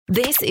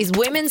This is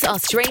Women's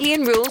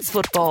Australian Rules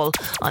Football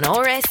on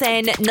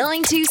RSN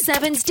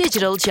 927's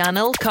digital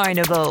channel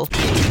Carnival.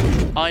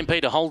 I'm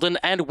Peter Holden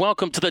and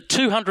welcome to the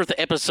 200th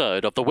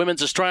episode of the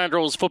Women's Australian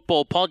Rules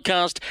Football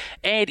podcast,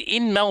 aired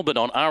in Melbourne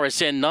on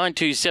RSN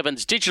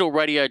 927's digital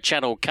radio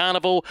channel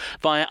Carnival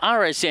via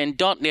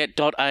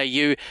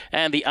rsn.net.au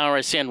and the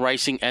RSN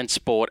Racing and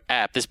Sport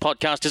app. This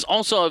podcast is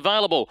also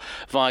available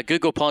via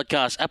Google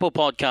Podcasts, Apple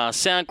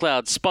Podcasts,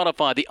 SoundCloud,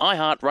 Spotify, the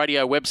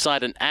iHeartRadio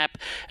website and app,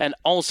 and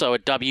also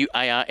at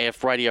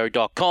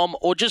warfradio.com,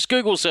 or just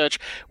Google search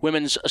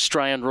Women's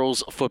Australian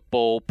Rules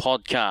Football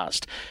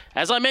podcast.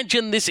 As I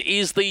mentioned, this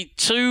is the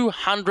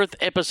 200th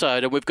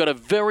episode, and we've got a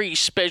very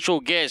special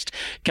guest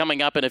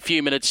coming up in a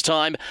few minutes'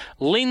 time.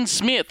 Lynn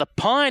Smith, the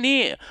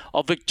pioneer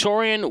of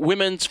Victorian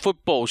women's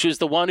football. She was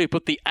the one who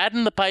put the ad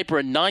in the paper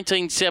in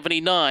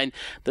 1979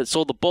 that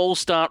saw the ball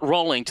start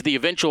rolling to the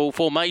eventual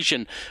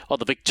formation of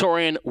the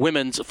Victorian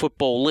Women's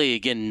Football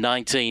League in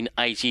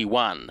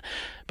 1981.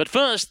 But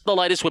first, the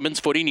latest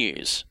women's footy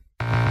news.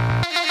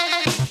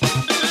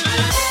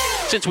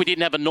 Since we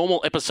didn't have a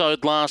normal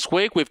episode last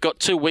week, we've got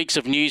 2 weeks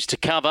of news to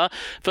cover.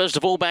 First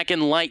of all, back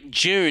in late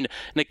June,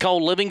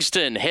 Nicole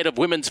Livingston, head of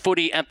women's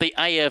footy at the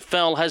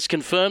AFL, has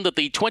confirmed that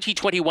the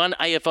 2021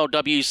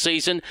 AFLW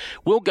season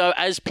will go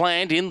as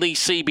planned in the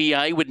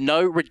CBA with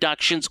no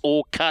reductions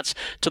or cuts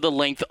to the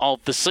length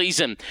of the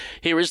season.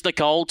 Here is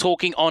Nicole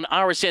talking on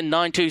RSN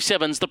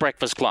 927's The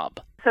Breakfast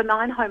Club. So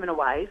 9 home and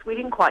aways. We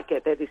didn't quite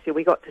get there this year.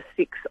 We got to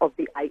 6 of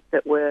the 8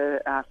 that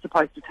were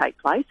supposed to take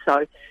place.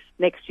 So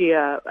next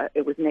year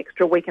it was an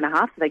extra week and a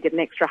half. So they get an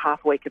extra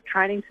half a week of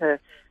training to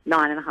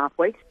 9.5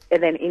 weeks,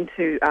 and then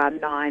into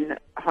 9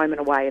 home and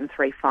away and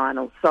 3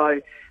 finals. So,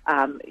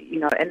 and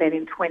then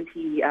in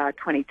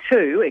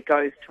 2022 it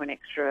goes to an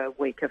extra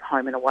week of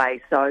home and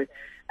away. So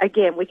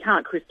again, we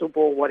can't crystal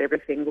ball what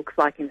everything looks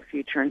like in the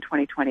future, and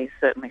 2020 has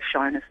certainly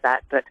shown us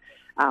that. But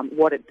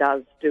what it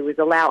does do is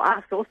allow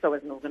us also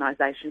as an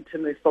organisation to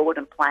move forward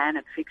and plan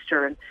and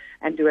fixture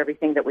and do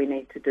everything that we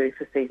need to do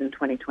for season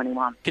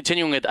 2021.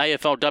 Continuing with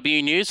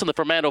AFLW news, and the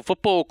Fremantle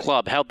Football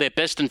Club held their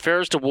Best and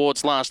Fairest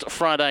Awards last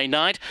Friday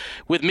night,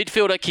 with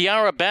midfielder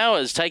Kiara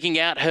Bowers taking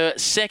out her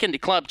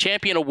second club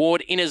champion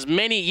award in as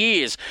many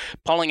years,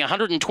 polling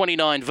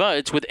 129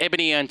 votes, with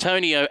Ebony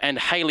Antonio and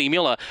Hayley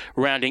Miller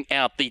rounding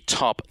out the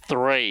top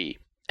 3.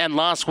 And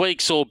last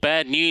week saw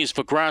bad news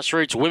for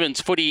grassroots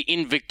women's footy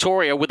in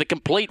Victoria, with a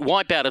complete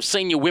wipeout of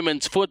senior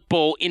women's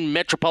football in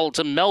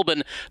metropolitan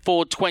Melbourne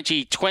for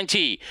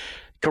 2020.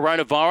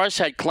 Coronavirus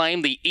had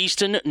claimed the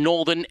Eastern,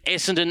 Northern,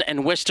 Essendon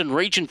and Western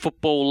Region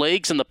football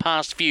leagues in the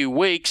past few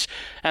weeks,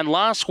 and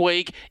last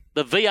week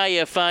the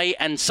VAFA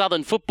and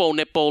Southern Football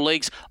Netball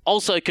Leagues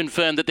also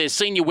confirmed that their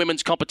senior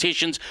women's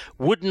competitions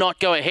would not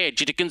go ahead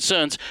due to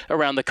concerns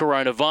around the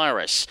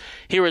coronavirus.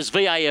 Here is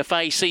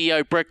VAFA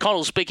CEO Brett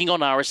Connell speaking on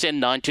RSN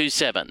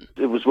 927.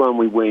 It was one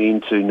we went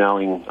into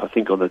knowing, I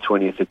think on the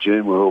 20th of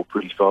June, we were all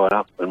pretty fired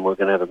up, and we're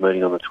going to have a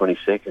meeting on the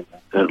 22nd,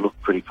 and it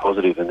looked pretty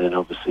positive. And then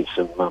obviously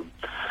some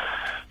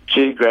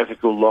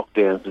geographical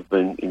lockdowns have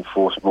been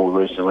enforced more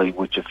recently,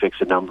 which affects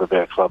a number of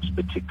our clubs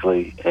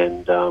particularly,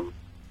 and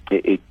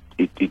it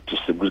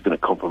just was going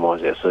to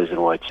compromise our season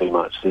away too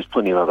much. There's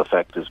plenty of other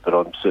factors, but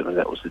certainly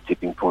that was the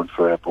tipping point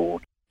for our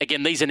board.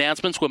 Again, these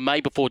announcements were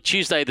made before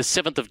Tuesday, the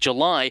 7th of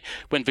July,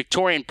 when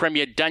Victorian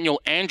Premier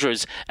Daniel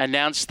Andrews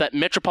announced that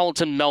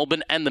Metropolitan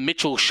Melbourne and the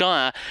Mitchell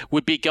Shire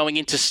would be going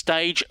into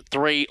Stage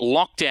 3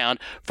 lockdown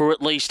for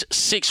at least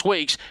 6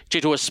 weeks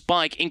due to a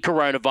spike in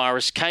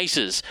coronavirus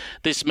cases.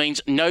 This means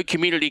no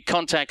community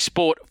contact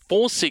sport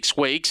for 6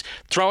 weeks,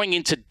 throwing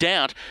into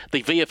doubt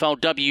the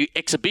VFLW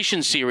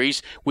exhibition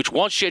series, which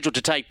was scheduled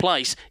to take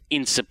place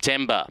in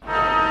September.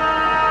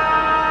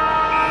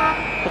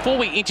 Before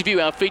we interview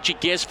our featured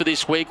guest for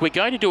this week, we're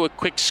going to do a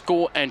quick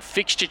score and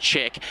fixture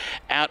check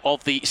out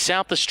of the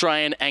South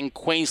Australian and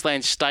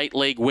Queensland State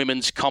League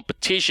women's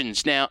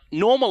competitions. Now,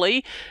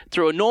 normally,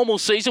 through a normal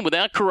season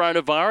without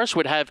coronavirus,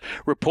 we'd have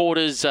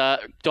reporters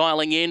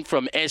dialing in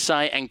from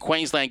SA and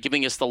Queensland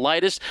giving us the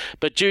latest,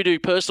 but due to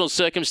personal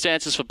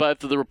circumstances for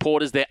both of the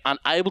reporters, they're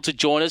unable to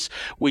join us.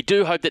 We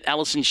do hope that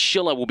Alison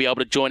Schiller will be able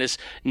to join us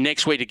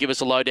next week to give us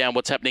a lowdown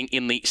what's happening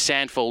in the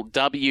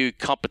SANFL-W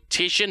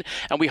competition,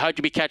 and we hope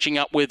to be catching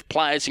up with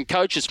players and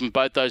coaches from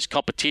both those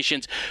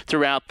competitions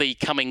throughout the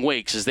coming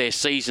weeks as their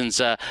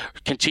seasons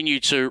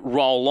continue to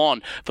roll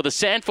on. For the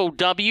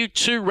SANFL-W,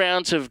 2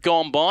 rounds have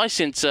gone by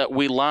since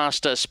we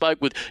last spoke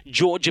with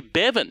Georgia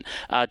Bevan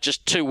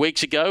just 2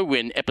 weeks ago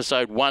in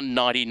episode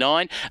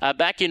 199.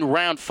 Back in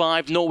round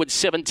 5, Norwood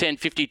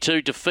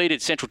 7-10-52 defeated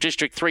Central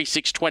District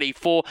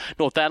 3-6-24.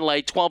 North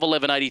Adelaide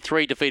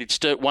 12-11-83 defeated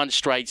Sturt 1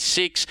 straight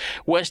 6.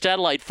 West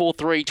Adelaide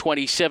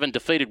 4-3-27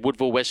 defeated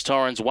Woodville West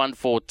Torrens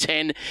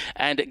 1-4-10.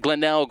 And Glen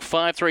Glenelg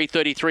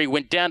 5-3-33,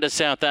 went down to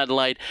South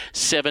Adelaide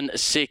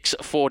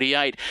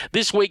 7-6-48.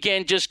 This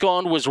weekend just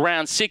gone was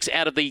round 6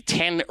 out of the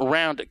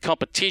 10-round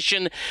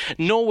competition.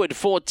 Norwood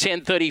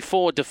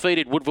 4-10-34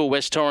 defeated Woodville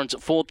West Torrens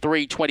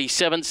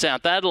 4-3-27.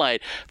 South Adelaide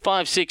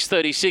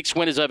 5-6-36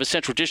 winners over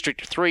Central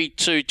District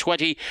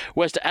 3-2-20.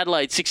 West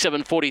Adelaide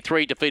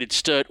 6-7-43 defeated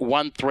Sturt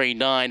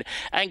 1-3-9.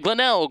 And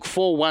Glenelg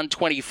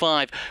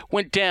 4-1-25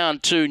 went down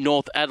to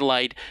North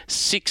Adelaide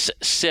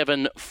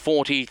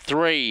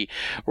 6-7-43.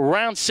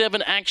 Round 7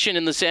 action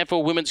in the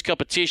SANFL Women's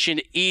Competition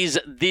is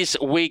this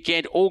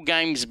weekend. All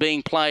games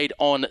being played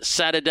on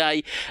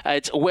Saturday.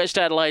 It's West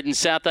Adelaide and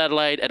South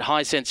Adelaide at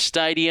Hisense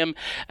Stadium.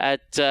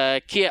 At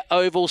Kia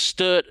Oval,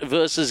 Sturt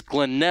versus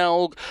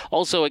Glenelg.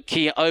 Also at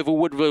Kia Oval,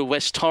 Woodville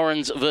West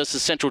Torrens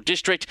versus Central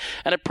District.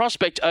 And at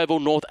Prospect Oval,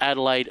 North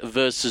Adelaide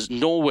versus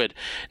Norwood.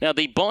 Now,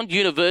 the Bond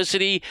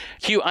University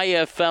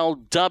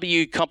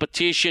QAFLW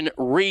competition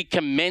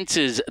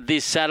recommences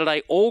this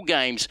Saturday. All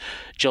games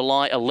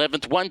July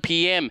 11th, 1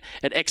 p.m.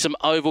 at Exham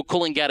Oval.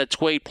 Coolangatta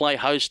Tweed play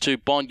host to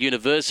Bond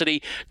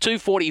University.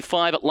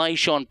 2:45 at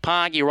Leyshon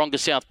Park, Yeronga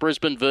South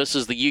Brisbane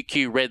versus the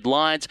UQ Red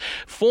Lions.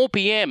 4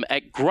 p.m.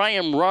 at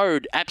Graham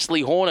Road,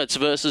 Apsley Hornets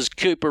versus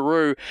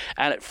Cooperoo.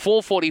 And at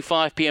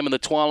 4:45 p.m. in the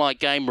twilight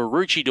game,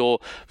 Maroochydore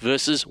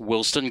versus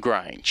Wilston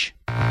Grange.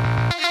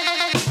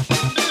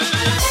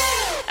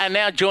 And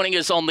now joining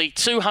us on the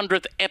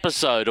 200th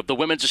episode of the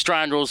Women's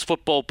Australian Rules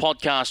Football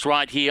Podcast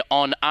right here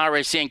on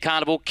RSN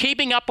Carnival,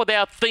 keeping up with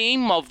our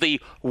theme of the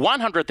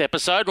 100th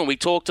episode when we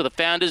talk to the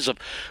founders of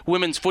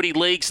women's footy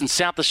leagues in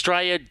South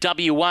Australia,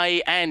 WA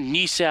and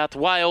New South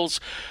Wales.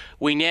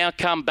 We now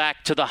come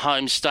back to the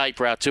home state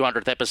for our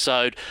 200th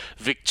episode,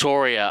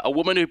 Victoria, a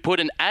woman who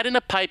put an ad in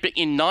a paper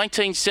in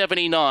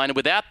 1979.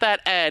 Without that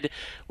ad,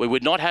 we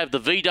would not have the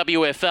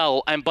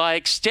VWFL, and by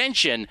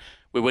extension,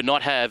 we would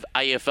not have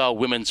AFL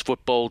women's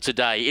football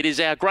today. It is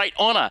our great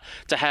honour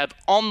to have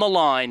on the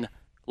line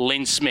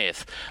Lynn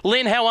Smith.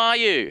 Lynn, how are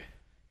you?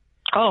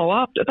 Oh,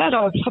 after that,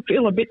 I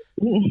feel a bit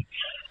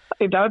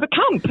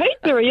overcome. Pete,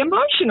 very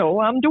emotional.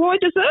 Do I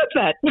deserve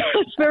that?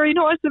 It's very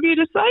nice of you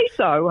to say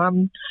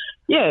so.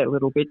 Yeah, a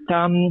little bit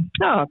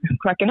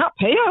cracking up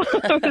here.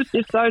 It was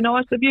just so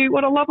nice of you.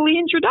 What a lovely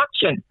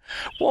introduction.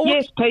 Well,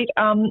 yes, Pete,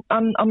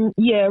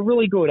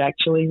 really good,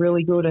 actually,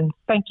 really good. And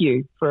thank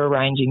you for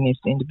arranging this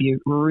interview.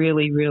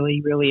 Really,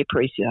 really, really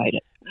appreciate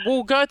it.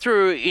 We'll go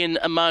through in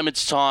a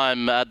moment's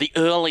time the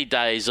early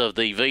days of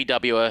the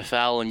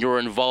VWFL and your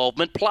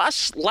involvement,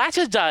 plus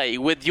latter day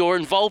with your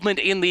involvement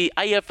in the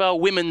AFL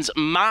Women's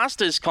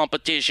Masters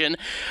competition.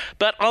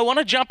 But I want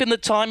to jump in the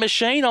time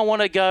machine. I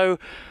want to go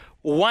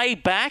way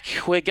back.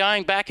 We're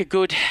going back a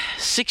good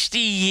 60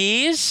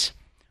 years.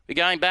 We're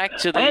going back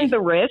to the... And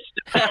the rest.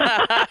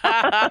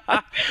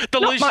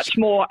 Not much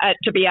more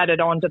to be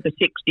added on to the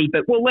 60,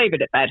 but we'll leave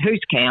it at that.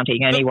 Who's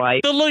counting anyway?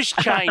 The loose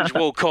change,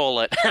 we'll call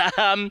it.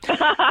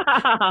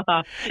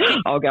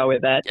 I'll go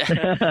with that.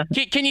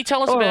 Can you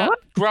tell us about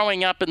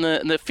growing up in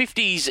the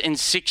 50s and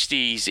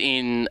 60s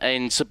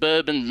in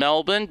suburban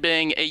Melbourne,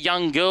 being a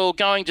young girl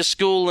going to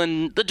school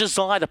and the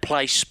desire to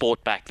play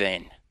sport back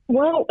then?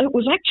 Well, it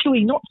was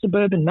actually not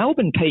suburban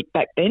Melbourne, Pete,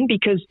 back then,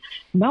 because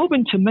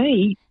Melbourne, to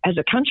me, as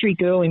a country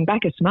girl in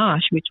Bacchus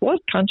Marsh, which was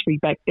country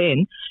back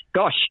then,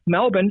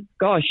 Melbourne,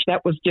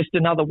 that was just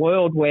another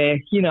world where,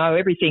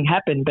 everything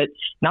happened, but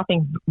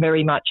nothing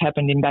very much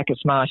happened in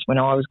Bacchus Marsh when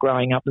I was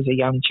growing up as a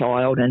young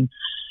child. And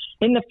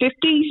in the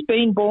 50s,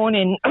 being born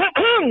in,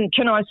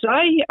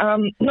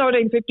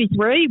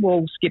 1953,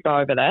 we'll skip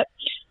over that.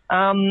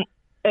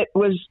 It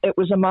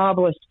was a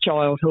marvellous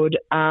childhood.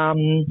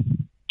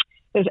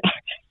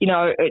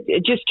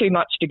 Just too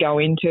much to go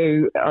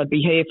into. I'd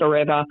be here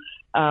forever.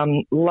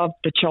 Loved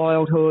the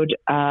childhood.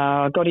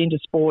 Got into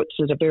sports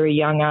at a very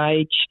young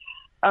age,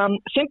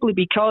 simply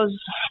because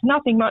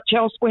nothing much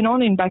else went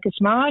on in Bacchus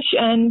Marsh.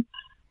 And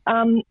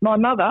my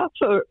mother,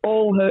 for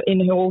all her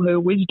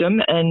wisdom,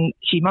 and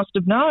she must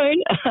have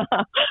known,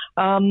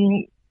 I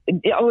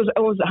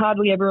was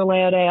hardly ever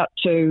allowed out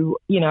to,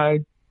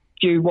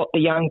 do what the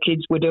young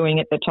kids were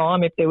doing at the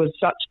time, if there was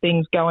such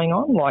things going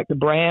on, like the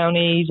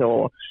brownies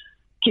or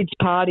kids'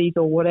 parties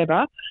or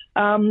whatever.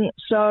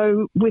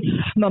 So with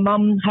my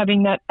mum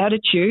having that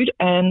attitude,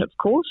 and of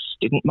course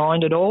didn't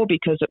mind at all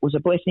because it was a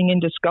blessing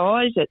in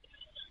disguise. It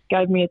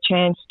gave me a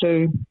chance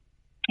to,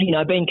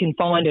 being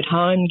confined at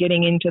home,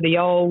 getting into the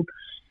old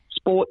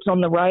sports on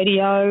the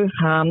radio.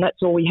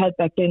 That's all we had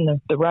back then,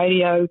 the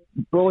radio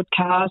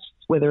broadcasts,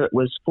 whether it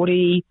was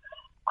footy,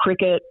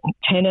 cricket,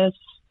 tennis.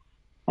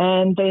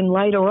 And then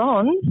later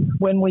on,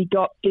 when we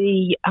got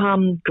the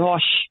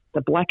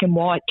black and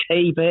white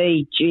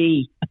TV,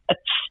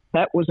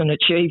 that was an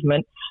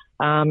achievement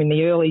in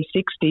the early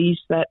 60s.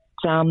 That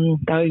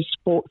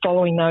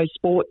following those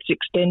sports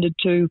extended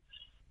to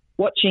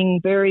watching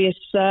various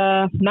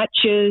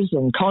matches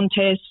and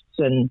contests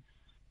and,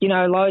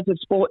 loads of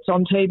sports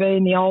on TV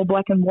in the old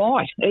black and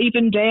white,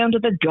 even down to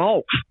the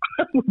golf,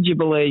 would you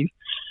believe?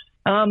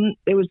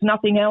 There was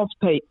nothing else,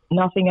 Pete,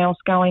 nothing else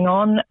going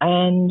on,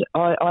 and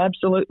I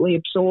absolutely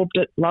absorbed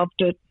it, loved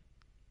it,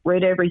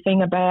 read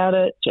everything about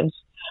it, just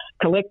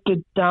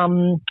collected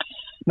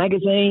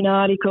magazine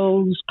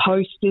articles,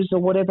 posters or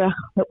whatever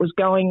that was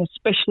going,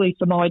 especially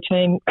for my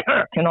team.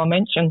 Can I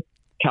mention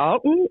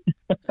Carlton?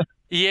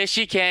 Yes,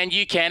 you can.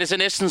 You can. As an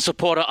Essendon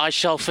supporter, I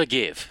shall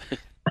forgive.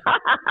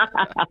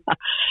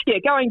 Yeah,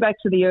 going back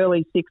to the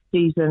early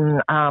 60s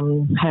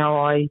and how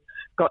I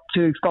got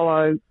to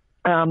follow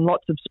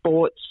lots of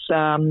sports.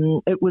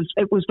 It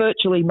was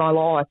virtually my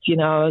life, you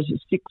know, as a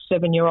 6,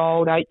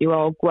 7-year-old,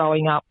 8-year-old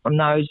growing up from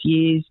those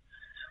years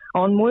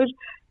onward.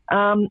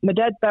 My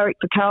dad barracked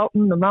for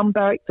Carlton, my mum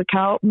barracked for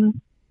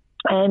Carlton,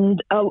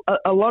 and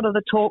a lot of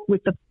the talk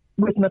with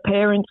my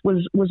parents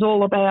was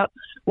all about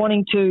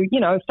wanting to, you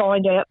know,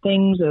 find out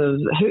things of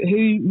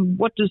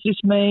what does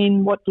this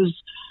mean, what does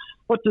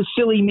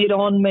silly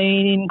mid-on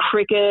mean in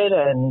cricket,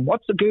 and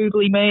what's the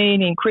googly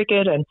mean in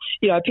cricket, and,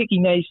 you know,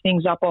 picking these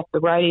things up off the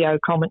radio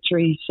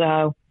commentaries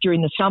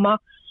during the summer.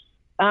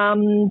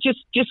 Just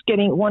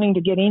wanting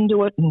to get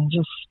into it and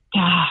just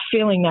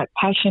feeling that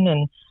passion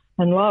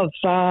and love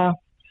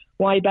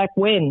way back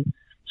when.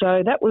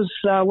 So that was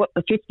what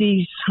the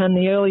 50s and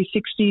the early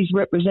 60s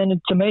represented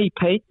to me,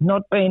 Pete,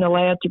 not being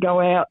allowed to go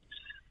out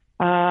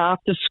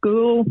after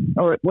school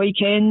or at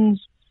weekends.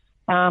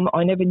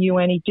 I never knew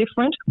any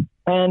different.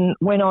 And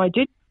when I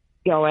did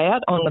go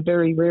out on the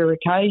very rare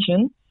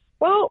occasion,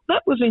 well,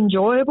 that was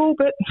enjoyable,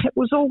 but it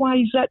was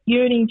always that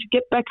yearning to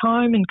get back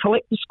home and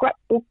collect the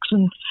scrapbooks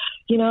and,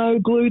 you know,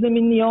 glue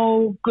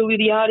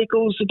the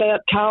articles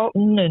about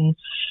Carlton and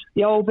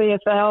the old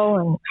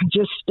VFL and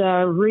just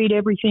read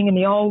everything in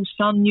the old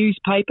Sun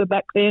newspaper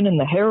back then and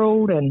the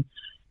Herald, and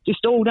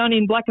just all done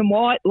in black and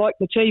white like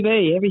the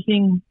TV,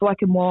 everything black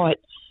and white.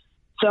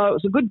 So it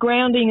was a good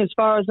grounding as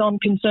far as I'm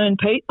concerned,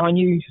 Pete. I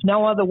knew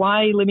no other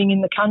way living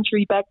in the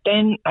country back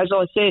then. As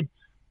I said,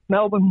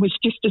 Melbourne was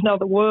just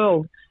another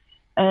world.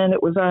 And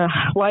it was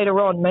later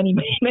on,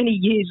 many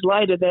years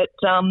later, that,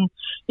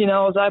 you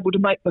know, I was able to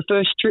make my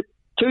first trip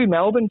to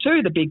Melbourne,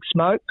 to the Big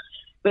Smoke.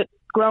 But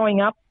growing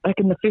up back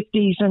in the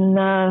 50s and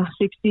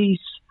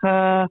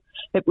 60s,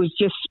 it was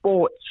just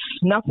sports.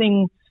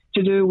 Nothing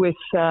to do with,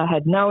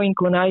 had no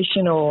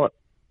inclination or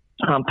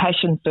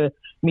passion for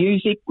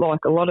music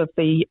like a lot of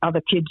the other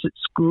kids at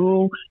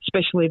school,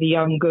 especially the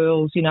young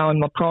girls, you know, in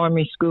my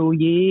primary school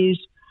years,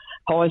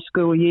 high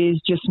school years,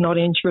 just not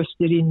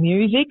interested in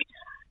music.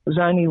 It was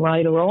only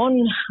later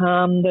on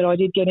that I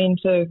did get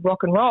into rock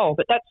and roll,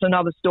 but that's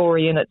another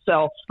story in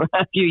itself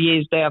a few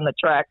years down the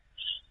track.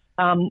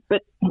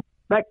 But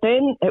back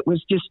then it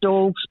was just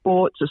all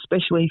sports,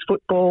 especially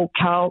football,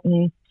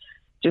 Carlton.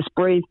 Just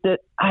breathed it,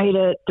 ate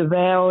it,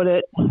 devoured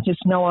it, just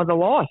no other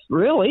life,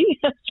 really.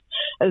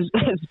 as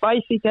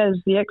basic as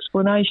the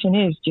explanation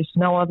is, just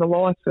no other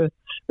life for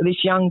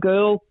this young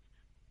girl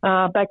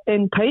back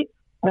then, Pete.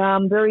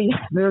 Very,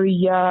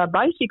 very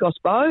basic, I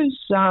suppose.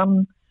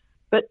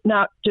 But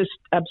no, just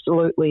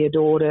absolutely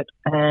adored it.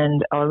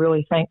 And I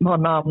really thank my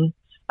mum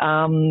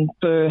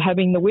for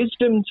having the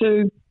wisdom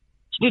she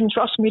didn't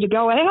trust me to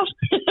go out.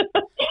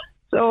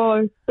 So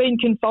I've been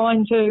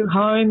confined to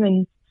home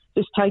and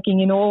just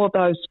taking in all of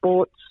those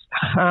sports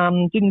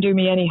didn't do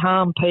me any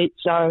harm, Pete.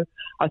 So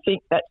I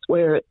think that's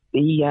where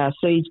the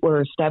seeds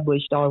were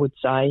established, I would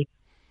say.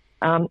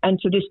 And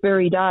to this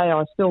very day,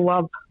 I still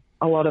love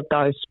a lot of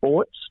those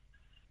sports.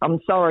 I'm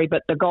sorry,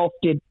 but the golf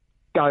did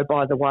go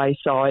by the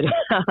wayside.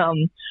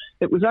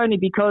 It was only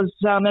because,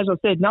 as I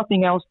said,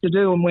 nothing else to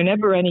do. And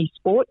whenever any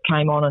sport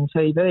came on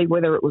TV,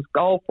 whether it was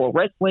golf or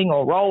wrestling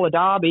or roller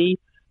derby,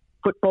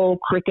 football,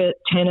 cricket,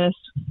 tennis,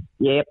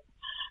 yep,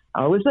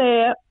 I was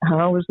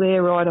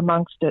there right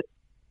amongst it.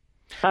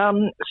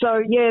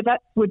 So, yeah,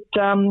 that would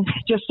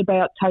just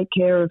about take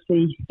care of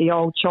the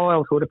old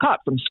childhood,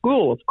 apart from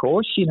school, of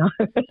course, you know.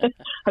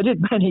 I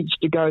did manage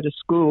to go to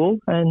school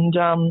and,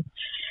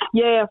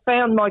 I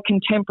found my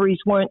contemporaries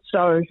weren't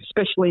so,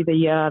 especially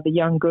the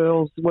young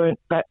girls, weren't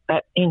that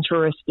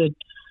interested.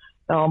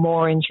 They were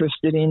more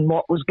interested in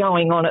what was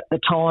going on at the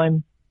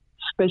time,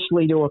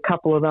 especially to a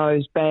couple of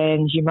those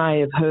bands. You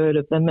may have heard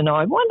of them, and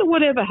I wonder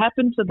whatever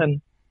happened to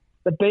them.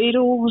 The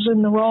Beatles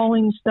and the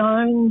Rolling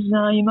Stones,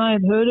 you may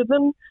have heard of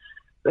them.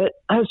 But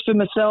as for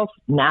myself,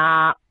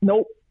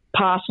 nope,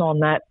 pass on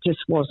that, just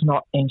was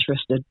not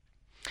interested.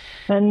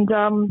 And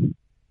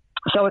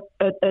so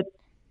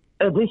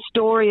this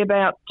story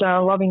about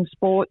loving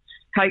sports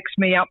takes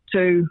me up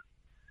to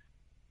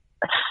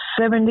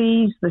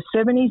the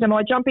 70s. Am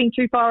I jumping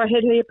too far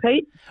ahead here,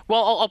 Pete?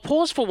 Well, I'll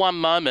pause for one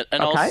moment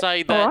and Okay. I'll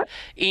say that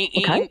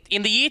Right.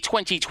 in the year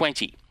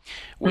 2020,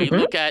 we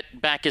look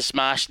at Bacchus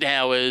Marsh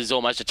now as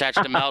almost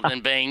attached to Melbourne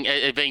and being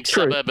a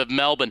suburb of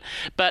Melbourne.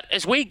 But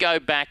as we go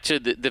back to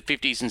the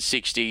 50s and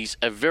 60s,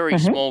 a very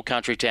small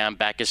country town,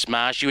 Bacchus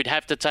Marsh, you would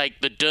have to take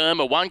the Derm,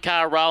 a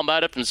one-car rail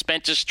motor from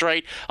Spencer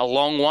Street, a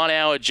long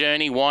 1-hour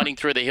journey winding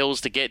through the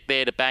hills to get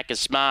there to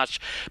Bacchus Marsh.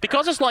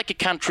 Because it's like a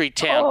country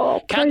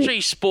town,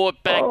 country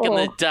sport back in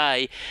the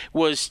day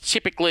was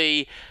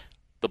typically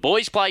the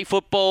boys play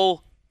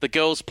football, the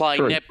girls play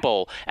True.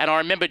 netball. And I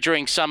remember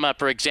during summer,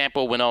 for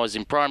example, when I was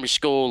in primary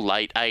school,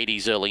 late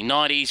 80s, early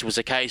 90s, was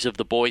a case of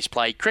the boys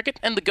played cricket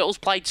and the girls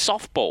played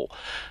softball.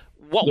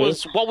 What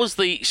was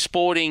the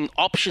sporting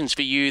options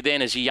for you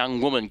then as a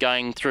young woman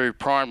going through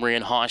primary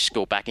and high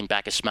school back in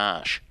Bacchus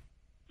Marsh?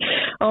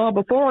 Oh,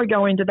 before I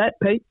go into that,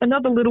 Pete,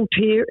 another little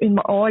tear in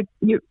my eye.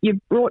 You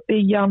brought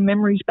the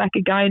memories back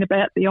again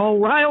about the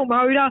old rail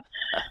motor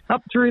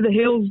up through the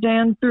hills,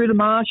 down through the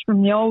marsh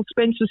from the old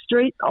Spencer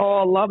Street. Oh,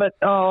 I love it.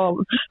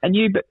 Oh, and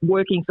you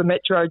working for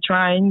Metro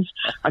Trains,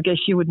 I guess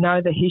you would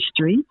know the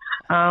history.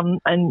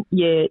 And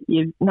yeah,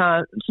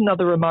 it's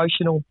another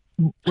emotional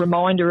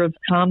reminder of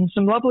some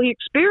lovely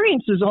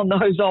experiences on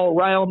those old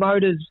rail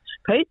motors,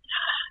 Pete.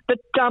 But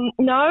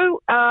no,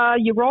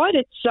 you're right.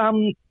 It's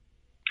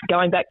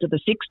going back to the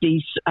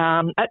 60s,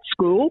 at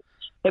school,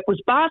 it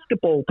was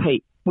basketball,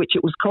 Pete, which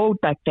it was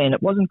called back then.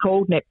 It wasn't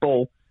called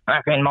netball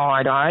back in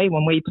my day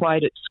when we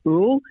played at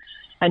school.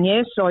 And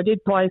yes, I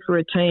did play for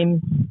a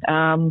team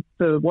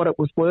for what it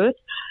was worth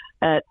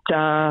at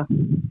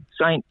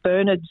St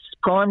Bernard's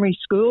Primary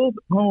School,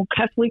 old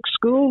Catholic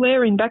school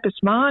there in Bacchus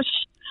Marsh,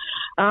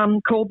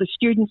 called the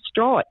Student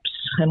Stripes.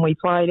 And we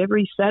played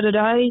every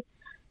Saturday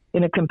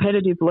in a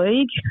competitive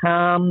league,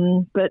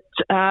 but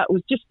it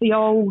was just the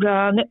old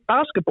net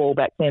basketball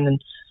back then,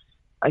 and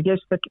I guess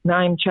the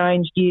name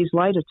changed years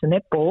later to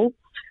netball.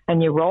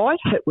 And you're right,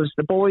 it was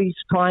the boys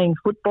playing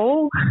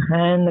football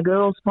and the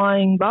girls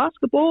playing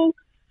basketball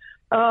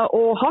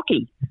or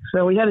hockey.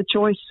 So we had a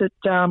choice at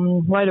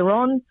later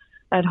on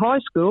at high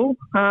school.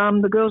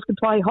 The girls could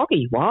play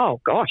hockey. Wow,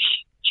 gosh,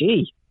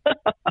 gee.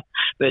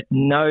 But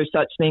no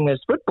such thing as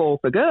football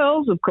for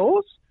girls, of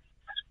course.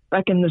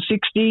 Back in the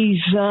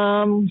 60s,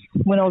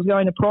 when I was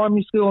going to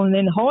primary school and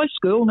then high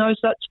school, no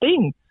such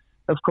thing,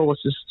 of course,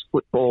 as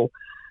football.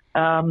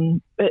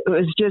 It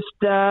was just,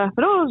 but I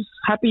was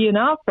happy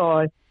enough.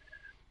 I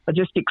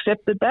just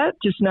accepted that,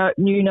 just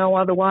knew no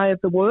other way of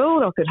the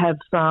world. I could have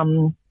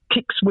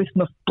kicks with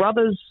my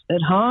brothers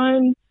at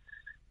home,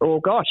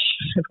 or gosh,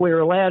 if we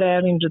were allowed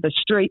out into the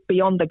street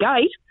beyond the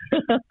gate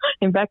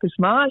in Bacchus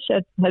Marsh,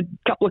 I had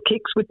a couple of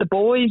kicks with the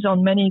boys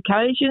on many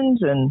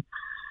occasions, and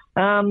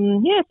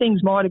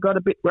things might have got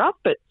a bit rough,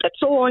 but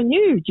that's all I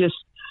knew. Just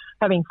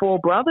having four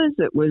brothers,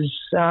 it was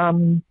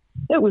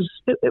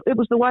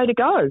the way to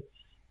go.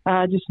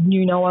 Just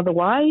knew no other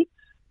way.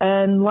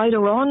 And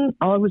later on,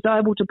 I was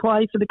able to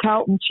play for the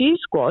Carlton Cheer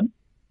Squad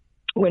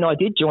when I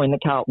did join the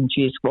Carlton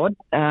Cheer Squad.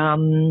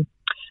 And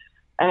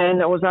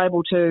I was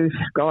able to,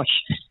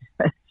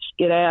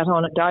 get out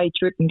on a day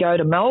trip and go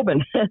to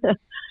Melbourne,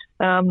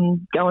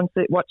 go and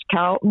watch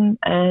Carlton.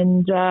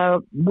 And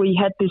we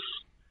had this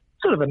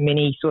sort of a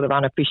mini, sort of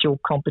unofficial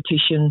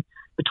competition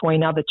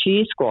between other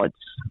cheer squads,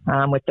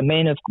 with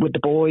the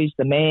boys,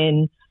 the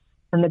men,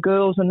 and the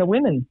girls and the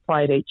women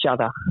played each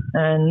other,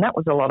 and that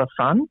was a lot of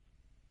fun.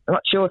 I'm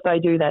not sure if they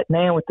do that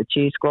now with the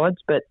cheer squads,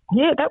 but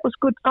yeah, that was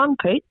good fun,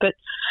 Pete. But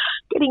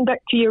getting back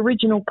to your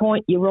original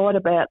point, you're right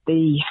about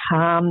the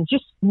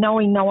just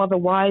knowing no other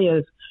way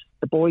of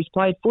the boys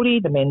played footy,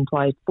 the men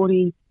played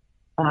footy.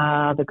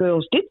 The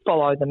girls did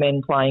follow the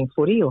men playing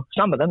footy, or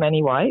some of them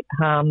anyway,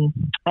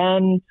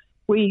 and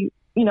we,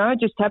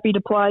 just happy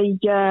to play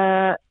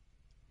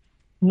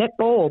netball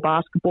or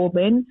basketball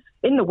then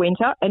in the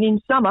winter, and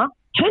in summer,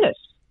 tennis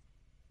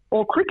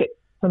or cricket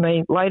for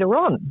me later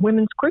on,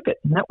 women's cricket.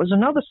 And that was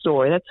another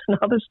story. That's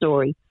another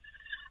story.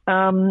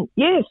 So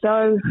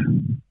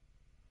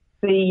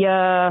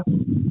the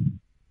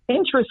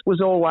interest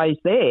was always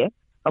there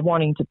of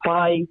wanting to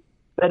play,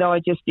 but I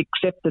just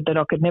accepted that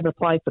I could never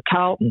play for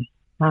Carlton.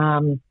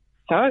 So,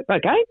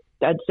 okay,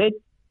 Dad said,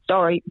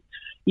 sorry,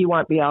 you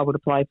won't be able to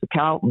play for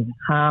Carlton.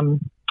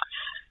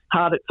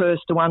 Hard at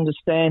first to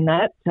understand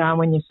that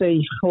when you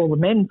see all the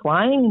men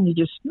playing, and you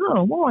just,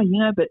 why,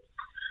 but,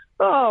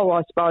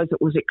 I suppose it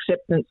was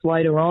acceptance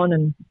later on,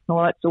 and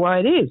that's the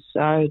way it is. So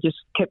I just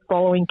kept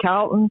following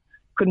Carlton,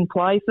 couldn't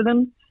play for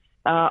them.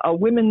 A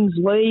women's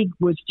league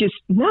was just,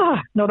 not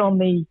on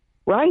the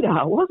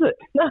radar, was it?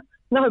 No,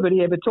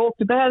 nobody ever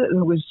talked about it, and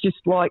it was just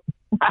like,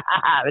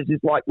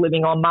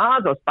 living on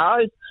Mars, I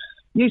suppose.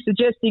 You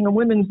suggesting a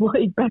women's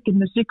league back in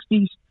the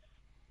 60s,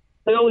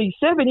 early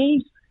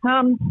 70s,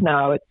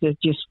 no, it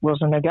just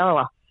wasn't a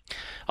goer.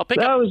 It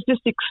was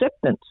just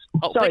acceptance.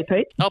 Sorry,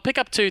 Pete. I'll pick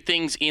up two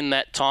things in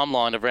that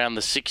timeline around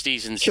the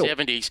 60s and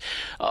 70s.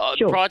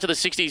 Sure. Prior to the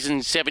 60s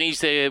and 70s,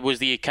 there was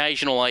the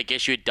occasional, I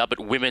guess you'd dub it,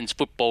 women's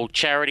football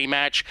charity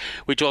match.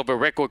 We talk of a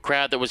record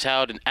crowd that was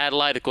held in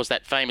Adelaide. Of course,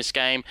 that famous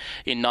game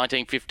in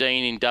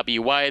 1915 in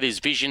WA. There's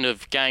vision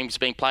of games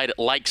being played at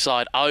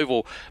Lakeside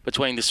Oval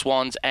between the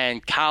Swans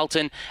and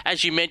Carlton.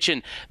 As you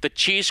mentioned, the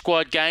cheer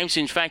squad games,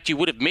 in fact, you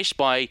would have missed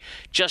by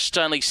just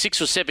only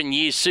 6 or 7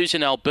 years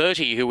Susan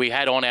Alberti, who we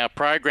had on our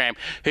program,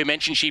 who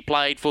mentioned she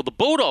played for the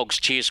Bulldogs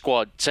cheer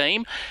squad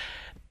team.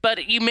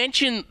 But you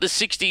mentioned the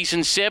 60s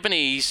and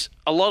 70s.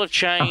 a lot of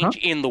change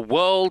in the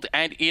world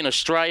and in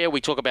Australia.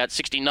 We talk about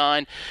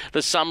 69,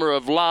 the Summer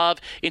of Love,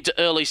 into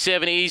early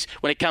 70s.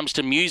 When it comes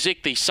to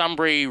music, the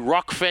Sunbury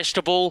Rock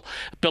Festival,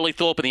 Billy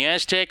Thorpe and the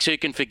Aztecs, who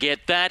can forget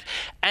that?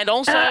 And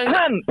also...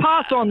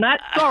 pass on that,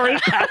 sorry.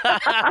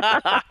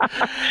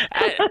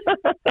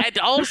 and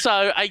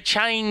also a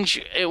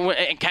change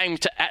came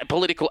to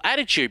political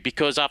attitude,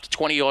 because after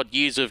 20-odd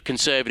years of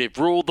Conservative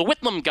rule, the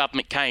Whitlam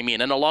government came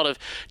in, and a lot of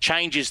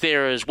changes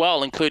there as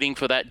well, including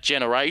for that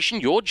generation,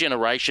 your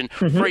generation,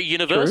 free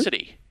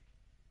university. True.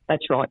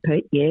 That's right,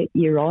 Pete. Yeah,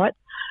 you're right.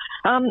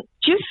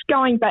 Just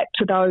going back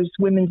to those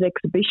women's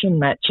exhibition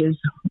matches,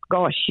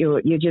 gosh,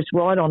 you're just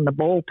right on the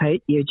ball,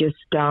 Pete. You're just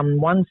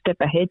one step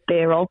ahead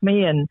there of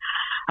me, and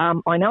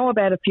I know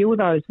about a few of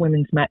those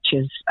women's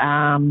matches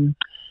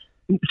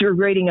through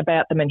reading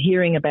about them and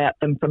hearing about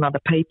them from other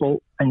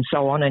people and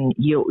so on, and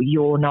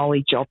your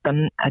knowledge of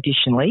them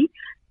additionally.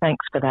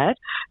 Thanks for that.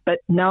 But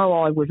no,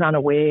 I was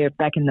unaware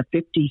back in the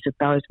 50s of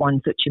those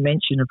ones that you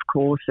mentioned, of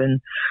course. And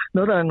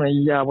not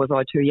only was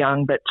I too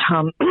young, but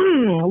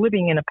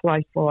living in a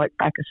place like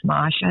Bacchus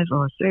Marsh, as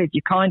I said,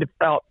 you kind of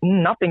felt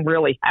nothing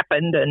really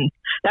happened, and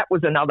that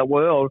was another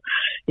world.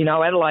 You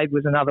know, Adelaide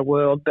was another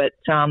world. But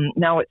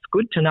no, it's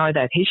good to know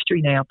that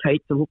history now,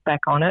 Pete, to look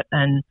back on it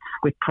and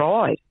with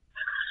pride.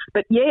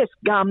 But yes,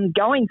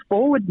 going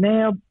forward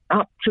now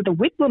up to the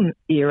Whitlam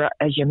era,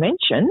 as you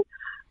mentioned,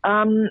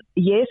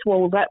 yes,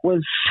 well, that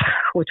was,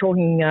 we're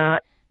talking, I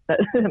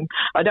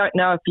don't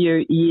know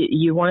if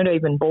you weren't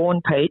even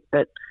born, Pete,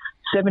 but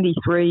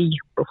 73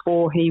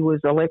 before he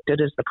was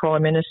elected as the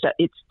Prime Minister.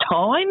 It's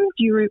time.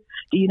 Do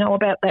you know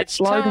about that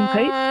slogan,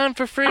 Pete? It's time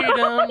for freedom.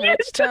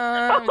 It's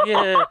time,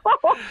 yeah.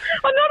 Well,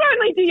 not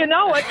only do you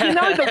know it, you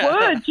know the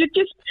words. You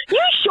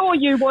sure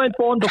you weren't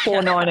born before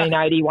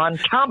 1981?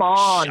 Come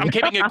on. I'm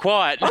keeping it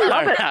quiet. I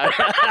love it.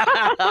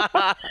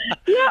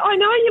 Yeah, I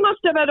know you must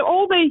have had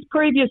all these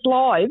previous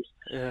lives,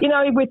 you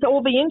know, with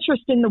all the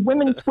interest in the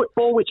women's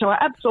football, which I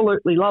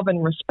absolutely love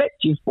and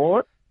respect you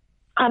for.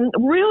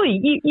 Really,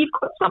 you've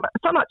got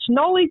so much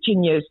knowledge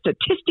in you,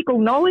 statistical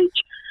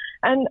knowledge.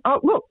 And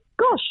look,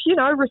 gosh, you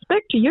know,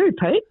 respect to you,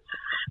 Pete.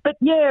 But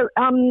yeah,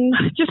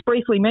 just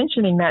briefly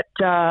mentioning that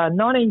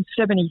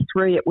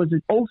 1973, it was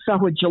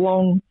also a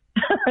Geelong.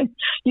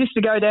 Used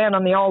to go down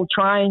on the old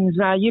trains.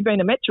 You've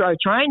been a Metro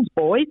Trains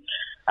boy.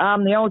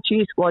 The old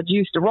cheer squad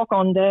used to rock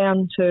on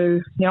down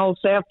to the old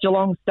South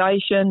Geelong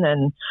station,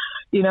 and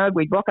you know,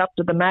 we'd rock up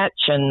to the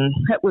match, and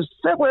that was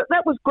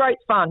great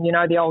fun. You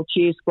know, the old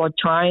cheer squad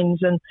trains,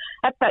 and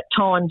at that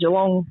time,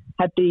 Geelong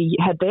had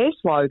their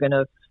slogan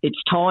of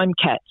 "It's time,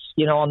 cats,"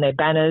 you know, on their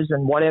banners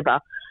and whatever.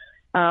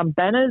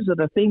 Banners are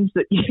the things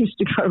that used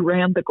to go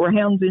round the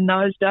grounds in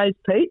those days,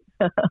 Pete.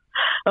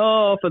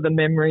 Oh, for the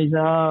memories.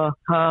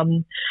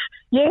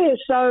 Yeah,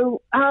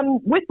 so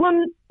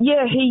Whitlam,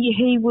 yeah,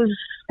 he was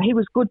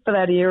good for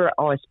that era,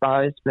 I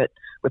suppose, but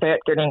without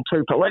getting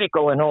too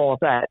political and all of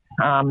that.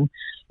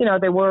 You know,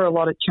 there were a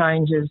lot of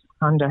changes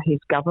under his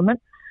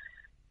government,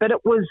 but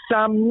it was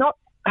not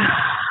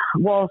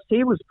whilst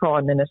he was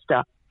Prime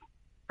Minister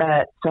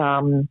that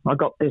I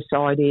got this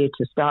idea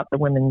to start the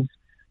Women's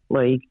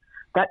League.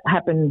 That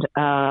happened,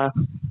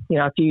 you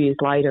know, a few years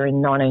later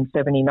in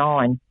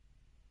 1979.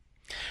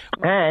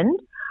 And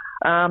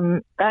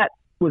that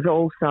was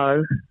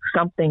also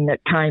something that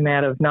came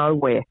out of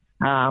nowhere,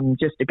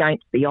 just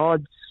against the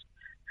odds.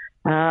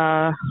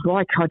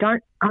 Like, I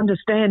don't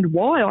understand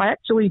why I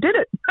actually did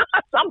it.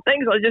 Some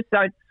things I just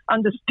don't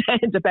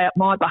understand about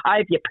my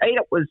behaviour, Pete.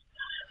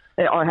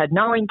 I had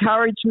no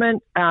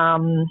encouragement.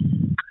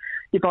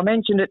 If I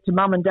mentioned it to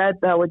Mum and Dad,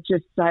 they would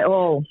just say,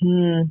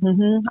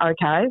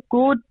 okay,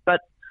 good, but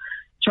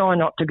try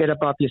not to get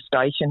above your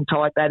station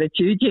type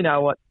attitude. You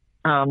know what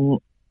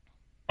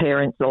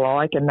parents are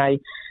like, and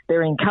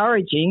they're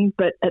encouraging,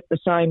 but at the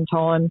same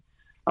time,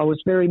 I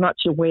was very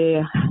much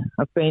aware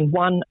of being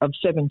one of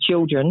 7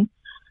 children,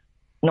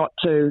 not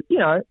to, you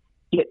know,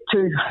 get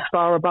too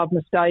far above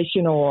my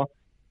station or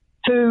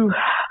too,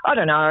 I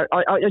don't know,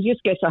 I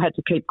just guess I had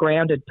to keep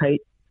grounded,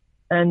 Pete.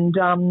 And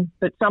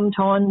but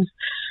sometimes,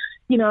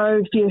 you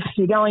know, if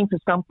you're going for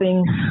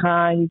something,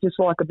 you just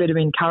like a bit of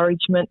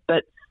encouragement,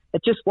 but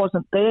it just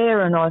wasn't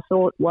there. And I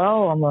thought,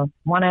 well, I'm a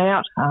one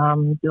out.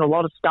 Did a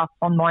lot of stuff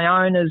on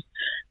my own as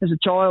a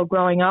child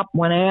growing up,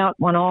 one out,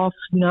 one off,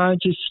 you know,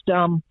 just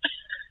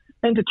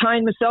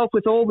entertain myself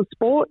with all the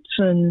sports.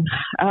 And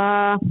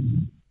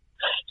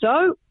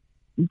so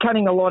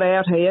cutting a lot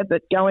out here,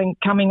 but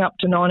coming up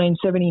to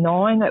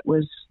 1979, it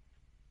was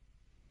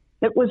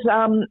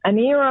an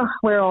era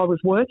where I was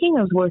working.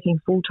 I was working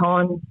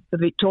full-time for the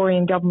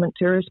Victorian Government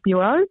Tourist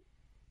Bureau.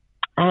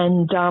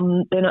 And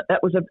then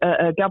that was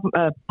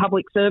a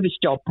public service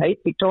job, Pete,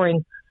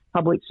 Victorian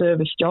public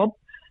service job.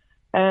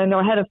 And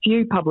I had a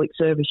few public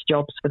service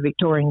jobs for the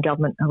Victorian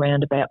government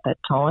around about that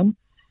time.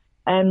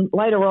 And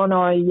later on,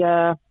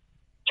 I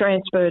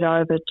transferred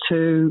over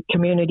to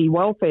community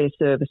welfare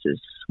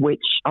services, which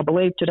I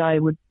believe today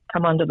would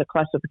come under the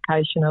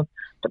classification of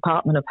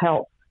Department of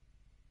Health.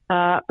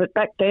 But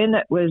back then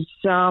it was,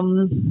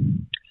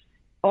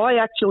 I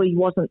actually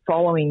wasn't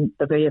following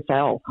the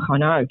VFL. I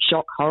know,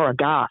 shock, horror,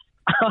 gasp.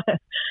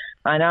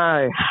 I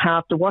know.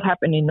 After what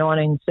happened in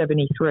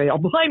 1973, I'll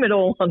blame it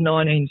all on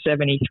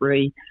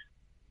 1973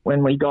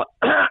 when we got,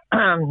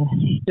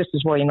 this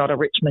is why you're not a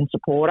Richmond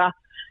supporter,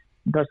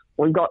 because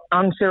we got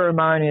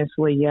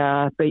unceremoniously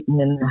beaten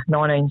in the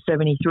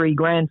 1973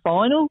 grand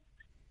final.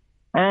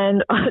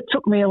 And it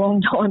took me a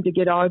long time to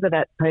get over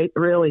that, Pete,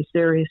 really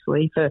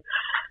seriously, for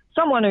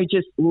someone who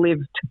just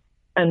lived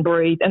and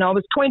breathed. And I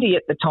was 20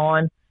 at the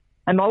time,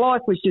 and my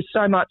life was just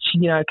so much,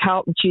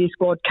 Carlton cheer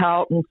squad,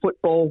 Carlton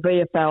football,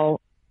 VFL,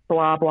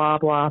 blah, blah,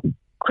 blah,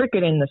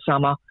 cricket in the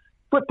summer,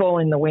 football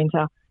in the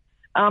winter.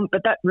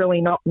 But that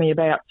really knocked me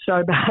about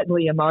so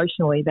badly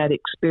emotionally, that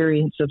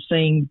experience of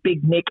seeing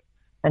Big Nick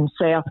and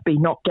South be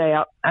knocked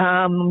out.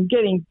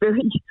 Getting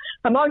very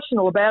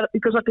emotional about it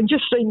because I can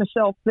just see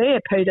myself there,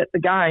 Pete, at the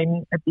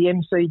game at the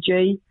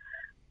MCG.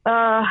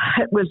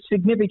 It was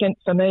significant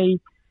for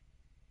me.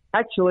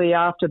 Actually,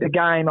 after the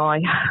game, I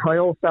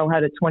also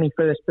had a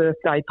 21st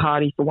birthday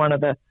party for one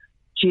of the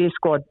cheer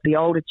squad, the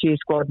older cheer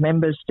squad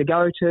members, to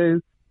go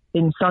to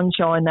in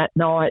sunshine that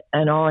night.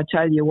 And I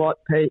tell you what,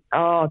 Pete,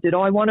 did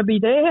I want to be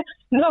there?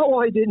 No,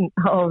 I didn't.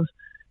 I was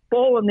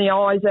bawling the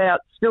eyes out,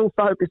 still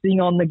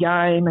focusing on the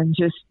game and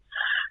just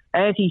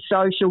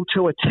antisocial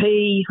to a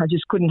T. I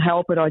just couldn't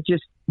help it. I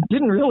just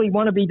didn't really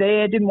want to be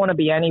there, didn't want to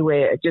be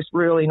anywhere. It just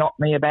really knocked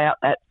me about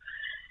that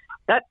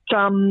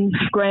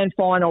grand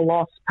final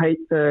loss, Pete.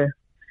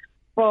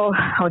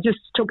 I just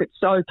took it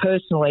so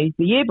personally.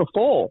 The year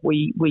before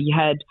we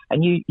had,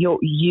 and you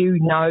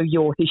know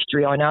your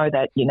history. I know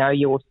that you know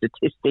your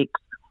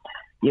statistics.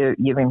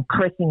 You're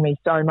impressing me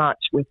so much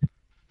with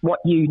what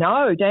you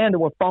know, down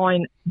to a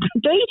fine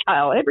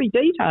detail, every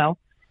detail.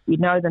 You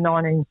know the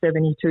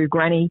 1972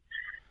 granny.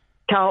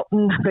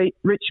 Carlton beat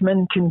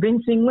Richmond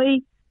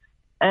convincingly.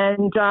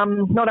 And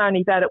not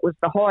only that, it was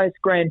the highest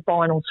grand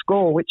final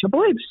score, which I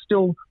believe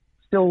still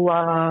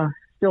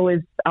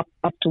is up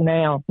till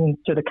now,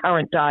 to the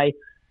current day.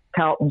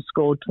 Carlton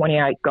scored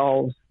 28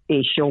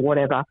 goals-ish or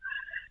whatever.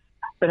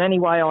 But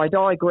anyway, I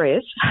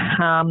digress.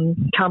 Come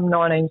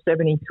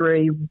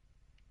 1973,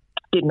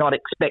 did not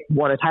expect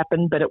what had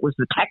happened, but it was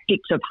the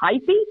tactics of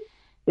Hafey,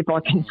 if I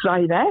can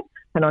say that.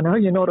 And I know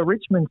you're not a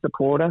Richmond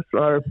supporter,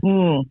 so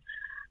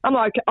I'm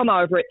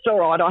over it. It's all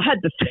right. I had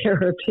the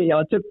therapy.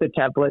 I took the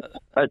tablets.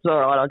 It's all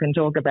right. I can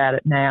talk about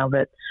it now,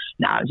 but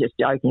no, I'm just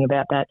joking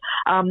about that.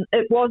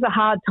 It was a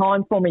hard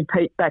time for me,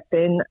 Pete, back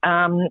then,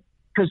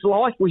 because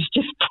life was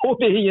just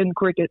footy and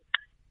cricket.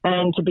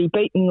 And to be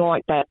beaten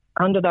like that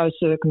under those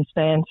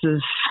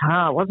circumstances,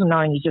 it wasn't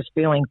only just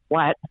feeling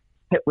flat.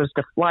 It was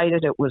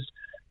deflated. It was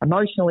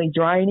emotionally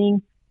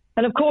draining.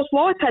 And, of course,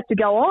 life had to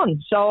go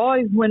on. So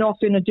I went off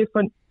in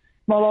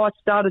my life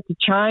started to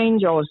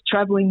change. I was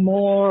travelling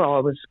more. I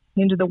was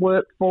into the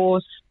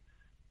workforce.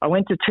 I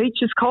went to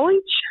teachers' college,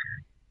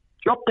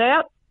 dropped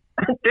out.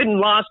 It didn't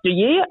last a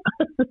year.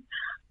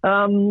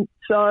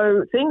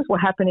 So things were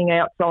happening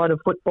outside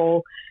of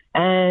football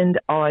and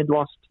I'd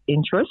lost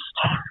interest.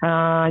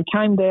 I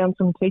came down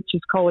from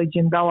teachers' college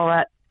in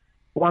Ballarat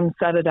one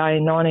Saturday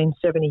in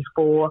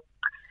 1974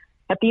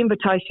 at the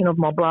invitation of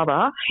my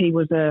brother. He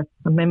was a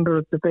member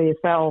of the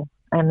VFL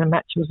and the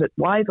match was at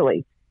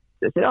Waverley.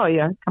 They said,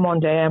 come on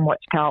down,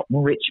 watch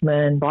Carlton,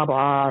 Richmond, blah,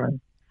 blah.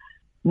 And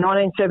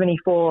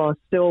 1974,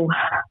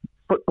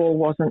 football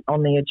wasn't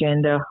on the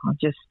agenda. I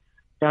just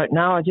don't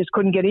know. I just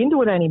couldn't get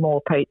into it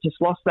anymore, Pete.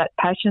 Just lost that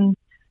passion.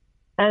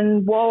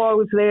 And while I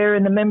was there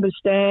in the members'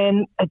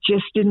 stand, it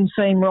just didn't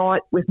seem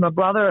right with my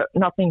brother.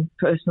 Nothing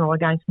personal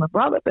against my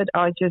brother, but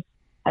I just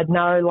had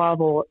no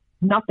love or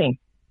nothing.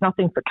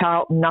 Nothing for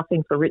Carlton,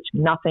 nothing for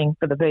Richmond, nothing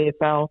for the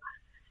VFL.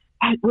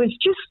 It was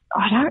just,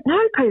 I don't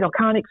know, Pete, I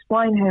can't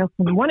explain how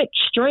from one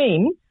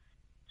extreme,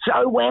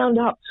 so wound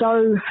up,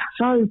 so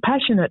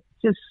passionate,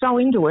 just so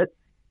into it.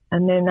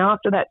 And then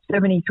after that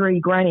 73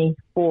 granny,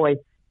 boy,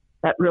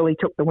 that really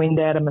took the wind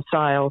out of my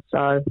sails.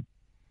 So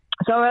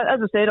as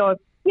I said,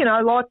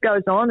 life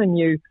goes on and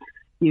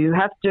you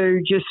have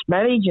to just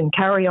manage and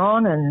carry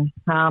on.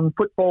 And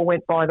football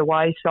went by the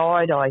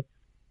wayside.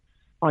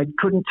 I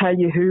couldn't tell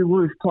you who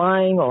was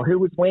playing or who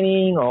was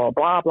winning or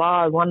blah,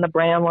 blah. I won the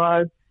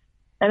Brownlow.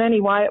 And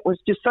anyway, it was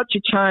just such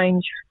a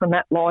change from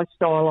that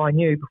lifestyle I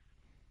knew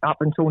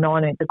up until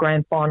the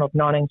grand final of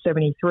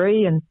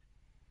 1973.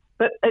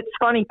 But it's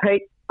funny,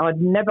 Pete, I'd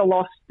never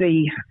lost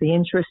the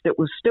interest. It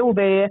was still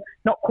there,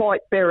 not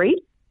quite buried,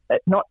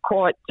 not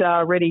quite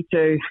ready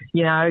to,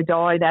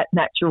 die that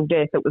natural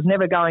death. It was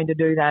never going to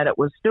do that. It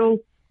was still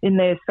in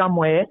there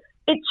somewhere,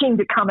 itching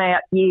to come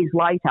out years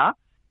later.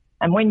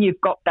 And when you've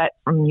got that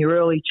from your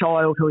early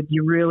childhood,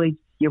 your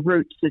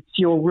roots, it's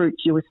your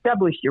roots. You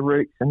establish your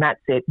roots and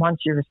that's it. Once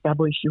you've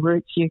established your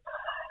roots, you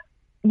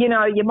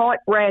might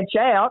branch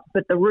out,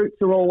 but the roots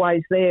are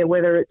always there,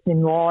 whether it's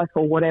in life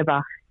or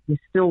whatever. You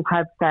still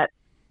have that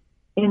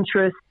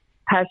interest,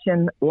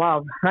 passion,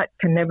 love. That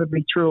can never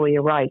be truly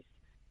erased.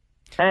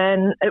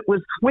 And it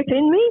was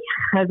within me,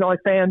 as I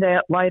found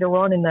out later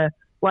on in the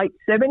late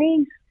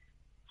 70s.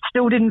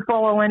 Still didn't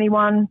follow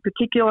anyone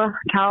particular.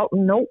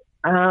 Carlton, nope.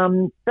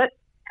 But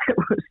it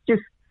was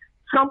just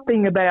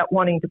something about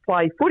wanting to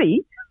play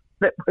footy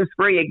that was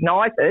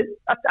reignited.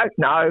 I don't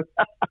know.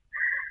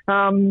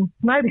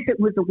 Maybe it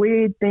was a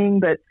weird thing,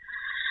 but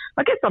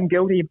I guess I'm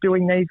guilty of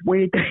doing these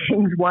weird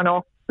things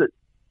one-off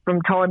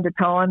from time to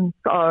time.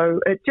 So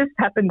it just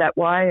happened that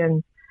way.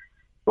 And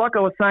like I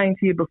was saying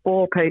to you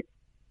before, Pete,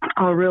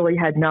 I really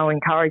had no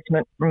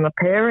encouragement from my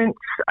parents.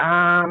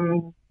 I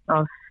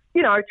was,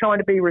 trying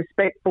to be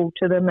respectful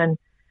to them and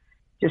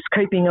just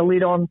keeping a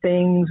lid on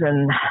things.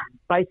 And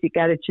basic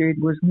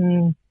attitude was,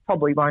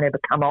 probably won't ever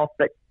come off,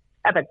 but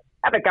have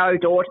a go,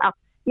 daughter.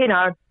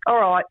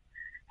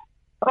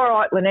 All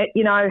right, Lynette,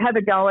 have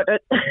a go at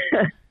it.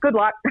 Good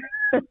luck.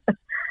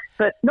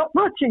 But not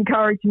much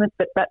encouragement,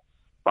 but that's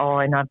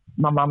fine.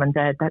 My mum and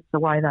dad, that's the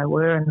way they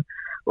were, and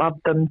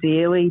loved them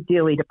dearly.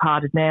 Dearly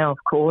departed now, of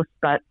course,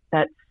 but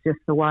that's just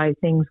the way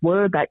things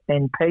were back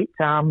then, Pete.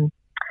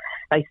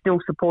 They still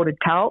supported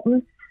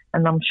Carlton,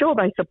 and I'm sure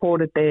they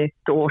supported their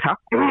daughter.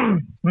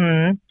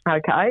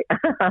 Okay.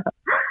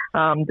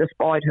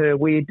 Despite her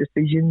weird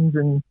decisions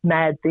and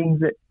mad things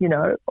that,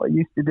 I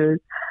used to do.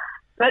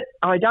 But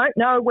I don't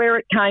know where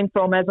it came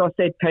from. As I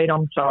said, Pete,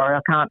 I'm sorry.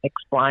 I can't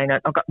explain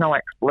it. I've got no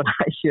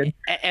explanation.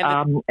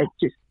 It's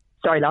just...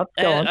 Sorry, love.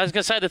 Go on. I was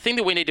going to say, the thing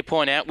that we need to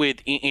point out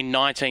with in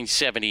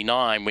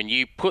 1979, when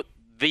you put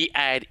the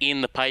ad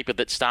in the paper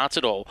that starts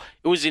it all,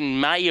 it was in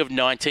May of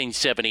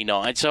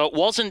 1979, so it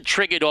wasn't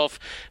triggered off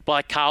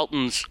by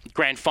Carlton's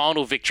grand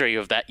final victory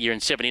of that year in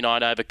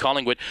 79 over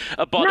Collingwood.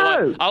 By the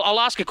way, I'll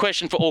ask a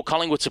question for all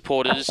Collingwood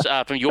supporters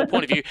from your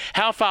point of view.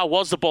 How far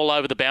was the ball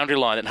over the boundary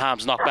line that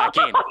Harms knocked back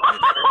in?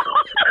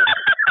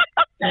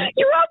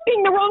 You're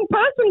asking the wrong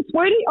person,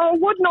 sweetie. I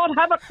would not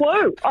have a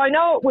clue. I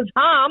know it was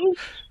Harms,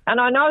 and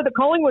I know the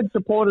Collingwood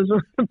supporters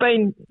have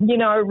been,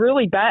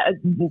 really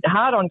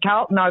hard on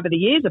Carlton over the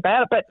years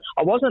about it, but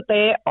I wasn't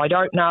there. I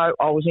don't know.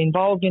 I was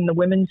involved in the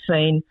women's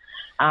scene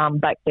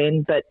back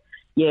then, but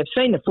yeah, I've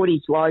seen the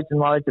footage loads and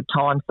loads of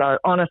times. So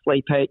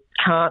honestly, Pete,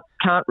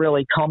 can't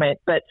really comment.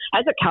 But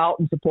as a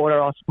Carlton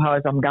supporter, I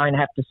suppose I'm going to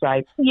have to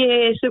say,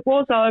 yes, it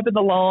was over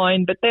the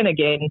line. But then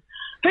again,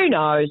 who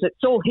knows?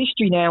 It's all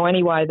history now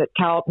anyway that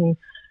Carlton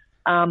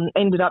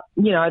ended up,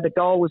 the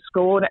goal was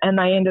scored and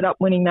they ended up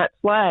winning that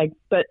flag.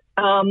 But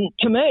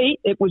to me,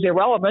 it was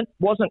irrelevant.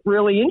 Wasn't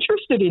really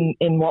interested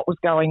in what was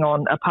going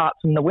on apart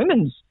from the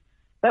women's.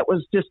 That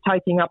was just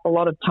taking up a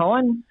lot of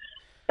time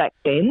back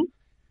then.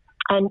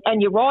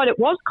 And you're right, it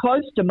was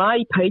close to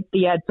May, Pete,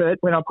 the advert,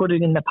 when I put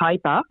it in the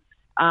paper.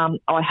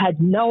 I had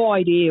no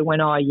idea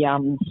when I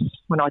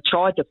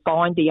tried to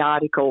find the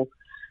article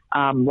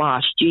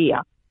last year.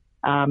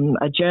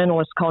 A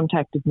journalist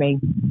contacted me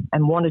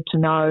and wanted to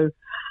know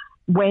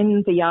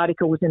when the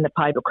article was in the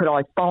paper. Could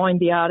I find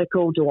the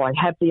article? Do I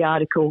have the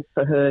article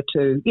for her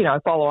to,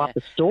 follow up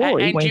the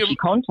story when she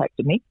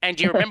contacted me? And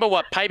do you remember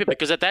what paper?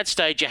 Because at that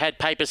stage you had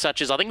papers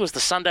such as, I think it was the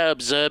Sunday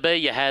Observer,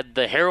 you had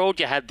the Herald,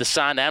 you had the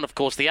Sun, and of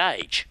course the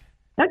Age.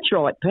 That's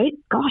right, Pete.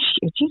 Gosh,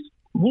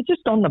 you're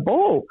just on the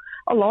ball.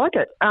 I like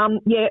it.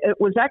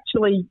 It was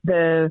actually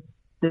the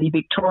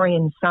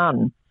Victorian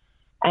Sun.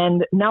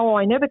 And no,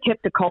 I never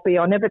kept a copy.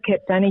 I never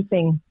kept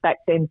anything back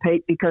then,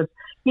 Pete, because,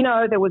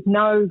 there was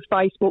no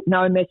Facebook,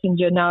 no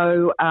Messenger,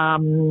 no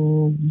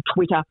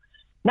Twitter,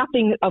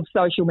 nothing of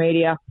social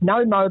media,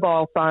 no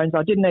mobile phones.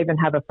 I didn't even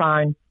have a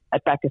phone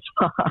at Bacchus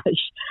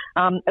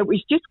Marsh. It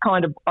was just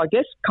kind of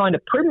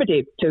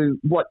primitive to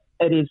what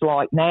it is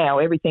like now.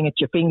 Everything at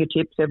your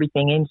fingertips,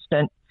 everything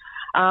instant.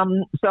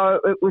 So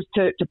it was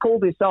to pull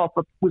this off,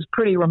 it was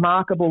pretty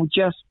remarkable,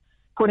 just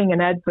putting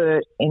an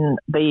advert in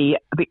the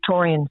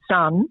Victorian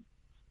Sun.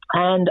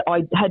 And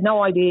I had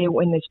no idea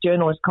when this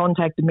journalist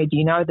contacted me, do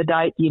you know the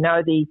date? Do you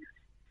know the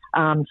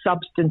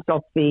substance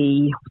of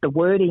the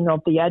wording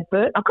of the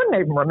advert? I couldn't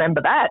even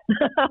remember that.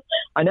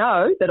 I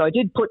know that I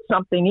did put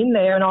something in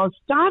there, and I was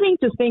starting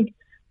to think,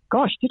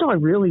 gosh, did I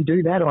really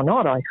do that or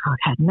not? I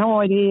had no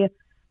idea.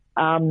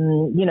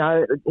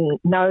 No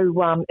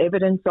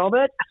evidence of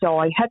it. So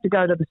I had to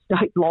go to the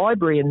State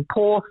Library and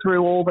pour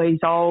through all these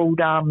old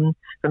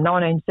from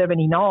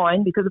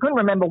 1979 because I couldn't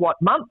remember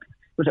what month.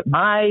 Was it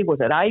May? Was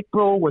it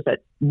April? Was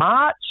it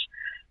March?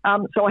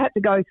 So I had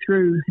to go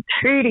through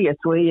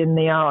tediously in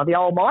the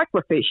old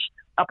microfiche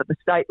up at the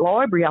State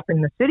Library up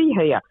in the city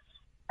here.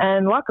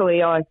 And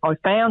luckily I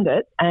found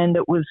it, and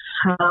it was,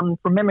 from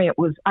memory, it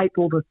was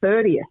April the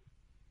 30th.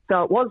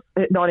 So it was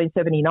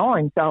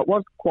 1979, so it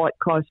was quite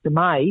close to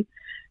May.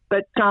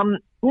 But,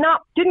 no,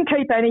 didn't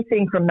keep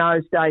anything from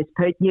those days,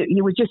 Pete.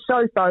 You were just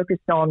so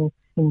focused on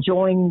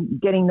enjoying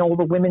getting all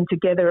the women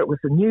together. It was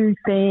a new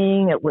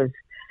thing. It was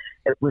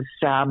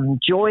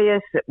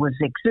joyous. It was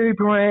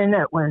exuberant.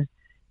 It was,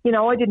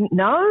 I didn't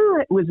know.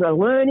 It was a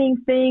learning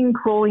thing,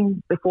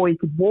 crawling before you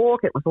could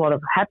walk. It was a lot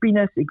of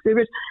happiness,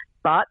 exuberance,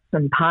 but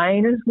some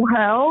pain as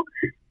well.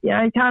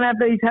 You can't have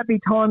these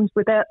happy times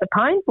without the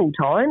painful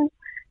times.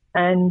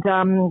 And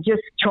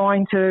just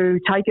trying to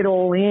take it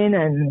all in,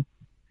 and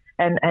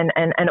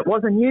it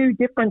was a new,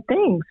 different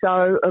thing.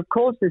 So of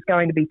course there's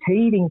going to be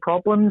teething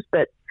problems,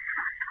 but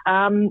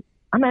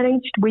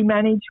we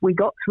managed, we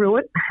got through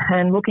it.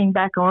 And looking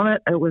back on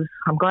it,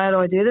 I'm glad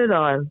I did it.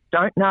 I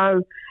don't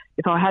know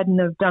if I hadn't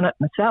have done it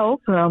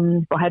myself,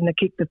 if I hadn't have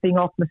kicked the thing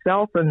off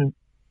myself. And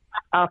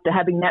after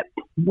having that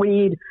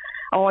weird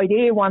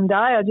idea one day,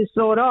 I just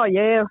thought, oh,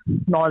 yeah,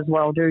 might as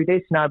well do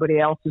this. Nobody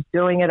else is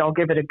doing it. I'll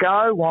give it a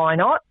go. Why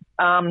not?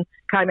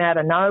 Came out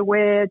of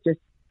nowhere, just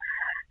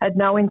had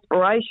no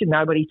inspiration,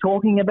 nobody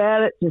talking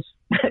about it, just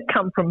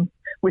come from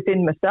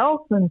within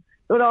myself and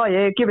thought, oh,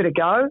 yeah, give it a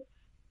go.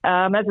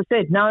 As I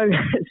said, no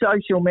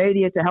social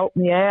media to help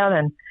me out,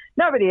 and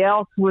nobody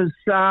else was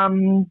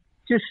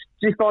just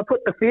if I put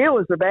the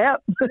feelers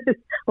about.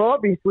 Well,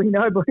 obviously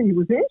nobody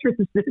was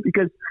interested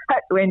because I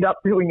had to end up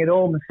doing it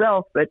all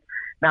myself. But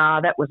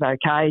that was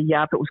okay.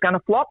 If it was going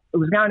to flop, it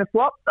was going to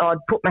flop. I'd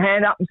put my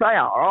hand up and say,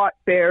 all right,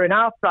 fair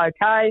enough,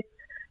 okay.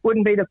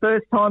 Wouldn't be the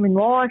first time in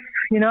life,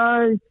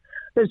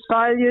 There's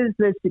failures,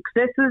 there's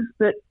successes,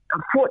 but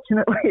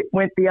unfortunately it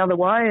went the other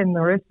way, and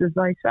the rest, as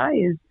they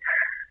say,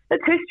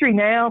 it's history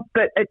now.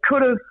 But it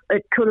could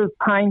have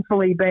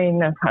painfully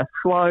been a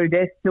slow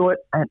death to it.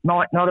 It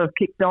might not have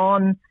kicked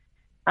on.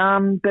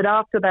 But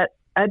after that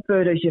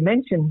advert, as you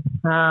mentioned,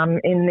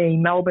 in the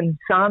Melbourne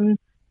Sun,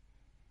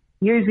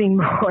 using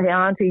my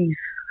auntie's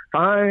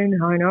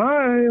phone, I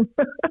know,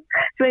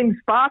 seems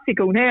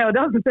farcical now,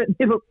 doesn't it?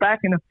 You look back,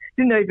 and I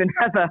didn't even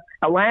have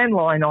a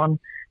landline on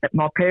at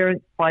my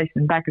parents' place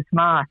in Bacchus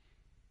Marsh.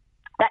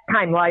 That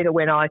came later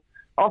when I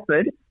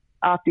offered,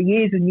 after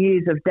years and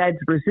years of Dad's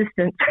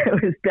resistance.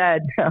 It was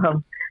Dad.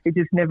 He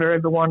just never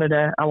ever wanted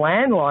a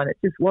landline. It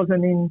just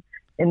wasn't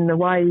in the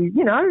way,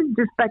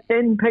 just back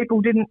then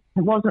people didn't,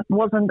 it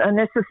wasn't a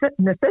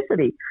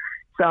necessity.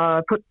 So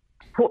I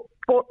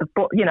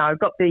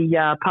got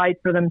the paid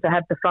for them to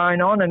have the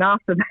phone on, and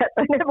after that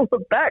they never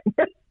looked back.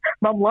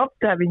 Mum loved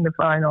having the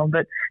phone on,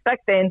 but back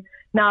then,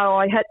 no,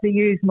 I had to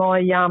use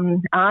my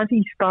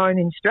auntie's phone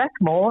in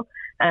Strathmore,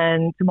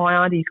 and to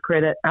my auntie's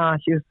credit,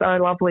 she was so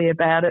lovely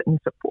about it and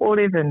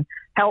supportive and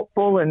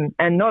helpful, and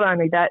not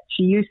only that,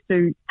 she used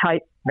to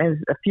tape, there's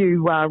a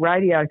few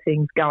radio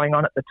things going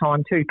on at the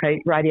time too,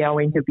 Pete, radio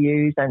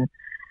interviews, and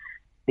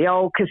the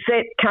old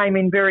cassette came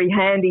in very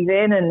handy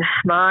then, and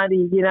my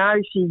auntie,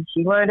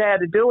 she learned how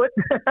to do it.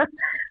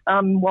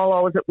 While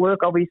I was at work,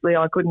 obviously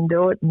I couldn't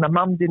do it, and my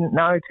mum didn't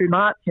know too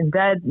much, and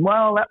Dad,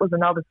 well, that was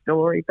another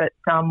story. But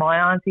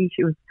my auntie,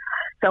 she was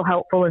so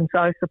helpful and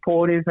so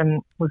supportive,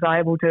 and was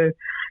able to,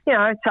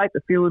 tape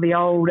a few of the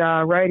old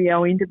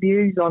radio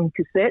interviews on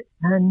cassette.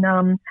 And,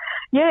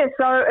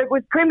 so it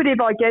was primitive,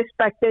 I guess,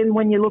 back then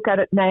when you look at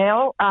it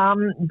now.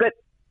 But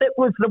it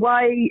was the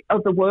way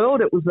of the world.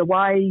 It was the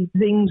way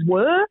things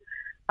were.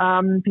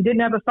 If you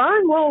didn't have a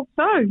phone, well,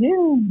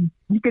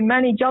 you can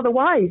manage other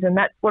ways, and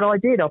that's what I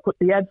did. I put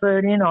the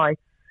advert in. I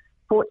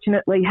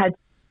fortunately had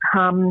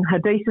a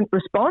decent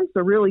response,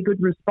 a really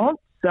good response.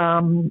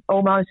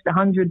 Almost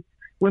 100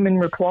 women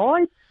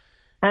replied,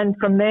 and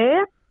from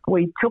there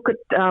we took it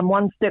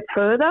one step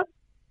further.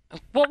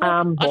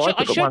 I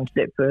took it one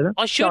step further.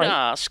 I should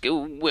ask,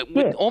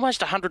 with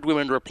almost 100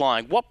 women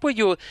replying, what were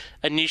your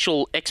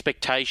initial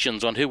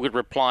expectations on who would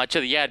reply to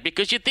the ad?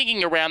 Because you're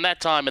thinking around that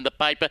time in the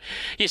paper,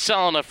 you're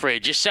selling a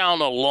fridge, you're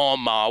selling a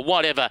lawnmower,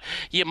 whatever.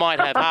 You might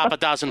have half a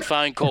dozen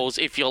phone calls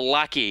if you're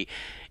lucky.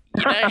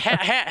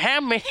 How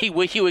many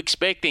were you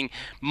expecting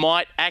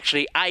might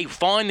actually, A,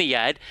 find the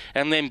ad,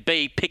 and then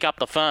B, pick up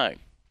the phone?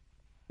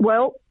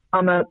 Well,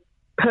 I'm a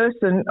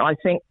person, I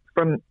think,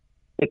 from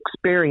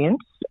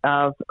experience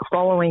of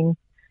following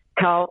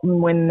Carlton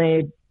when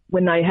they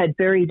had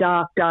very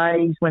dark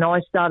days. When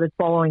I started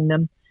following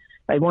them,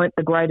 they weren't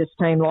the greatest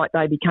team like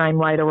they became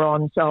later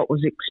on. So it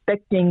was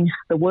expecting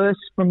the worst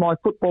from my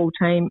football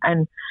team,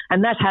 and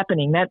that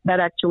happening. That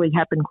actually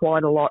happened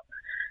quite a lot.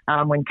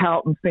 When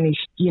Carlton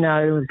finished,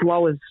 as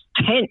low as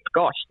 10th,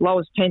 low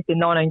as 10th in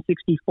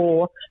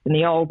 1964 in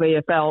the old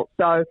VFL.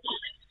 So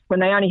when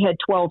they only had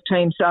 12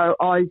 teams. So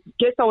I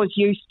guess I was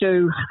used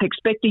to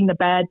expecting the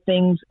bad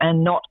things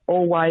and not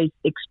always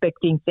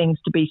expecting things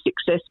to be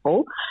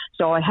successful.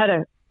 So I had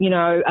I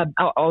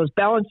was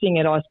balancing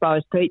it, I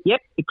suppose, Pete.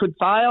 Yep, it could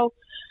fail.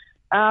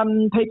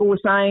 People were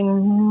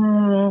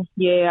saying,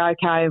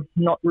 okay,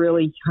 not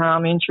really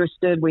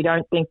interested. We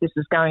don't think this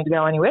is going to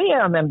go anywhere.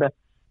 Yeah, I remember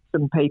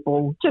some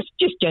people, just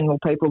general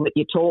people that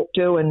you talk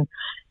to, and,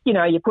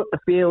 you put the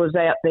feelers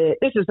out there.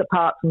 This is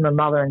apart from the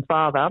mother and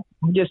father,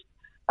 just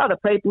other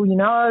people,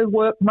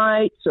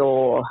 workmates,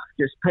 or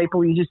just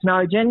people you just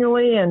know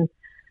generally. And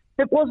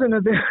it wasn't a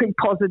very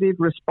positive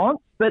response,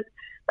 but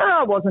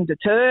I wasn't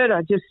deterred.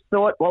 I just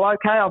thought, well,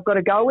 okay, I've got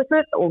to go with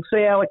it. We'll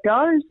see how it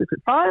goes. If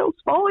it fails,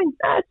 fine.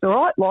 That's all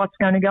right. Life's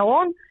going to go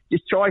on.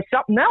 Just try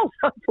something else.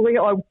 Hopefully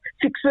I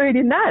succeed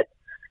in that.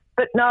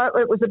 But no,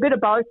 it was a bit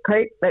of both,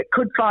 Pete. It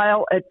could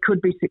fail. It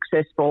could be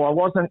successful. I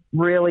wasn't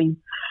really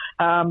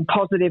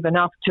positive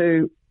enough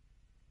to,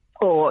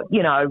 or,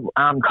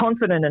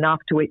 confident enough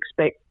to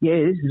expect,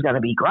 this is going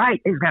to be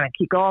great. It's going to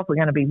kick off. We're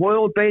going to be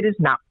world beaters.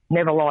 No,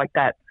 never like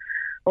that.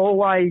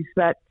 Always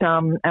that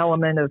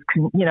element of,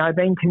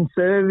 being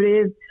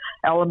conservative,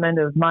 element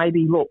of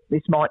maybe, look,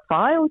 this might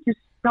fail. Just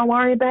don't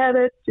worry about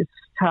it. Just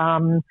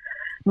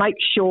make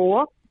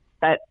sure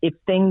that if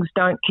things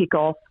don't kick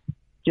off,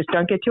 just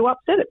don't get too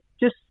upset.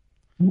 Just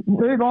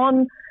move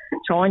on,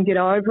 try and get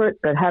over it,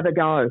 but have a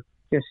go.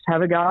 Just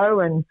have a go.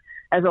 And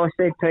as I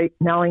said, Pete,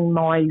 knowing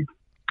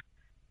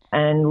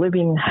and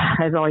living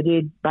as I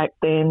did back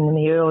then in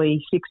the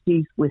early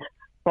 60s with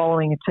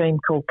following a team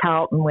called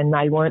Carlton when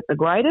they weren't the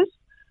greatest,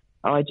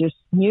 I just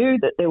knew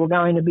that there were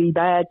going to be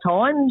bad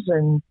times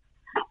and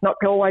not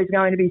always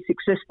going to be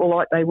successful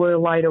like they were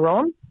later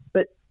on.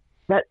 But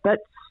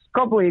that's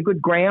probably a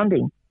good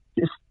grounding,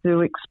 just to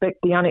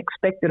expect the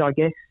unexpected, I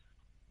guess.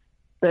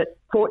 But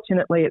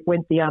fortunately, it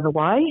went the other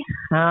way.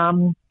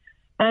 And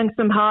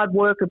some hard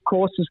work, of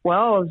course, as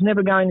well. I was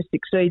never going to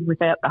succeed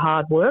without the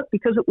hard work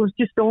because it was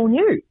just all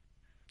new.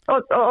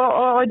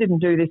 I didn't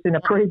do this in a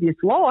previous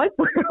life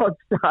where I'd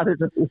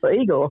started a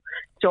league or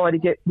try to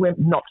get,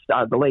 not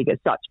started the league as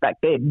such back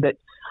then, but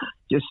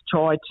just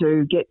try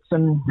to get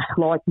some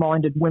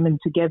like-minded women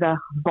together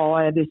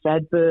via this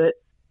advert,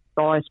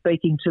 by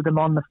speaking to them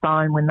on the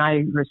phone when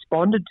they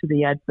responded to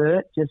the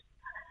advert, just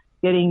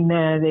getting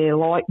their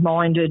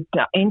like-minded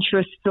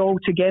interests all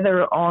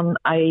together on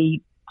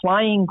a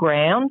playing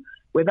ground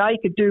where they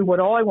could do what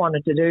I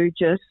wanted to do,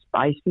 just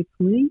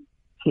basically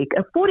kick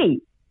a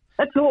footy.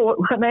 That's all it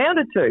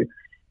amounted to.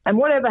 And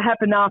whatever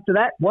happened after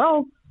that,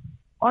 well,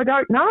 I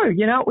don't know.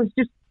 You know, it was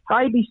just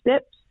baby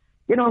steps,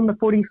 get on the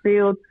footy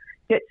field,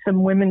 get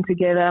some women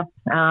together,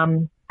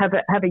 have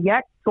a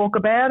yak, talk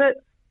about it,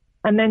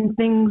 and then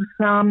things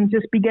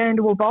just began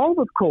to evolve,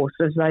 of course,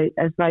 as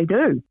they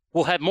do.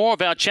 We'll have more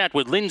of our chat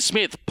with Lynn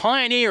Smith,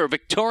 pioneer of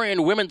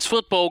Victorian women's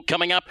football,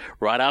 coming up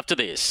right after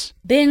this.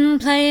 Been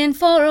playing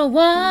for a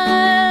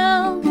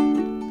while,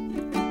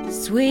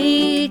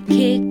 sweet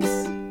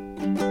kicks,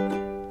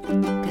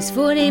 'cause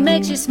footy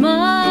makes you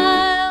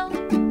smile,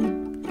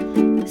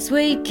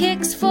 Sweet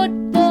Kicks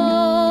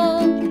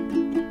football.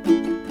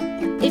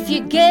 If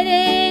you're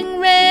getting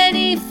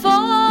ready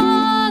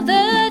for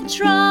the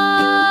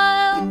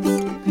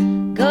trials,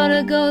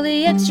 gotta go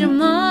the extra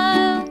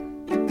mile,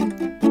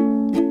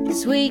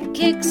 Sweet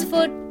Kicks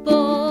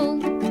football.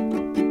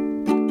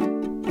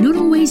 Not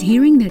always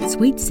hearing that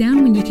sweet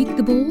sound when you kick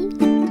the ball?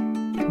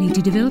 Need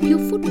to develop your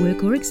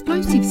footwork or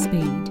explosive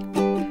speed?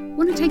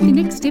 Want to take the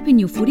next step in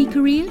your footy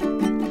career?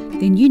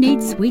 Then you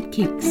need Sweet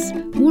Kicks.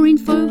 More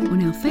info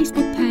on our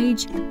Facebook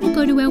page or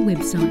go to our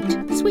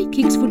website,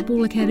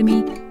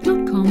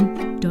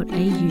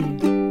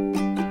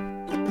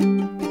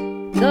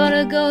 sweetkicksfootballacademy.com.au.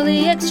 Gotta go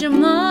the extra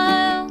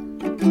mile,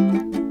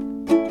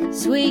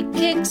 Sweet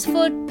Kicks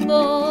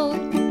football.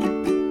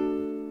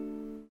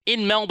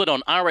 In Melbourne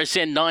on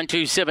RSN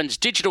 927's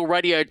digital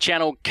radio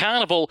channel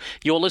Carnival,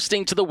 you're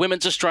listening to the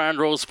Women's Australian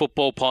Rules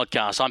Football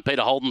Podcast. I'm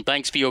Peter Holden.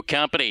 Thanks for your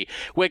company.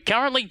 We're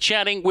currently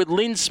chatting with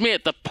Lynn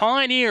Smith, the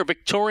pioneer of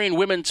Victorian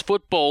women's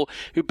football,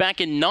 who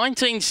back in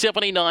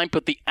 1979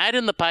 put the ad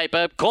in the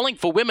paper calling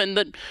for women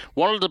that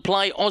wanted to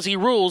play Aussie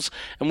rules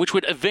and which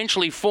would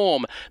eventually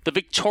form the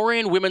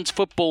Victorian Women's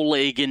Football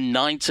League in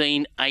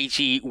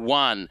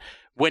 1981.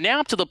 We're now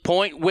up to the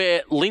point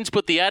where Lynn's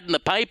put the ad in the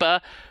paper.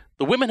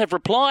 The women have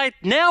replied,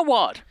 now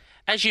what?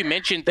 As you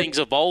mentioned, things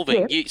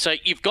evolving. Yeah. So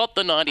you've got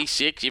the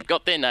 96, you've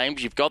got their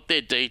names, you've got their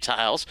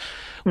details.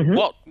 Mm-hmm.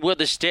 What were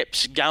the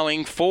steps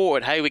going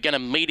forward? Hey, we're going to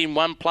meet in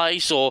one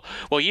place, or,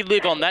 well, you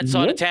live on that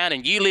side of town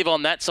and you live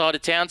on that side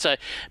of town, so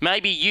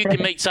maybe you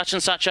can meet such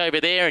and such over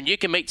there and you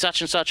can meet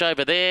such and such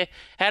over there.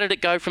 How did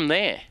it go from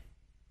there?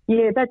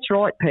 Yeah, that's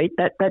right, Pete.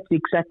 That's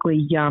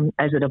exactly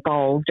as it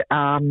evolved.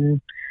 One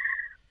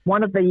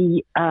of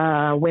the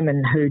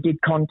women who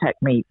did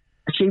contact me,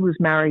 she was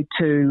married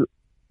to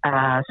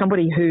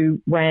somebody who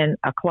ran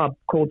a club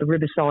called the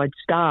Riverside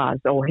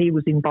Stars, or he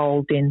was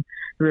involved in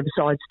the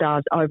Riverside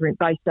Stars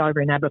based over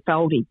in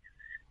Aberfeldy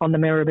on the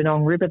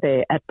Maribyrnong River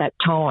there at that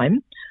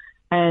time.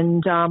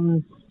 And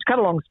to cut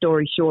a long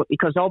story short,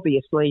 because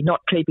obviously not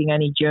keeping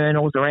any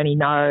journals or any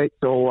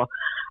notes or,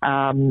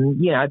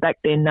 back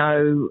then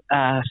no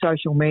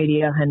social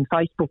media and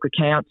Facebook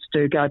accounts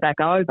to go back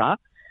over,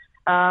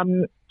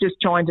 just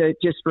trying to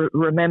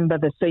remember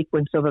the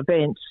sequence of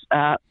events.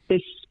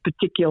 This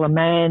particular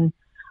man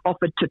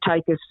offered to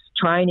take us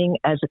training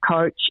as a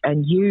coach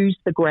and use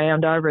the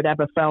ground over at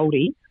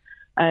Aberfeldy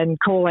and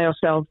call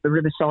ourselves the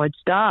Riverside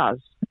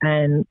Stars,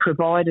 and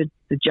provided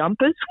the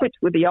jumpers, which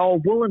were the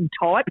old woolen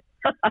type,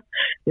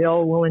 the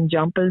old woolen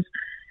jumpers.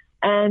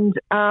 And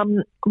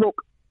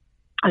look,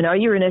 I know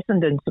you're an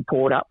Essendon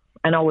supporter,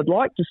 and I would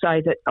like to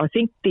say that I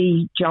think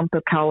the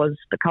colours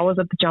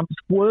of the jumpers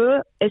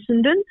were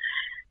Essendon,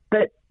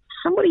 but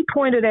somebody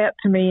pointed out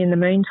to me in the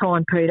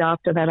meantime, Pete,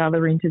 after that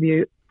other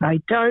interview,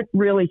 they don't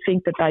really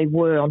think that they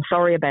were. I'm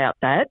sorry about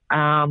that.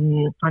 I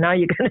know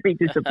you're going to be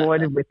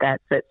disappointed with that,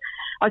 but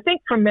I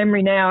think from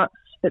memory now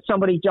that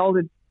somebody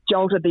jolted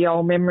the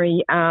old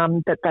memory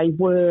that they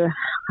were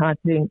I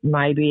think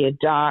maybe a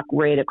dark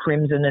red, a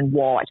crimson and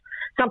white,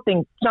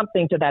 something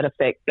to that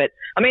effect. But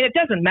I mean, it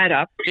doesn't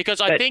matter because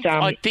I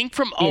think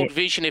from Old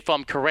Vision, if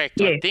I'm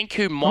correct, I think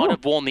who might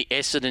have worn the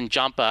Essendon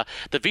jumper.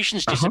 The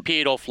Vision's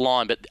disappeared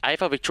offline, but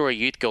AFL Victoria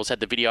Youth Girls had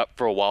the video up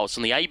for a while. It's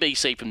on the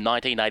ABC from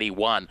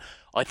 1981.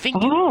 I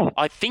think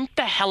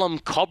the Hallam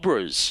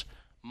Cobras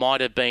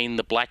might have been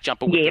the black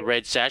jumper with the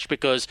red sash,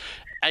 because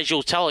as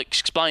you'll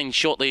explain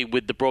shortly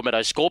with the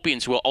Broadmeadow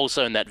Scorpions, who were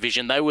also in that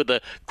vision, they were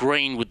the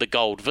green with the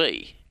gold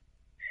V.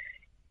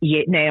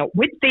 Yeah, now,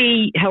 with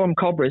the Hallam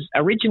Cobras,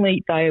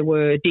 originally they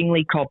were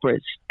Dingley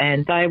Cobras,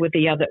 and they were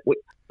the other...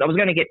 I was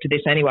going to get to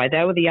this anyway.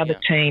 They were the other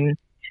team.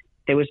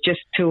 There was just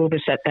two of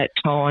us at that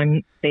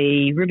time,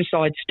 the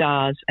Riverside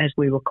Stars, as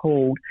we were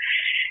called.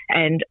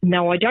 And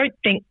no, I don't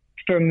think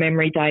from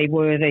memory they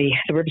were the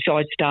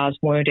Riverside Stars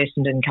weren't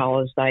Essendon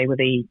colours. They were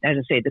as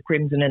I said, the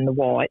crimson and the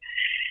white.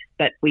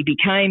 But we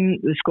became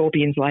the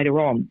Scorpions later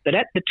on. But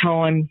at the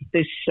time,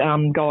 this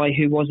guy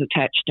who was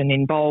attached and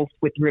involved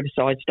with the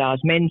Riverside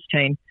Stars men's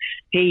team,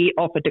 he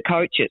offered to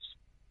coach us.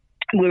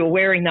 We were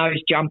wearing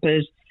those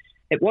jumpers.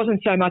 It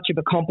wasn't so much of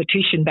a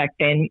competition back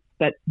then,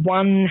 but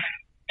one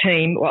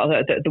team, well,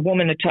 the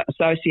woman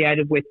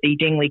associated with the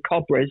Dingley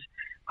Cobras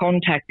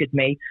contacted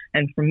me,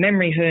 and from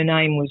memory her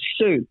name was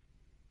Sue.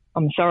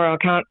 I'm sorry, I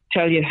can't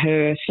tell you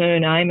her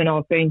surname, and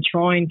I've been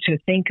trying to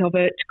think of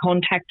it, to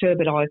contact her,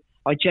 but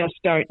I just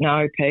don't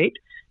know, Pete.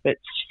 But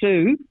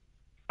Sue,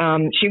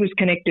 she was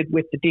connected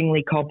with the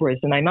Dingley Cobras,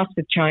 and they must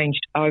have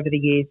changed over the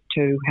years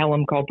to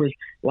Hallam Cobras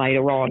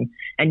later on.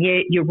 And yeah,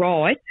 you're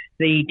right,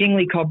 the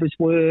Dingley Cobras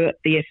were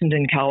the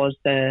Essendon colours,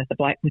 the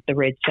black with the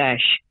red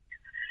sash.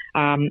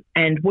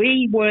 And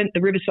we weren't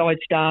the Riverside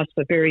Stars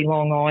for very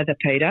long either,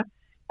 Peter.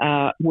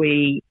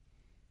 We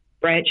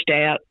branched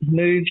out,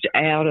 moved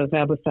out of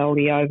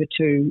Aberfeldy over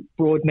to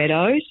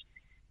Broadmeadows,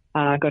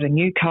 got a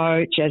new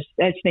coach.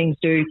 As things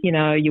do,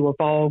 you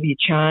evolve, you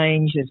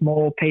change. There's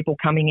more people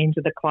coming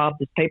into the club.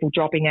 There's people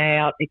dropping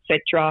out,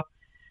 etc.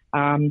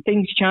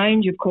 Things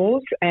change, of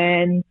course,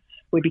 and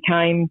we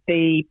became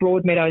the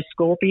Broadmeadows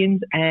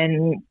Scorpions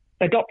and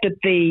adopted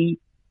the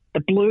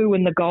blue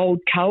and the gold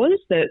colours,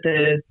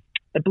 the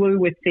blue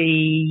with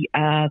the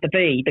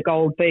V, the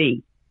gold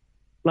V,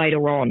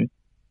 later on.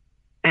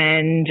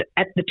 And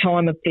at the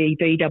time of the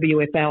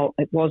BWFL,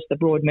 it was the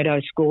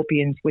Broadmeadows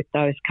Scorpions with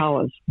those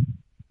colours.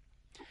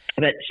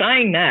 But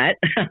saying that,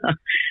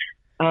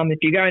 if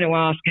you're going to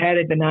ask how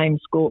did the name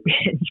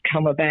Scorpions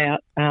come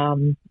about,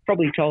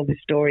 probably told this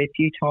story a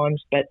few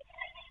times, but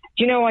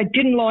I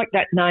didn't like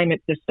that name at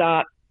the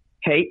start,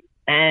 Pete,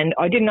 and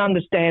I didn't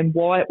understand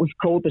why it was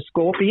called the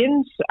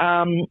Scorpions.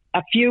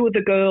 A few of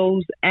the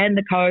girls and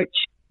the coach,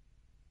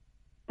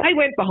 they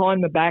went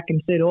behind my back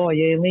and said, oh,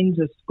 yeah, Lynn's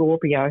a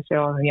Scorpio.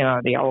 So,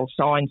 the old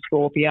sign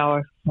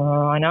Scorpio.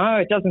 I know,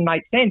 it doesn't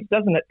make sense,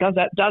 doesn't it?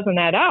 Doesn't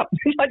add up.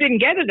 I didn't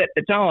get it at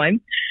the time,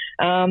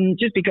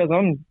 just because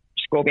I'm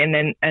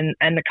Scorpion. And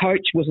the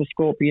coach was a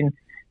Scorpion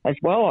as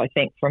well, I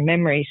think, from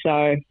memory.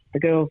 So the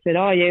girl said,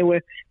 oh, yeah,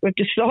 we've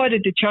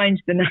decided to change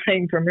the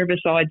name from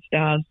Riverside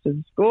Stars to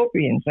the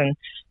Scorpions. And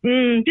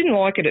didn't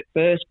like it at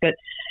first, but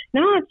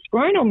no, it's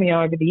grown on me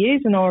over the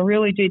years, and I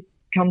really did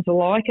come to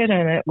like it.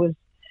 And it was,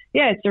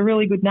 it's a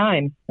really good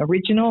name,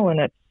 original, and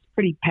it's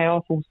pretty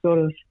powerful sort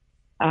of,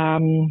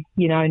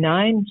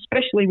 name,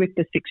 especially with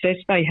the success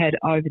they had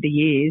over the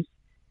years.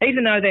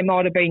 Even though there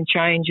might have been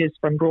changes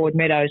from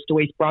Broadmeadows to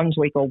East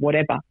Brunswick or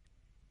whatever,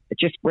 it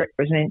just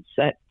represents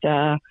that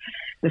the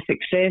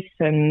success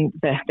and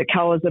the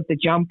colours of the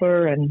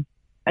jumper and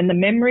the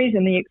memories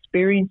and the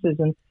experiences.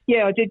 And,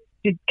 yeah, I did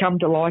come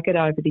to like it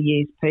over the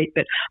years, Pete,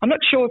 but I'm not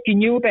sure if you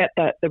knew about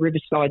the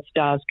Riverside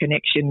Stars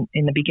connection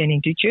in the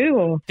beginning, did you?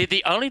 Or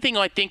the only thing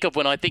I think of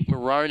when I think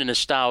Maroon and a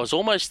Star, I was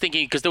almost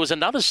thinking, because there was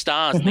another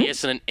Stars in the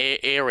Essendon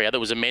area, there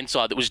was a men's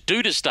side that was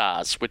Duda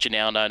Stars, which are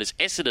now known as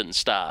Essendon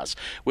Stars,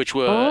 which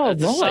were a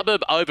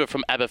suburb over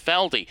from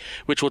Aberfeldy,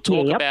 which we'll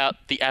talk about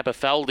the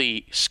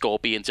Aberfeldy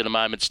Scorpions in a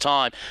moment's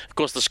time. Of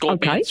course, the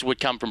Scorpions would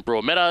come from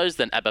Broadmeadows,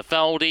 then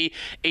Aberfeldy,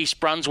 East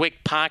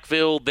Brunswick,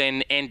 Parkville,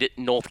 then end at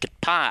Northcote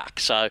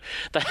Park. So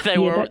they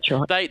were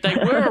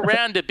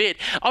around a bit.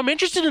 I'm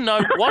interested to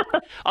know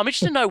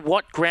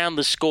what ground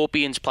the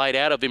Scorpions played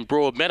out of in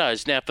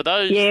Broadmeadows. Now, for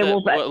those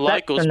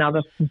locals,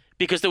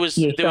 because there was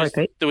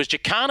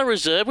Jacana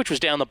Reserve, which was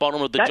down the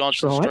bottom of the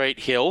Johnston Street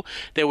Hill.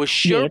 There was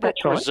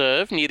Sherbrooke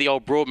Reserve near the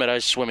old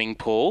Broadmeadows swimming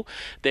pool.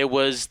 There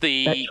was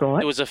there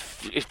was a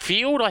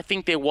field, I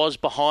think there was,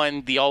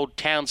 behind the old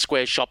Town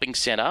Square shopping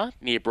centre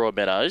near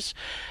Broadmeadows,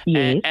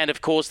 and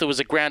of course there was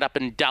a ground up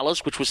in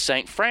Dulles, which was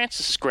St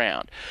Francis'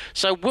 ground.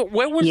 So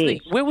where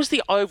was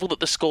the oval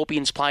that the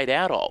Scorpions played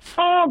out of?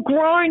 Oh,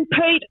 grown,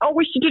 Pete. I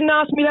wish you didn't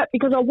ask me that,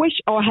 because I wish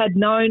I had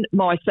known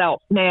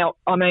myself. Now,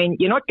 I mean,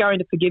 you're not going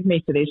to forgive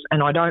me for this,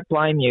 and I don't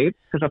blame you,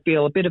 because I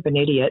feel a bit of an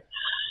idiot.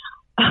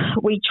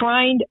 We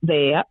trained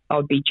there.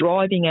 I'd be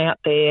driving out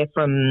there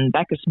from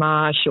Bacchus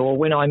Marsh, or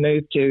when I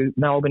moved to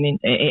Melbourne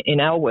in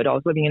Elwood. I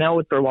was living in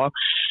Elwood for a while.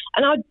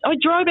 And I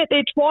drove out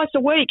there twice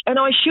a week, and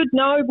I should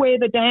know where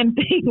the damn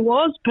thing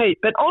was, Pete.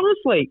 But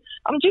honestly,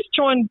 I'm just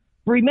trying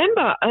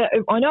remember,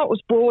 I know it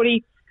was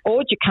Broady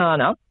or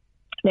Jacana.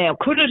 Now,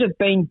 could it have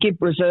been Gibb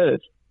Reserve?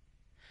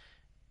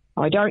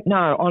 I don't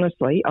know,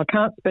 honestly. I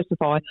can't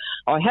specify.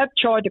 I have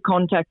tried to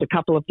contact a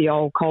couple of the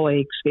old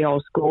colleagues, the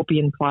old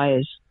Scorpion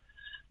players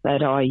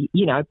that I,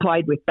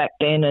 played with back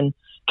then and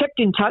kept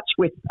in touch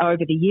with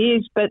over the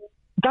years, but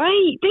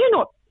they're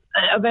not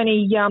of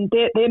any,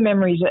 their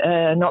memories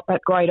are not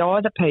that great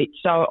either, Pete.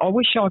 So I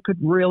wish I could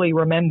really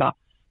remember.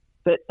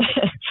 But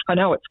I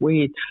know it's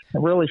weird. I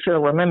really should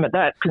have remembered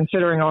that,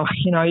 considering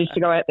I used to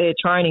go out there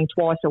training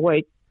twice a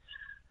week.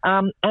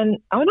 And I'm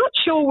not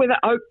sure whether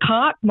Oak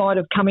Park might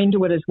have come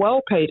into it as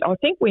well, Pete. I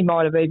think we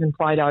might have even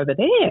played over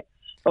there,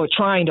 or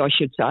trained, I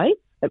should say,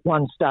 at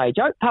one stage.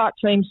 Oak Park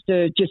seems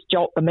to just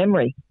jolt the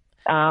memory.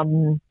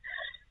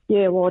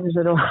 Why does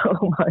it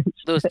almost?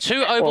 There was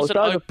two ovals at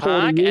Oak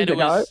Park, and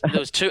there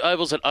was two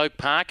ovals at Oak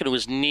Park, and it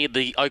was near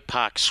the Oak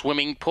Park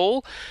swimming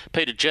pool.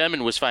 Peter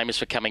German was famous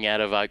for coming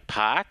out of Oak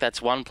Park. That's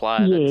one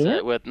player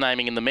that's worth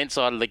naming in the men's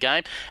side of the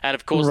game. And,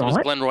 of course, there was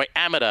Glenroy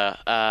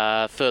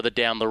Amateur further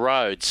down the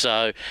road.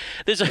 So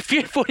there's a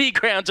few footy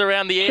grounds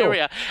around the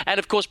area. And,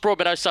 of course,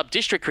 Broadmeadow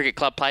Sub-District Cricket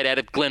Club played out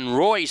of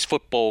Glenroy's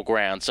football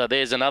ground. So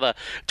there's another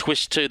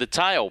twist to the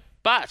tale.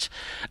 But,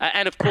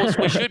 and of course,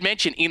 we should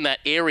mention in that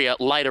area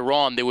later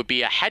on there would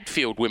be a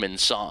Hadfield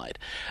women's side,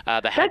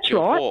 the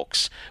Hadfield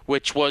Hawks,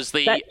 which was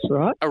the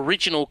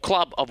original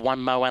club of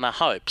one Moana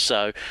Hope.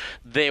 So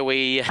there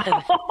we...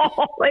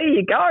 there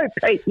you go,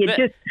 Pete. You're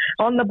just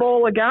on the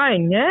ball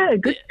again. Yeah,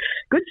 good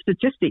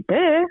statistic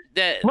there.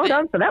 Well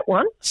done for that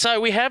one.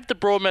 So we have the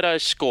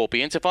Broadmeadows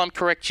Scorpions. If I'm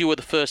correct, you were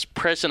the first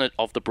president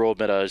of the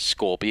Broadmeadows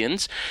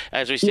Scorpions.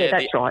 As we said,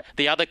 that's right.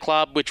 The other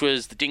club, which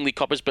was the Dingley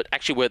Coppers, but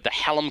actually were the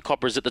Hallam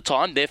Coppers at the time.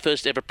 Their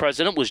first ever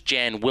president was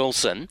Jan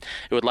Wilson,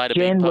 who would later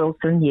be...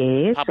 Wilson,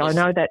 yes. I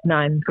know that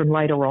name from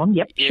later on.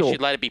 Yep, yeah, she'd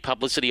later be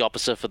publicity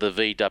officer for the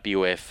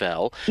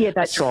VWFL. Yeah,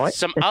 that's right.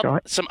 Some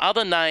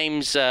other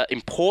names,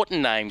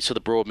 important names for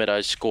the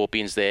Broadmeadows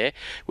Scorpions there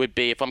would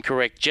be, if I'm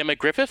correct, Gemma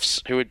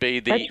Griffiths, who would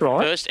be the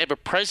first ever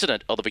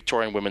president of the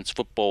Victorian Women's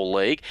Football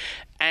League.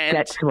 And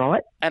that's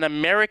right. An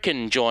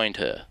American joined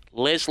her,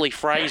 Leslie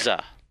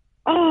Fraser.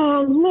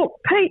 Oh, look,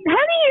 Pete, how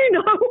do you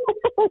know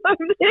all of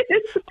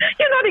this?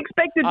 You're not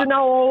expected to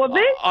know all of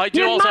this.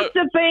 You must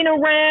have been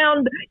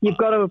around. You've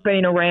got to have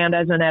been around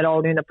as an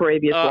adult in a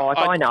previous life,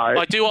 I know.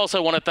 I do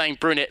also want to thank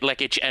Brunette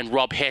Lekic and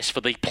Rob Hess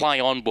for the Play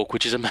On book,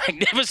 which is a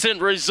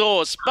magnificent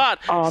resource. But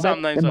that's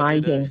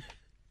amazing.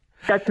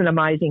 That's an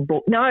amazing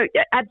book. No,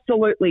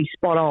 absolutely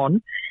spot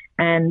on.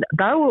 And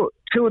they were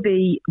two of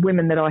the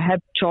women that I have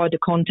tried to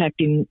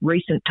contact in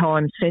recent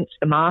times since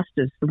the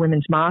Masters, the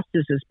Women's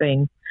Masters has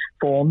been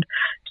formed,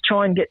 to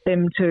try and get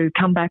them to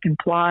come back and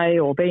play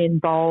or be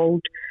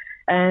involved.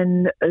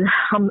 And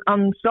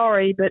I'm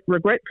sorry, but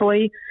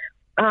regretfully,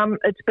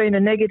 it's been a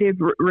negative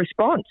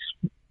response.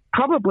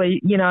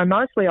 Probably,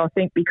 mostly I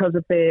think because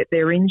of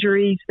their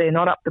injuries. They're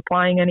not up to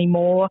playing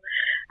anymore.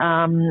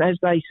 As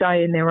they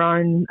say in their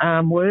own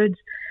words,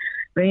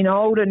 being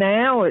older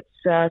now,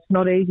 it's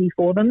not easy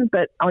for them.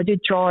 But I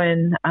did try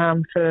and,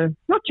 for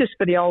not just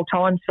for the old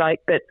time's sake,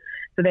 but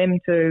for them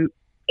to,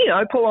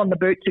 pull on the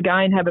boots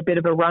again, have a bit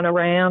of a run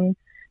around,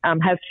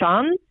 have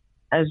fun,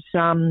 as,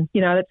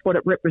 that's what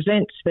it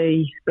represents,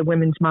 the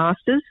Women's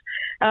Masters.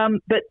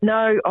 But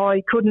no,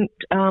 I couldn't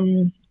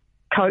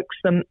coax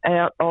them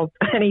out of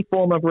any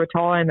form of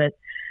retirement.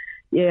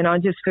 Yeah, and I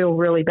just feel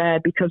really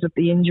bad because of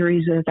the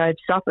injuries that they've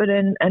suffered,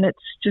 and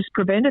it's just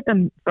prevented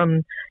them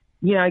from,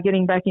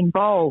 getting back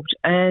involved.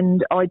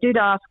 And I did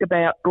ask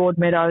about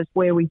Broadmeadows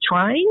where we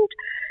trained,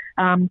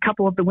 a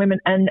couple of the women,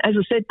 and as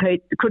I said,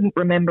 Pete, couldn't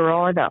remember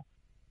either.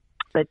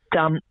 But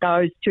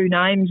those two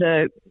names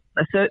are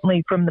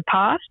certainly from the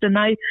past, and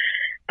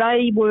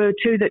they were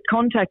two that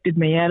contacted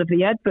me out of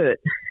the advert,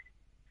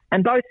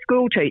 and both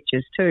school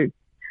teachers too,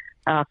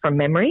 from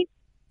memory.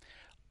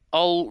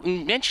 I'll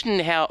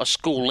mention how a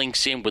school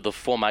links in with the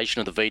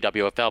formation of the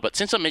VWFL, but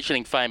since I'm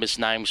mentioning famous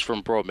names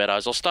from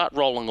Broadmeadows, I'll start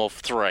rolling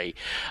off three.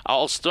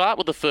 I'll start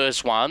with the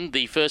first one,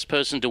 the first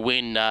person to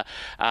win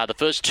the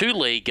first two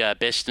league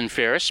best and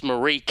fairest,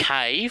 Marie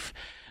Cave.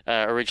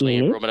 Originally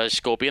a Broadmeadows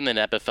Scorpion, then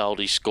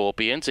Aberfeldy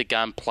Scorpions, a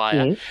gun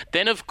player.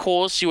 Then, of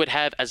course, you would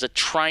have as a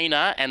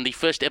trainer and the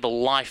first ever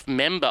life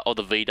member of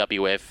the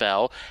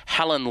VWFL,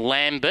 Helen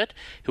Lambert,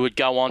 who would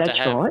go on to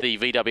have the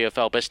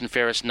VWFL Best and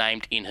Fairest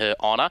named in her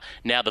honour.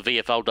 Now the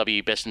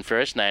VFLW Best and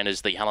Fairest, known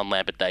as the Helen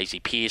Lambert Daisy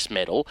Pearce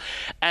Medal.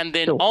 And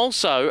then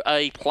also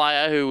a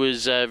player who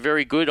was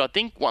very good, I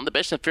think won the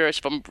Best and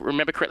Fairest, if I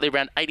remember correctly,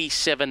 around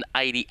 87,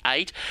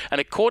 88. And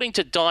according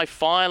to Di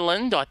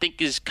Fireland, I think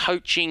is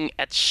coaching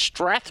at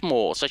Strathmore,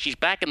 so she's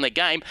back in the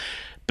game.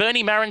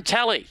 Bernie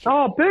Marantelli.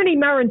 Oh, Bernie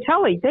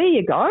Marantelli, there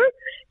you go.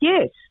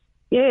 Yes.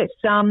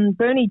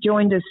 Bernie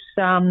joined us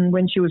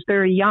when she was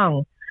very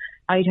young,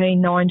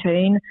 18,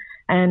 19,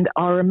 and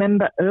I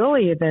remember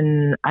earlier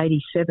than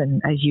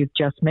 87, as you've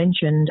just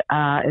mentioned,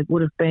 it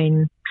would have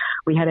been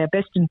we had our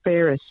best and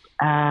fairest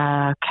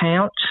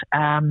count,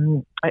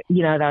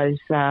 those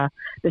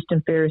best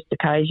and fairest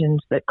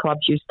occasions that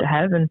clubs used to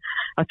have. And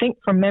I think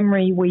from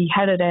memory, we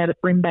had it out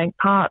at Brimbank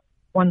Park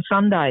one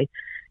Sunday.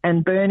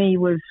 And Bernie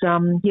was,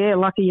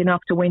 lucky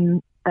enough to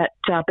win that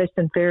best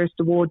and fairest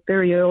award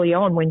very early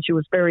on when she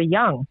was very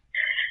young.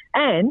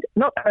 And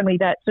not only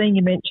that, seeing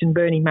you mentioned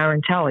Bernie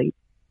Marantelli,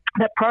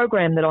 that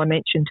program that I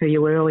mentioned to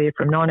you earlier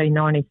from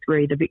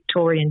 1993, the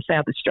Victorian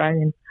South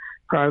Australian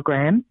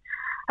program,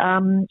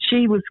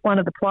 she was one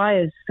of the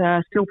players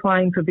still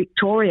playing for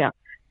Victoria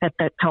at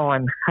that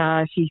time.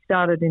 She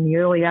started in the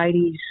early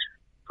 80s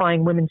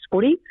playing women's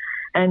footy,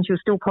 and she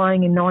was still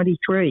playing in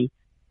 93.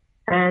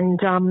 And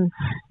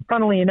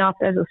funnily enough,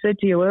 as I said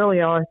to you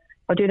earlier,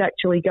 I did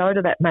actually go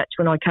to that match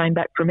when I came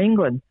back from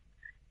England.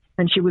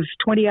 And she was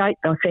 28,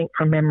 I think,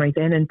 from memory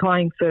then, and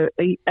playing for,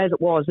 as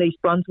it was, East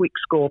Brunswick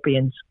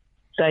Scorpions.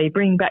 So you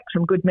bring back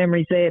some good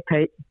memories there,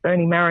 Pete,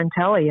 Bernie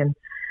Marantelli. And,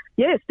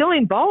 still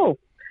involved.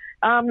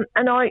 And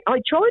I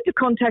tried to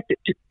contact it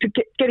to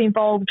get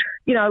involved,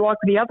 like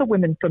the other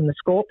women from the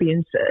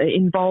Scorpions,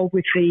 involved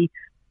with the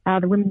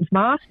Women's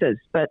Masters,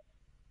 but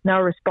no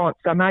response.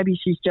 So maybe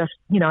she's just,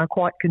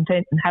 quite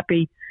content and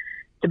happy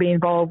to be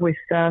involved with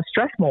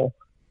Strathmore.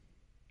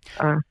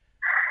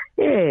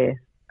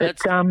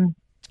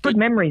 Good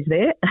memories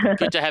there.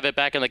 Good to have her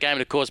back in the game.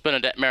 And, of course,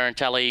 Bernadette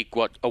Marantelli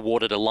got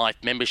awarded a life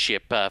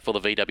membership for the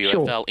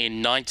VWFL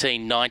in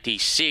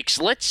 1996.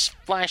 Let's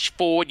flash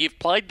forward. You've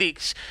played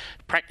these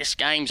practice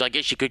games, I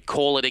guess you could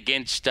call it,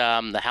 against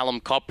the Hallam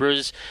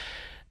Cobras.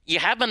 You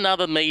have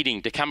another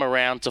meeting to come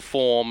around to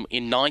form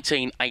in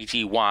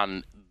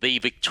 1981, the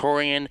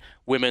Victorian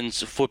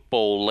Women's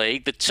Football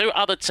League. The two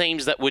other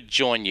teams that would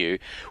join you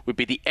would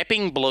be the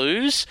Epping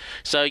Blues.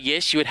 So,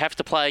 yes, you would have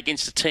to play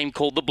against a team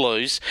called the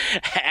Blues.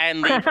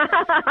 And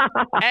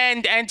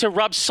and to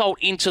rub salt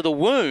into the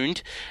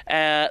wound,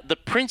 the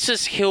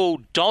Princes Hill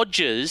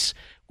Dodgers,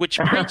 which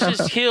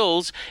Princes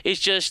Hills is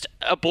just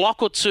a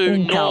block or two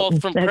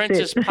north from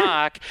Princes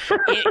Park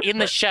in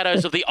the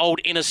shadows of the old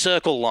inner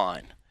circle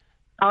line.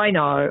 I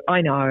know.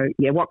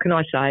 Yeah, what can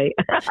I say?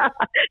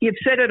 You've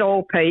said it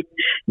all, Pete.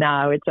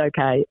 No, it's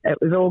okay. It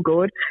was all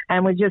good.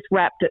 And we're just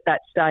wrapped at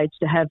that stage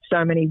to have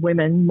so many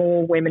women,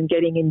 more women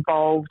getting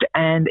involved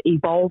and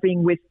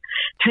evolving with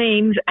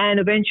teams and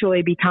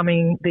eventually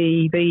becoming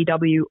the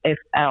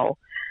VWFL.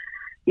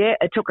 Yeah,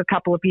 it took a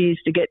couple of years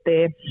to get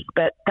there,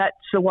 but that's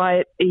the way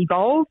it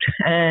evolved,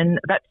 and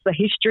that's the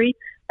history,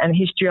 and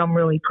history I'm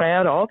really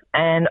proud of.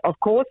 And, of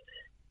course,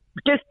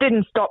 just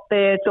didn't stop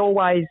there. It's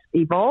always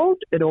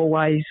evolved. It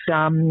always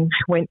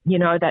went,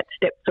 that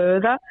step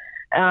further.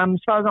 As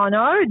far as I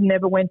know, it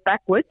never went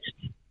backwards.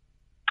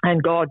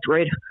 And God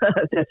dread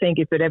to think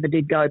if it ever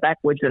did go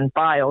backwards and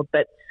failed.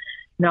 But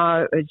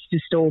no, it's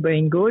just all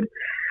been good.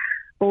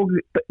 All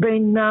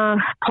been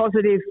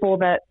positive for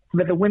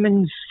the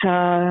women's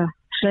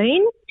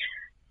scene.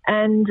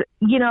 And,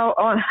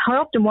 I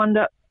often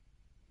wonder,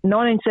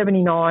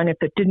 1979, if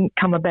it didn't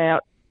come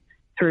about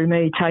through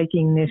me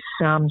taking this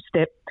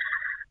step,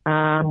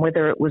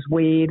 whether it was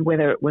weird,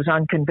 whether it was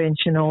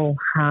unconventional,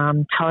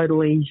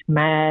 totally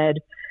mad,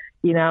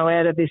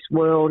 out of this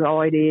world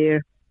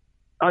idea.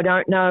 I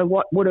don't know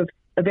what would have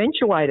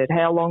eventuated,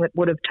 how long it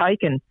would have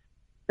taken.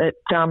 But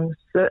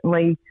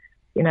certainly,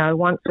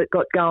 once it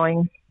got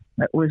going,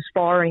 it was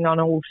firing on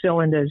all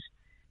cylinders.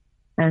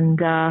 And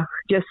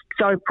just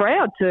so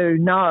proud to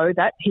know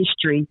that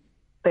history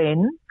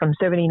then, from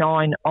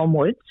 79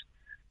 onwards,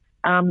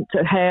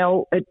 to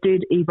how it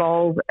did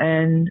evolve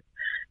and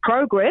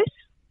progress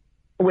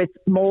with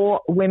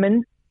more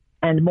women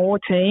and more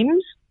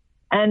teams.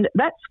 And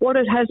that's what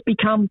it has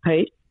become,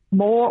 Pete,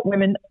 more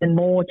women and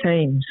more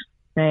teams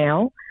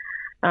now.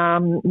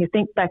 You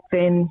think back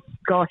then,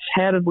 gosh,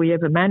 how did we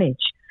ever manage?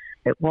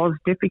 It was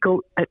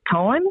difficult at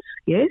times,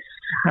 yes,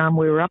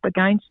 we were up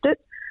against it.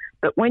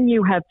 But when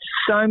you have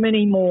so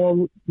many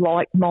more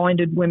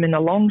like-minded women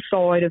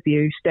alongside of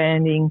you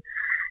standing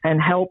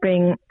and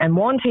helping and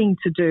wanting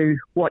to do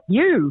what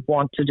you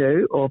want to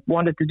do or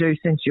wanted to do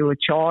since you were a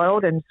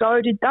child, and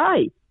so did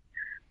they.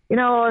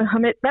 I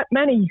met that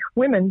many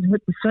women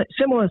with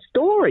similar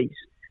stories.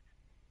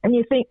 And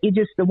you think you're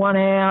just the one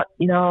out.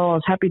 I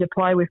was happy to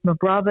play with my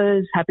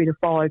brothers, happy to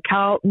follow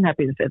Carlton,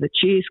 happy to the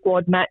cheer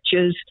squad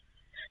matches.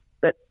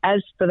 But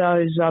as for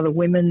those other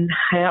women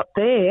out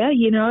there,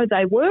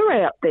 they were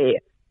out there,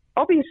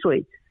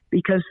 obviously,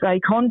 because they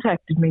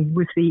contacted me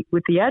with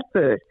the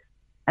advert.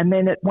 And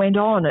then it went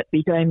on, it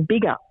became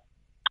bigger.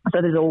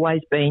 So there's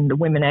always been the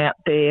women out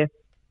there,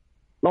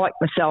 like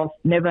myself,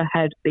 never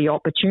had the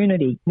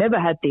opportunity, and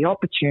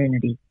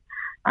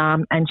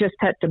just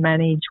had to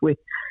manage with,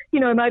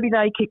 maybe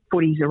they kicked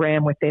footies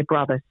around with their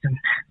brothers and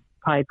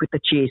played with the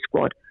cheer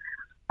squad,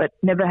 but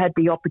never had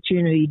the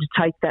opportunity to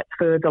take that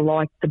further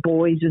like the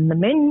boys and the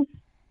men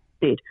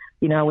did,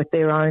 with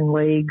their own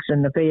leagues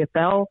and the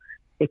VFL,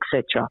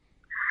 etc.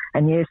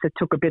 And yes, it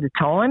took a bit of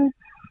time,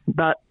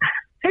 but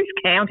who's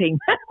counting?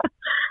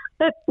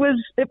 It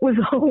was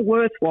all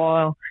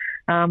worthwhile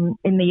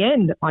in the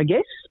end, I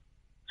guess.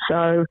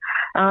 So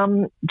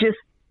just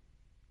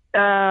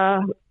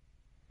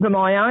for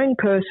my own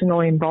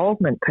personal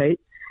involvement, Pete,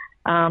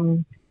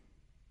 I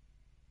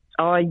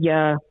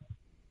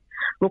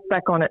look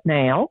back on it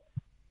now.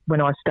 When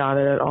I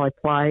started it, I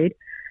played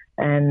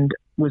and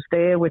was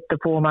there with the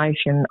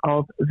formation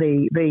of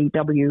the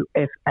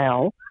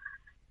VWFL,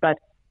 but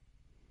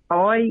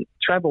I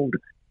travelled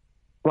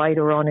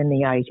later on in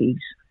the 80s,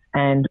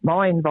 and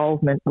my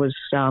involvement was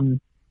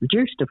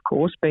reduced, of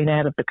course, being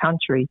out of the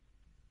country,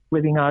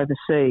 living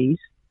overseas.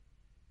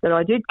 But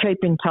I did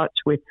keep in touch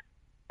with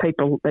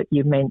people that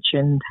you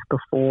mentioned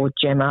before,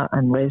 Gemma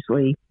and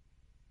Leslie,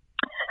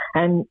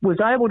 and was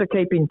able to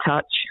keep in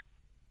touch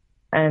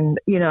and,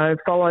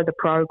 follow the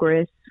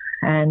progress.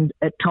 And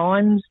at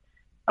times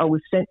I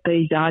was sent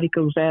these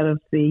articles out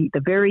of the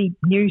very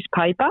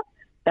newspaper,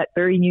 that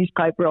very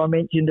newspaper I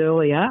mentioned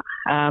earlier,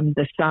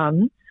 The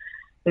Sun.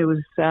 There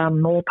was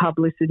more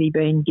publicity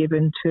being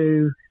given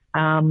to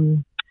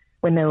when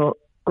there were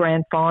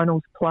grand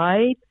finals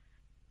played.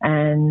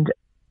 And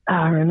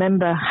I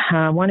remember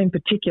one in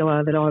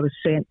particular that I was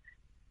sent.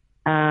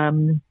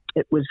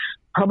 It was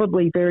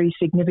probably very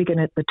significant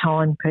at the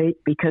time, Pete,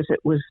 because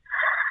it was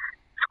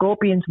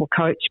Scorpions were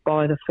coached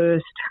by the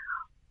first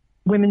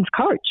women's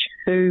coach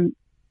who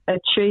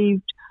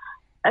achieved,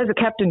 as a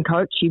captain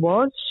coach she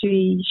won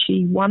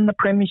the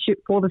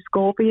premiership for the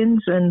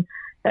Scorpions, and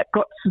that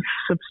got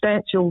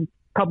substantial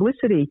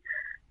publicity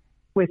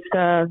with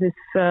this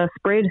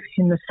spread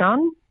in the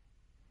Sun.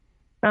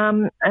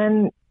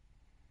 And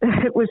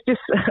it was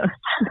just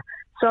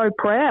so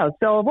proud.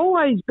 So I've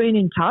always been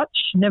in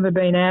touch, never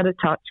been out of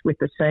touch with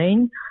the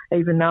scene,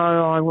 even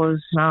though I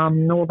was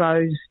all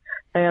those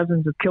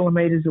thousands of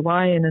kilometres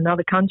away in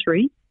another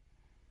country.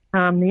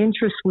 The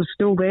interest was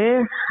still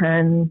there,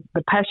 and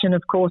the passion,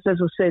 of course,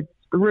 as I said,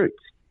 the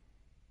roots.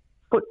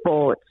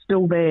 Football, it's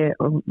still there,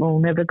 will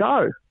never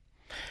go.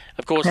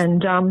 Of course,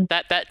 and,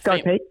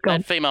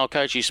 that female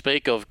coach you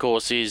speak of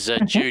course, is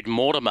Jude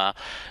Mortimer,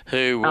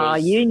 who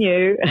was you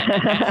knew,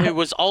 who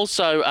was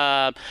also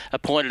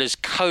appointed as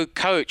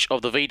co-coach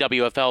of the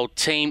VWFL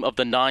team of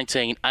the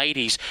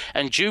 1980s.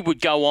 And Jude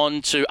would go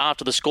on to,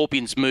 after the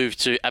Scorpions moved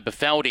to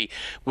Aberfeldy,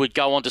 would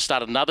go on to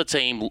start another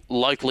team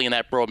locally in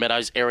that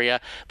Broadmeadows area,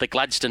 the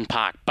Gladstone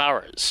Park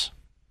Boroughs.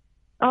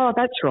 Oh,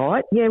 that's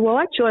right. Yeah, well,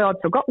 actually, I'd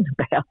forgotten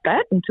about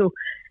that until.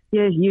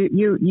 Yeah,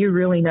 you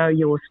really know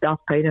your stuff,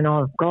 Pete, and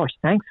gosh,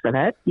 thanks for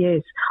that.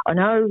 Yes, I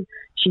know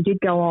she did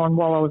go on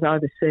while I was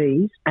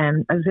overseas,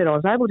 and as I said, I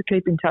was able to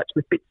keep in touch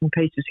with bits and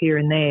pieces here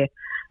and there,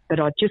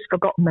 but I'd just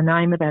forgotten the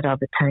name of that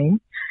other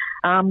team.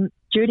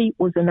 Judy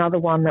was another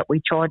one that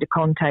we tried to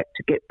contact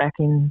to get back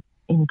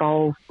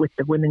involved with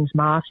the Women's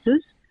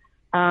Masters,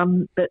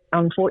 but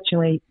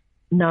unfortunately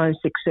no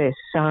success.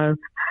 So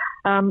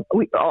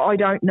I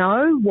don't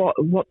know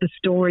what the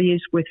story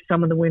is with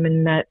some of the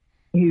women that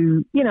I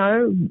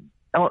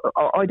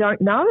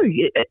don't know.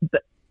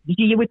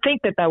 You would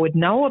think that they would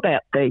know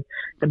about the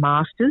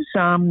Masters.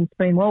 It's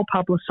been well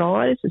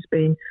publicised. There's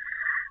been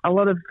a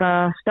lot of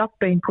stuff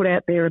being put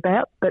out there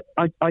about, but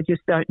I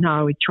just don't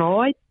know. We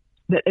tried.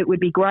 But it would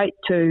be great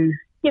to,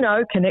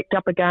 connect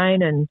up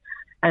again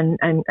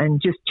and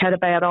just chat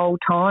about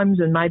old times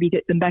and maybe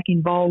get them back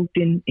involved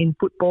in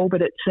football.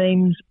 But it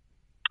seems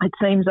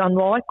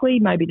unlikely.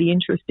 Maybe the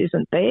interest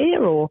isn't there,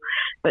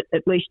 but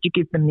at least you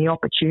give them the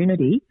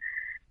opportunity.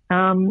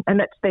 And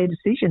that's their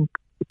decision.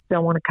 If they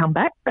don't want to come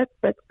back,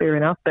 that's fair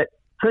enough. But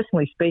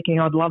personally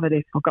speaking, I'd love it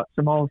if I got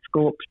some old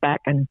Scorps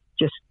back and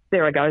just,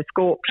 there I go,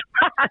 Scorps.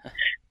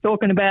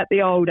 Talking about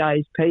the old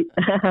days, Pete.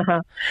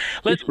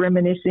 Just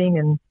reminiscing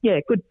and,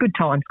 good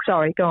times.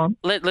 Sorry, go on.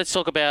 Let's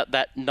talk about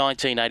that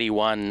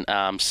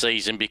 1981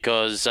 season,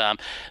 because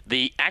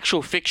the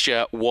actual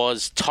fixture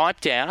was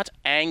typed out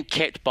and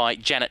kept by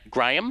Janet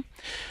Graham,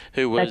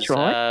 who was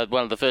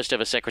one of the first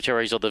ever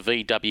secretaries of the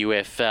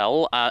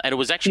VWFL, and it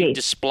was actually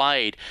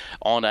displayed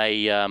on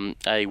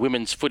a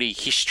women's footy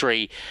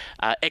history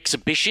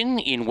exhibition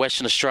in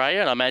Western Australia,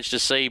 and I managed to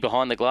see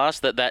behind the glass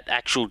that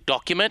actual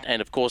document,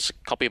 and of course a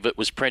copy of it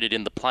was printed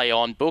in the Play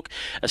On book.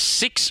 A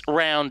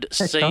 6-round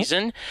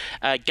season,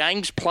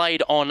 games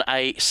played on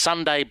a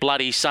Sunday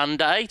bloody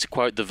Sunday, to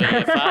quote the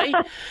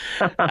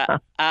VFA,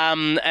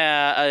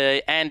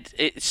 and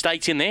it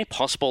states in there,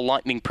 possible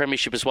Lightning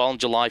Premiership as well on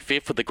July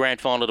 5th, with the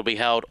grand final to be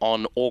held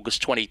on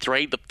August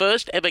 23. The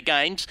first ever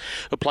games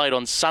were played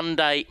on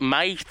Sunday,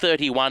 May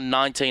 31,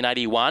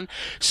 1981.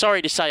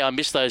 Sorry to say I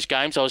missed those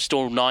games. I was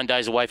still 9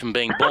 days away from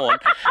being born.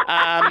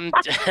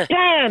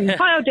 Damn,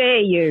 how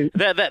dare you?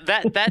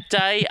 That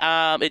day,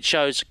 it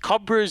shows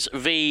Cobras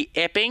v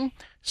Epping,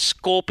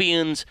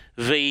 Scorpions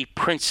v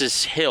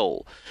Princess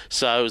Hill.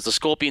 So it was the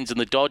Scorpions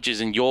and the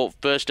Dodgers in your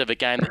first ever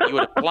game that you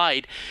would have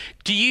played.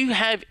 Do you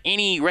have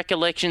any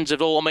recollections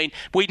at all? I mean,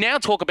 we now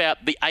talk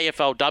about the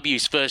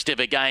AFLW's first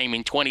ever game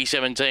in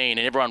 2017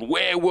 and everyone,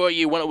 where were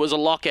you when it was a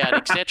lockout,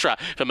 etc.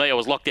 For me, I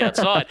was locked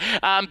outside.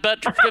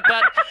 But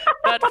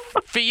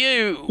for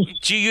you,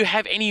 do you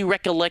have any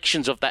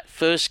recollections of that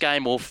first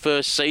game or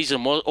first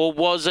season? Or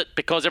was it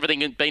because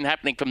everything had been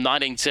happening from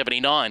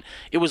 1979,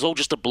 it was all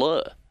just a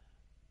blur?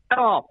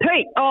 Oh,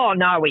 Pete. Oh,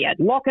 no, we had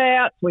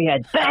lockouts. We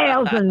had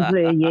thousands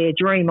there. Yeah,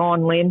 dream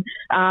on, Lynn.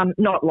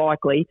 Not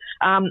likely.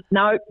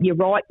 No, you're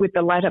right with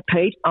the latter,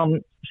 Pete.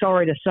 I'm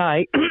sorry to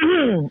say.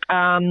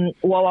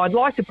 Well, I'd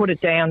like to put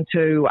it down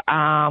to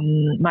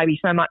maybe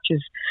so much as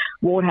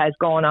water has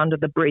gone under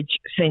the bridge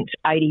since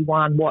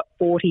 81,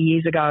 40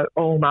 years ago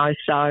almost.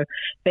 So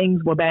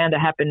things were bound to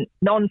happen.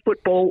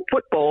 Non-football,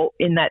 football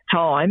in that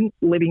time,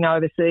 living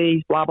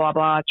overseas, blah, blah,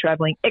 blah,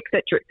 travelling,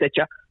 etc.,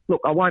 etc. Look,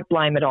 I won't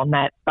blame it on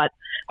that, but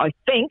I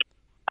think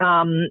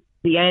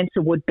the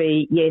answer would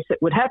be yes.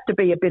 It would have to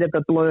be a bit of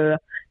a blur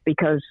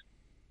because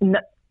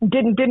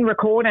didn't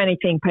record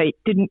anything, Pete.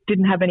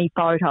 Didn't have any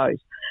photos.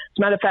 As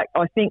a matter of fact,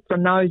 I think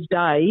from those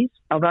days,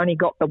 I've only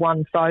got the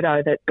one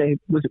photo that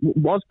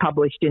was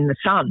published in The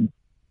Sun.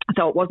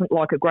 So it wasn't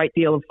like a great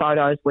deal of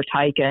photos were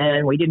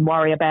taken. We didn't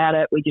worry about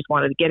it. We just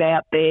wanted to get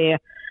out there,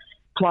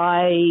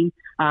 play,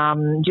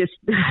 just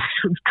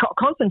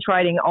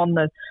concentrating on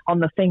the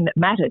thing that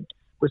mattered.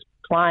 Was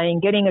playing,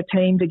 getting a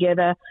team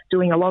together,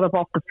 doing a lot of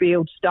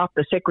off-the-field stuff,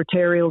 the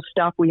secretarial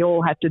stuff. We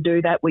all had to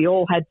do that. We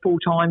all had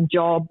full-time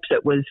jobs.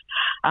 It was,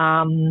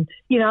 it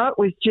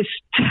was just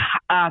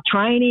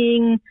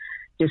training,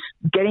 just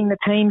getting the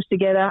teams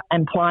together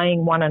and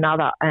playing one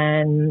another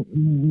and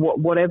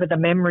whatever the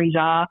memories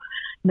are.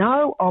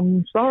 No,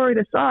 I'm sorry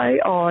to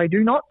say I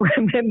do not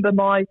remember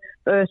my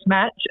first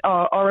match.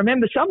 I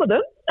remember some of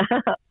them.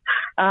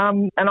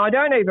 And I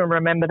don't even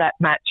remember that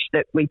match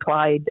that we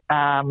played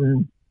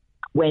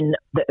when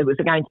it was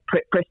against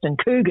Preston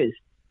Cougars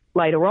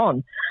later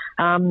on,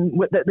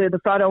 with the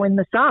photo in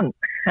The Sun.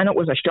 And it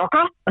was a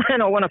shocker,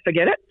 and I want to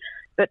forget it.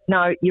 But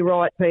no, you're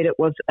right, Pete,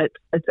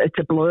 it's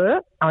a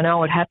blur. I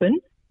know it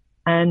happened.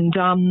 And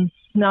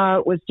no,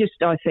 it was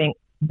just, I think,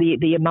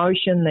 the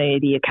emotion,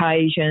 the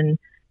occasion.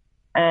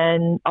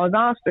 And I've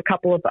asked a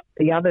couple of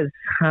the others,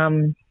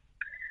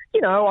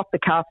 off the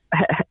cuff,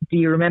 do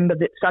you remember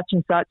that such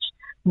and such?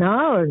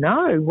 No.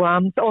 So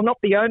I'm not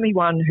the only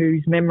one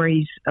whose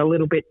memory's a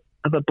little bit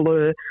of a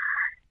blur,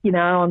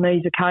 on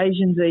these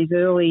occasions, these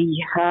early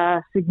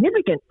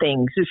significant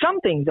things. So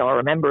some things I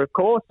remember, of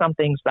course, some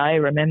things they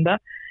remember.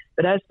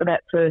 But as for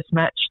that first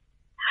match,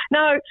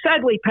 no,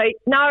 sadly, Pete,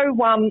 no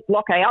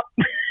lockout.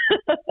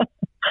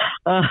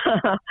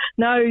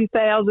 No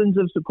thousands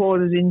of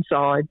supporters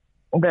inside.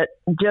 But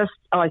just,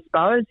 I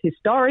suppose,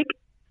 historic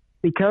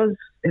because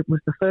it was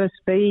the first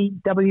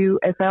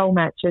VWFL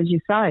match, as you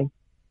say.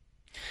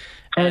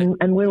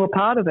 And we were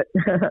part of it.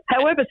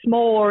 However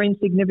small or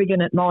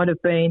insignificant it might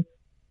have been,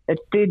 it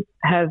did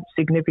have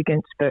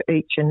significance for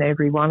each and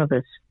every one of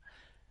us.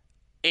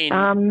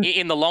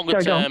 In the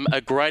longer term, a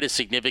greater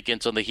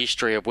significance on the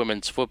history of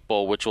women's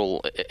football, which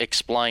we'll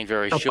explain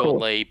very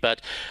shortly.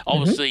 But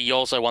obviously, you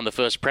also won the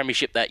first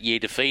premiership that year,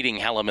 defeating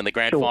Hallam in the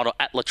grand final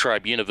at La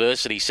Trobe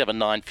University,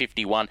 7-9,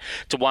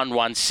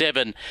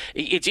 51-117.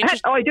 It's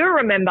interesting. I do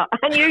remember,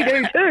 and you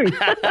do too.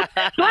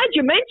 Glad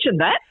you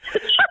mentioned that.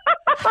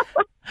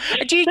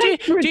 Do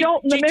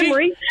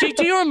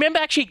you remember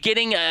actually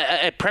getting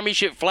a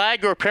premiership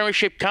flag or a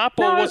premiership cup,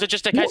 or was it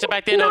just a case of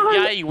back then of,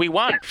 yay, we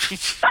won?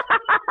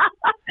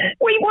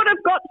 We would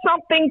have got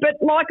something, but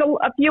like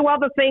a few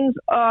other things,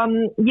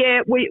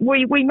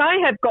 we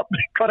may have got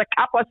a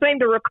cup. I seem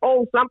to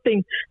recall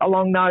something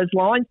along those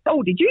lines.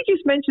 Oh, did you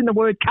just mention the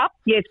word cup?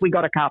 Yes, we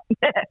got a cup.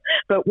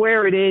 But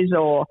where it is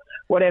or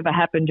whatever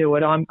happened to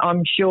it,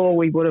 I'm sure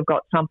we would have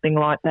got something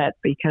like that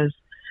because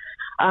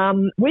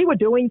we were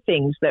doing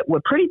things that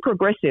were pretty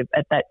progressive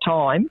at that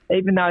time,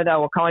 even though they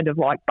were kind of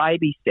like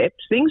baby steps.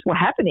 Things were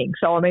happening.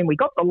 So, I mean, we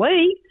got the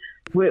league.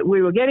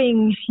 We were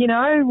getting,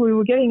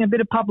 a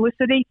bit of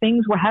publicity.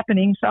 Things were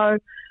happening. So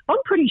I'm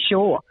pretty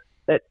sure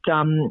that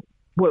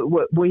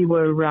we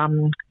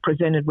were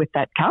presented with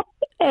that cup.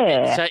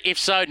 Yeah. So if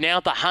so, now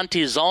the hunt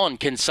is on.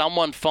 Can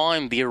someone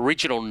find the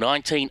original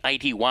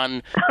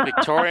 1981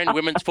 Victorian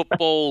Women's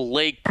Football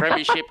League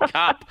Premiership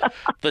Cup?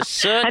 The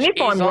search is on. And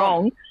if I'm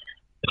wrong,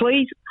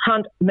 please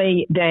hunt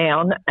me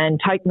down and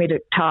take me to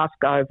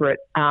task over it.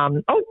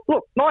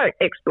 Look, my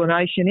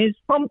explanation is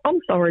I'm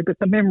sorry, but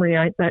the memory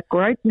ain't that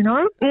great,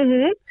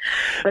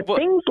 But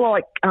things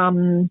like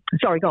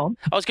sorry, go on.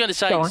 I was going to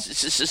say,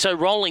 so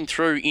rolling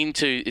through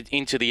into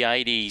the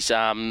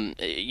 80s,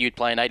 you'd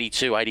play in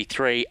 82,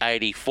 83,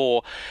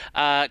 84.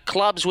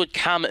 Clubs would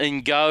come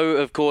and go.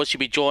 Of course, you'd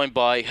be joined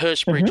by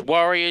Hurstbridge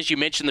Warriors. You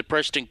mentioned the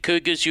Preston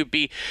Cougars. You'd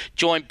be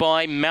joined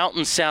by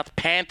Mountain South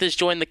Panthers.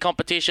 Joined the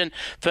competition.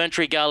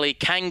 Ferntree Gully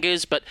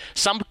Kangas, but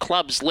some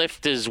clubs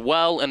left as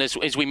well. And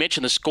as we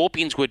mentioned, the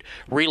Scorpions would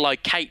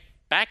relocate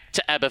back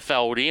to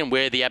Aberfeldy and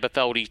wear the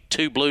Aberfeldy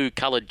 2 blue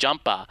coloured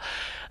jumper.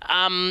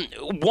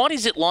 What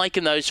is it like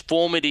in those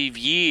formative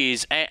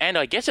years? And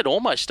I guess it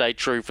almost stayed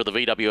true for the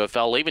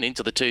VWFL even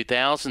into the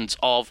 2000s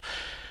of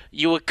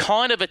you were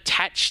kind of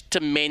attached to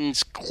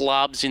men's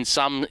clubs in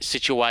some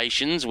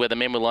situations where the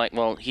men were like,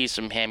 well, here's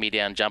some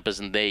hand-me-down jumpers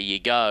and there you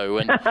go.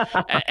 And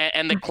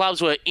and the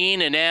clubs were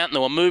in and out and they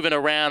were moving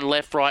around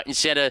left, right and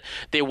centre.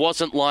 There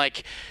wasn't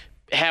like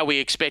how we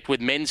expect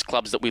with men's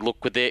clubs that we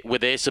look with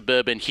their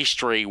suburban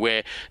history,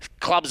 where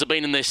clubs have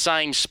been in the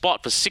same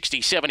spot for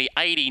 60, 70,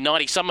 80,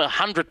 90, some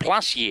 100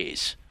 plus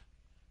years.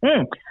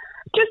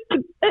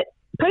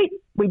 Pete,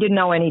 we didn't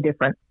know any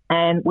different,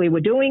 and we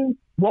were doing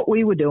what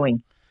we were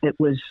doing. It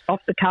was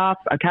off the cuff.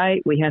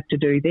 Okay, we have to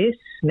do this.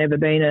 Never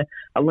been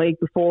a league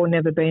before.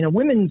 Never been a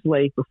women's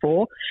league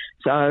before.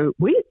 So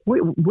we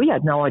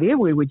had no idea.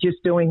 We were just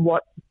doing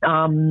what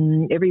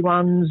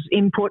everyone's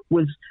input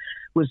was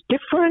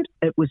different.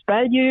 It was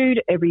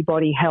valued.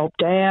 Everybody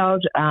helped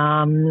out.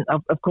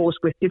 Of course,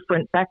 with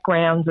different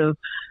backgrounds of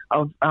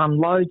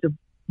loads of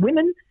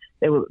women.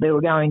 There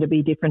were going to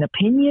be different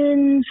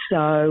opinions.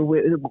 So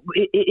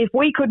if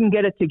we couldn't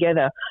get it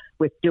together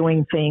with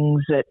doing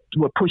things that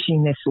were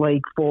pushing this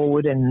league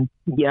forward and,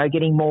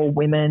 getting more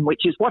women,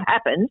 which is what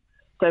happened.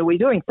 So we're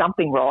doing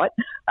something right.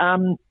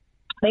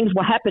 Things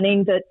were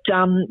happening that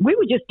we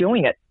were just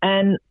doing it.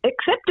 And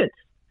acceptance.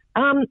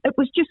 It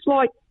was just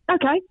like,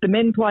 okay, the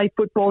men play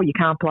football. You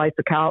can't play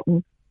for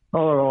Carlton.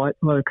 All right.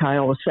 Okay. I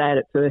was sad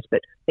at first,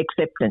 but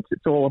acceptance.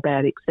 It's all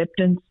about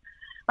acceptance.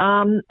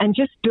 And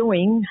just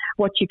doing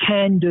what you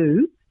can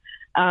do,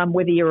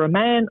 whether you're a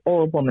man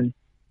or a woman.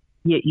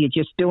 You're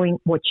just doing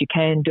what you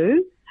can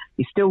do.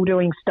 You're still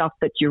doing stuff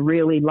that you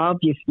really love.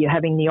 You're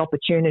having the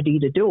opportunity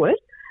to do it.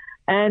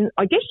 And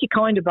I guess you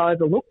kind of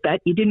overlooked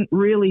that. You didn't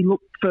really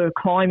look for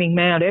climbing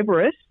Mount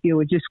Everest. You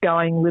were just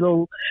going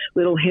little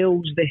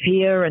hills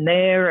here and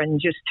there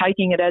and just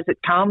taking it as it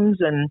comes.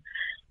 And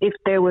if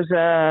there was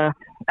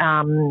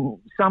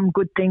some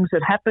good things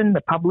that happened,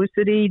 the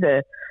publicity,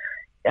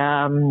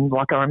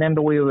 like I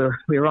remember we were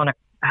on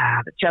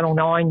the Channel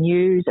 9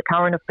 News, a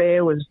current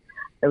affair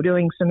they were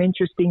doing some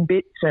interesting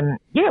bits, and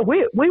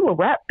we were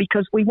wrapped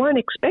because we weren't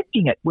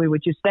expecting it. We were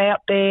just out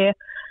there.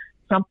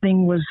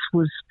 Something was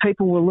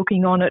people were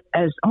looking on it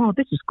as, oh,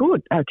 this is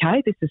good.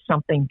 Okay, this is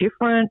something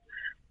different,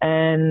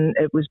 and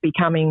it was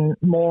becoming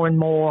more and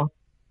more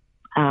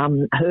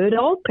heard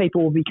of.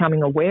 People were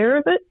becoming aware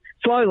of it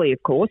slowly,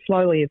 of course,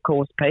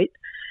 Pete.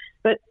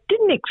 But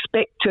didn't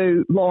expect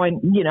to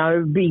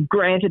be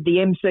granted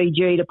the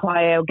MCG to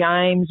play our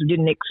games. We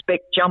didn't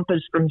expect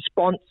jumpers from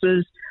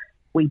sponsors.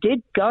 We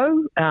did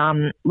go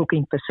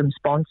looking for some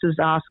sponsors,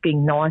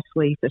 asking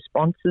nicely for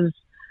sponsors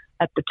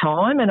at the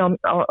time. And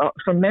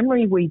from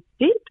memory, we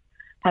did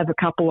have a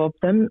couple of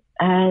them,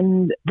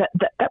 and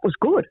that was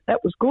good.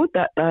 That was good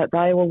that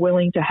they were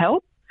willing to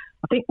help.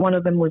 I think one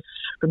of them was,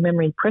 from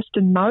memory,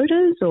 Preston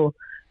Motors, or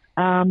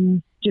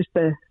just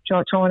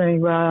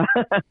trying to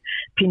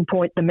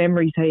pinpoint the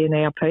memories here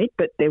now, Pete.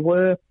 But there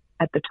were,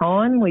 at the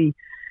time, we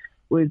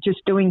were just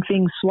doing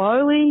things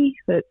slowly,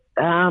 that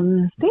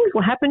things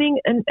were happening,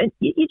 and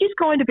you just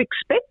kind of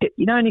expect it.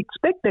 You don't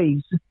expect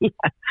these.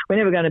 We're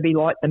never going to be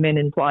like the men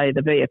in play,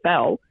 the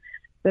VFL.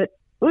 But it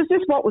was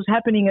just what was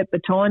happening at the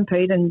time,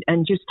 Pete,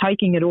 and just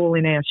taking it all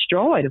in our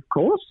stride, of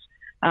course.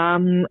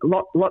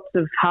 Lots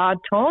of hard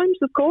times,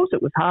 of course.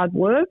 It was hard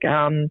work.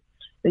 Pain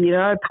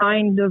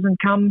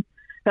doesn't come.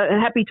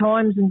 Happy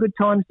times and good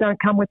times don't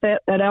come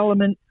without that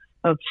element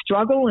of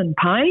struggle and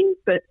pain,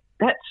 but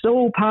that's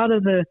all part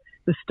of the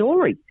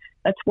story.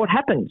 That's what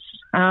happens.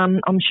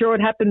 I'm sure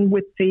it happened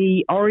with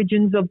the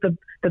origins of the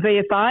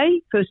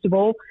VFA, first of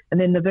all, and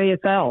then the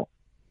VFL.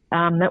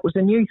 That was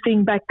a new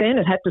thing back then.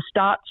 It had to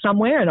start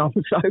somewhere, and I'm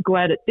so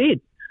glad it did.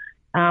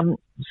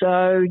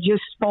 So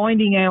just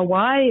finding our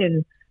way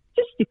and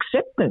just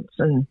acceptance,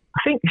 and I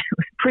think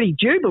pretty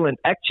jubilant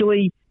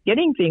actually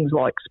getting things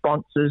like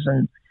sponsors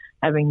and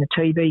having the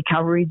TV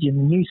coverage and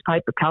the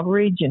newspaper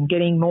coverage and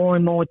getting more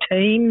and more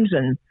teams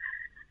and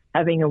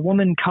having a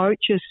woman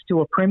coach us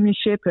to a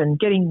premiership and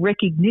getting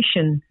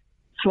recognition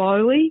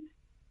slowly.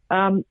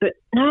 But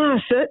no, I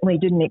certainly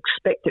didn't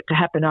expect it to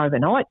happen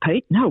overnight,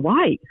 Pete. No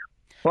way.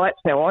 Well, that's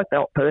how I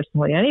felt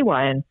personally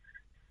anyway. And,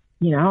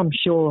 I'm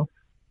sure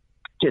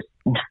just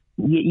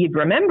you'd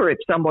remember if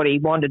somebody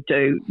wanted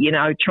to,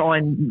 try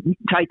and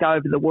take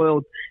over the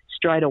world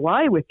straight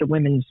away with the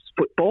women's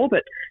football.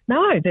 But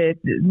no,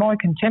 my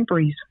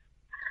contemporaries,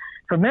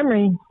 from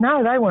memory,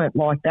 no, they weren't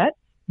like that.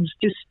 It was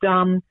just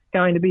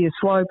going to be a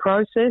slow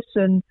process,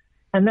 and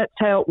that's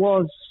how it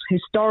was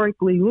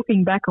historically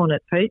looking back on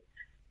it, Pete.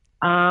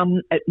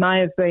 It may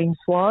have been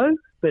slow,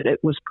 but it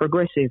was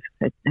progressive.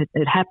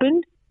 It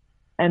happened,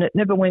 and it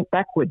never went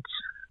backwards.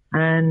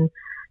 And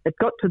it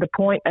got to the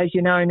point, as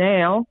you know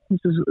now, this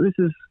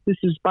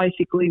is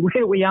basically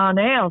where we are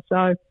now.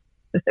 So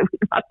we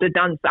must have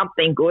done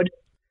something good.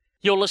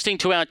 You're listening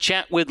to our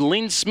chat with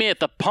Lynn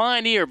Smith, a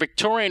pioneer of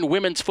Victorian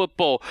women's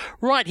football,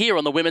 right here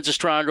on the Women's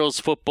Australian Rules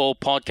Football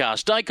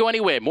Podcast. Don't go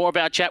anywhere. More of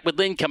our chat with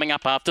Lynn coming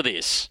up after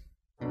this.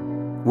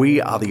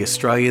 We are the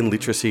Australian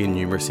Literacy and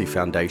Numeracy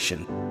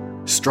Foundation,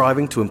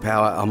 striving to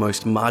empower our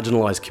most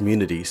marginalised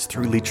communities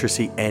through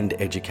literacy and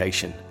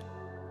education.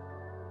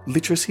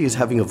 Literacy is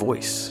having a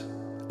voice.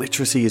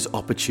 Literacy is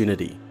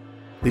opportunity.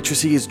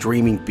 Literacy is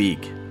dreaming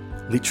big.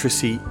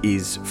 Literacy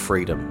is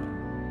freedom.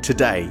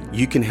 Today,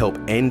 you can help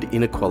end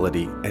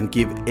inequality and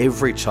give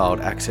every child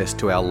access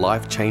to our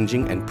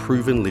life-changing and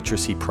proven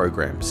literacy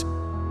programs.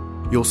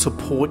 Your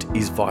support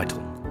is vital.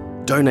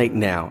 Donate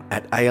now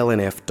at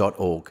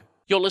alnf.org.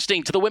 You're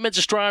listening to the Women's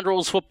Australian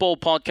Rules Football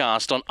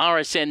Podcast on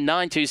RSN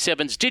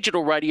 927's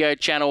digital radio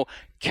channel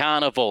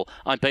Carnival.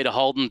 I'm Peter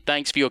Holden.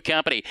 Thanks for your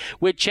company.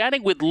 We're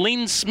chatting with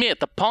Lynn Smith,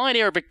 the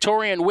pioneer of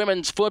Victorian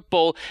women's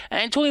football,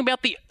 and talking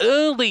about the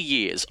early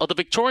years of the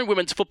Victorian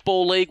Women's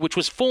Football League, which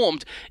was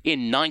formed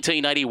in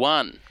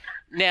 1981.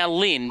 Now,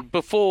 Lynn,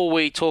 before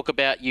we talk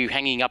about you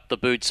hanging up the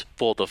boots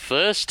for the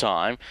first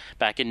time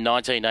back in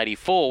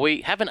 1984,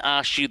 we haven't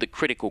asked you the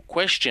critical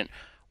question.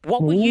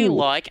 What were you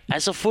like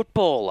as a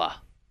footballer?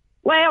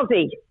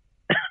 Lousy.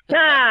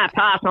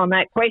 Pass on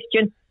that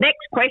question. Next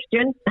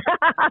question.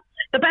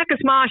 The Bacchus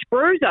Marsh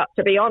Bruiser,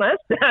 to be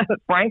honest,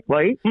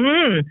 frankly.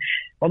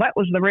 Well, that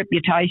was the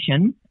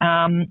reputation.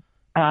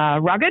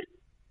 Rugged,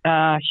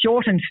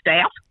 short and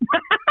stout.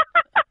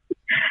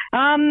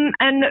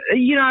 And,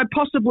 you know,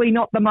 possibly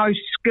not the most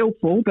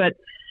skillful, but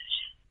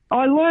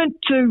I learnt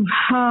to,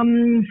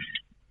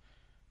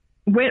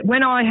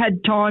 when I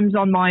had times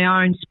on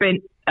my own,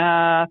 spent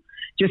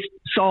just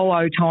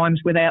solo times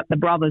without the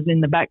brothers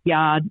in the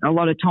backyard. A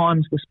lot of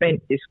times were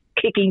spent just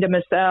kicking to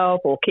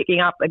myself or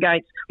kicking up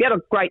against. We had a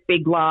great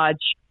big large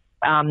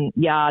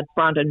yard,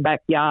 front and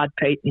backyard,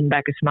 Pete, in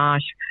Bacchus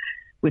Marsh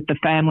with the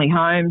family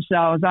home. So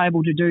I was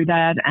able to do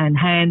that and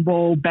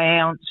handball,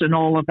 bounce and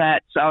all of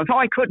that. So if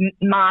I couldn't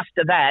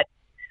master that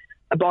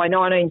by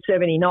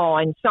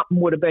 1979, something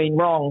would have been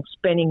wrong.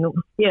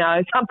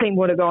 Something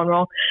would have gone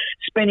wrong.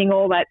 Spending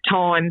all that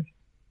time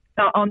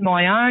on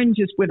my own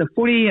just with a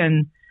footy,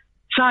 and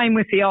same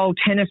with the old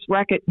tennis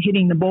racket,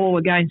 hitting the ball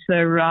against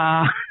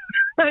the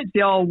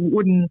old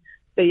wooden,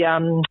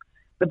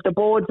 the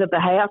boards of the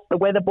house, the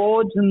weather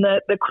boards, and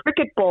the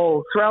cricket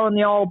ball, throwing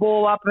the old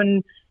ball up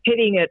and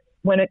hitting it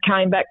when it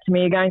came back to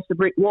me against the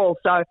brick wall.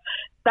 So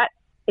that,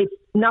 if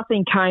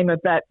nothing came of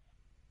that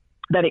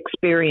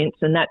experience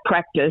and that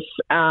practice,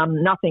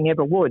 nothing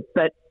ever would.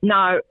 But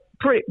no,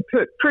 pretty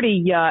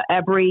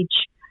average,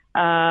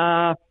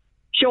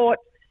 short.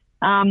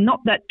 Not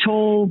that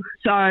tall,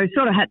 so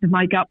sort of had to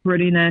make up for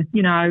it in a,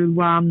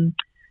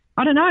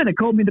 I don't know, they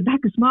called me the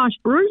Bacchus Marsh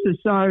Bruiser,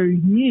 so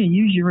yeah,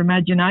 use your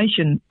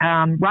imagination.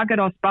 Rugged,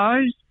 I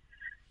suppose,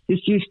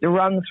 just used to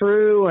run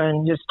through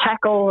and just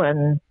tackle,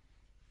 and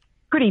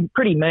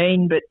pretty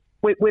mean, but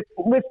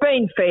we've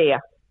been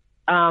fair.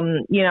 I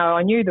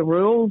knew the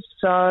rules,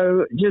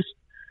 so just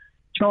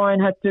try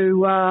and have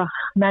to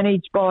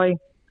manage by,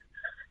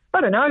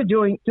 I don't know,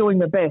 doing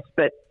my best,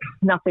 but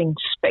nothing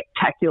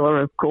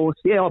spectacular, of course.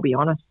 Yeah, I'll be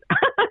honest.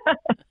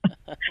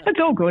 It's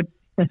all good.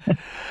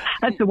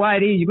 That's the way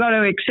it is. You've got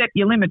to accept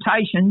your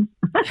limitations.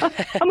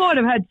 I might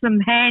have had some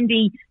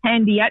handy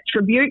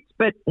attributes,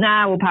 but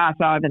we'll pass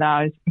over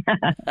those.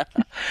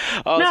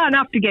 No,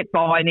 enough to get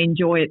by and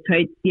enjoy it,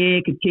 Pete. Yeah,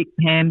 could kick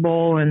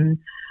handball. And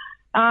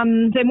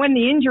then when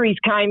the injuries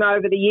came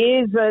over the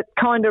years, it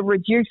kind of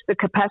reduced the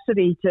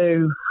capacity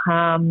to,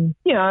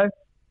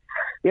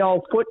 the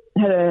old foot,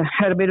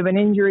 had a bit of an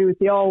injury with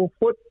the old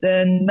foot,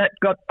 and that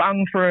got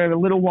bung for a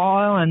little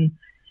while, and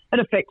it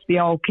affects the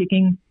old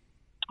kicking,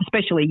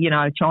 especially,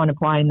 trying to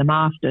play in the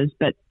Masters.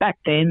 But back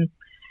then,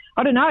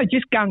 I don't know,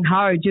 just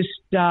gung-ho, just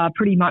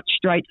pretty much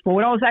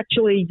straightforward. I was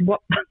actually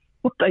what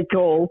they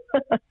call,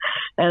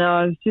 and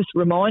I was just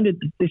reminded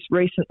of this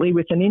recently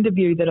with an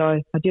interview that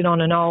I did on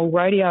an old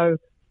radio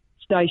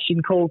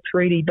station called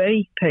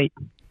 3DB, Pete.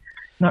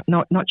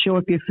 Not sure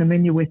if you're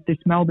familiar with this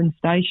Melbourne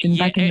station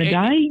back in the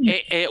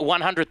day.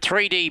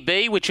 103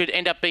 dB, which would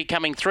end up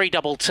becoming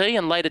 3TT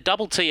and later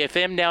Double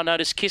TFM, now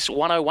known as KISS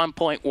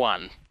 101.1.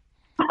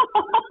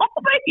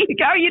 There you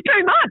go. You're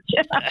too much.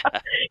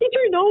 You're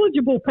too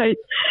knowledgeable, Pete.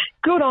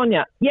 Good on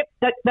you. Yep,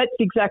 that's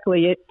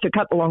exactly it. To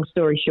cut the long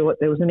story short,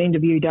 there was an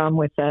interview done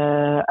with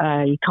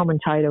a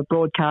commentator,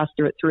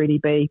 broadcaster at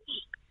 3DB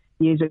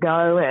years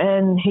ago,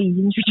 and he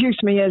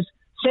introduced me as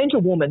centre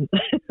woman.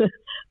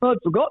 I'd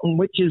forgotten,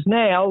 which is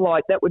now,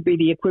 that would be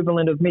the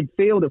equivalent of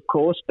midfield, of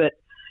course. But,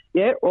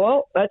 yeah,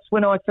 well, that's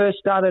when I first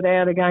started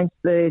out against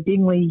the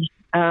Dingley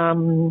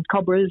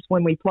Cobras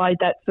when we played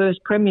that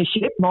first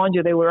premiership. Mind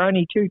you, there were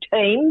only two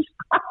teams.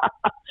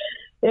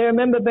 I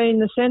remember being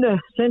the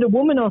centre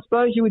woman, I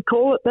suppose you would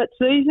call it, that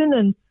season,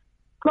 and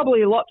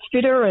probably a lot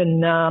fitter.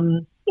 And,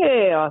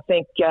 I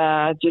think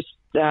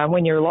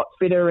when you're a lot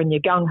fitter and you're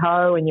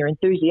gung-ho and you're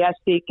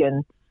enthusiastic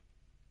and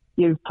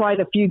you've played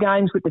a few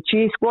games with the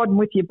cheer squad and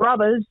with your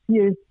brothers,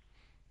 you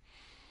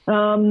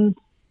don't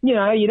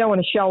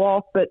want to show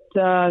off, but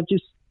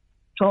just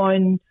try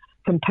and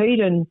compete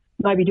and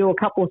maybe do a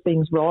couple of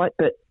things right.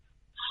 But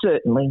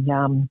certainly,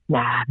 not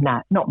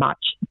much.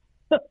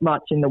 Not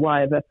much in the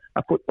way of a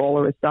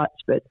footballer as such,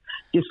 but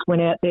just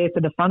went out there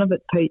for the fun of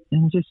it, Pete,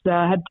 and just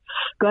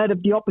glad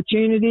of the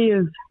opportunity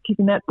of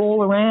kicking that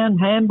ball around,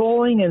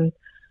 handballing, and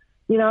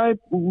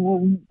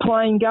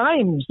playing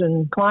games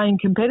and playing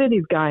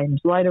competitive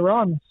games later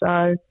on.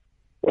 So,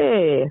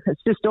 yeah,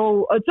 it's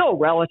all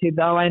relative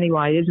though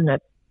anyway, isn't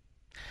it?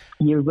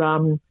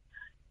 You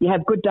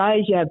have good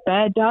days, you have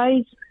bad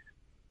days,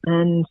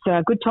 and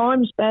good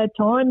times, bad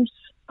times,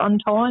 fun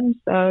times.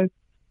 So,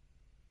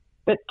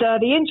 But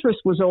the interest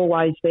was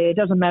always there. It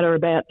doesn't matter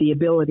about the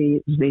ability.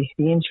 It was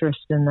the interest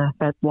and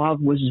that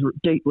love was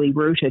deeply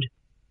rooted.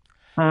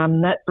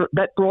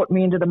 That brought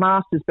me into the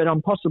Masters, but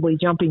I'm possibly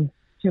jumping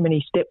too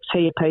many steps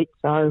here, Pete.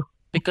 So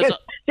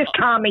just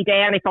calm me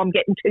down if I'm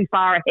getting too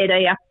far ahead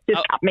of you.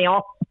 Just cut me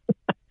off.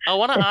 I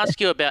want to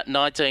ask you about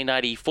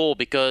 1984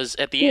 because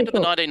at the end of the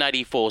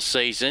 1984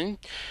 season,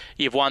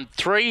 you've won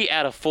 3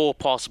 out of 4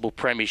 possible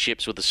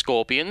premierships with the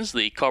Scorpions.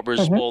 The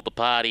Cobras spoiled the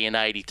party in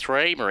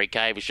 83. Marie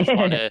Cavish has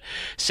won her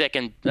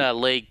second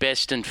league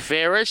best and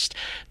fairest.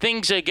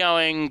 Things are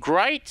going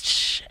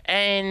great,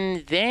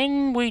 and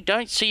then we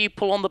don't see you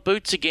pull on the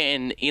boots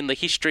again in the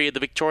history of the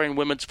Victorian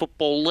Women's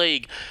Football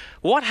League.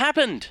 What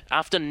happened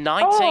after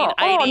 1984?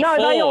 Oh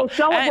no, they all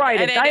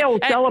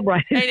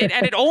celebrated.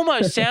 And it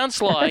almost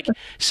sounds like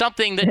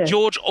something that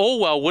George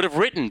Orwell would have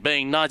written,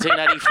 being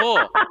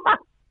 1984.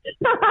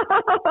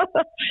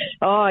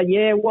 Oh,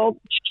 yeah. Well,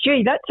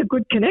 gee, that's a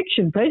good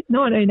connection, Pete.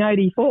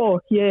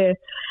 1984, yeah.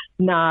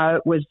 No,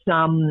 it was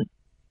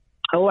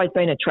always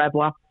been a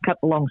traveller, cut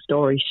the long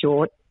story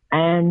short.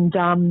 And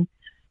it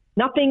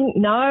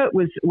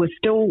was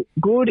still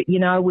good. You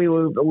know, we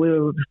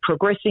were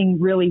progressing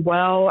really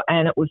well,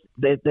 and it was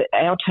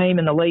our team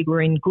and the league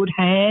were in good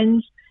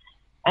hands.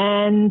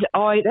 And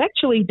I'd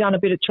actually done a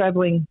bit of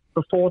travelling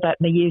before that,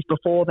 in the years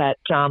before that,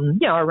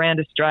 around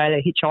Australia,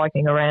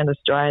 hitchhiking around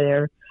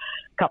Australia a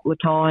couple of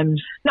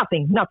times.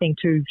 Nothing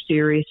too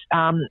serious.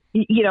 In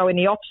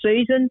the off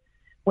season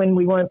when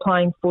we weren't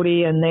playing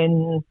footy, and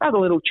then other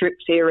little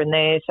trips here and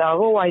there. So I've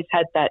always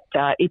had that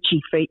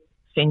itchy feet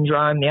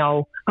syndrome, the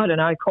old, I don't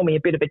know, call me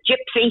a bit of a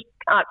gypsy,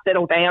 can't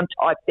settle down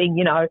type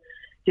thing,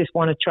 just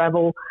want to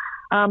travel.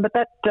 But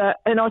that,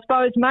 and I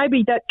suppose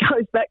maybe that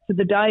goes back to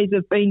the days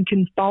of being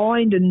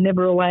confined and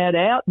never allowed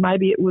out.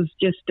 Maybe it was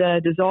just a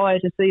desire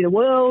to see the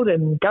world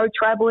and go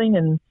travelling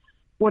and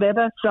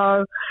whatever.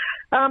 So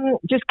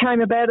just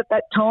came about at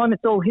that time.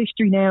 It's all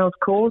history now, of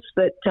course,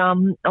 that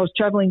I was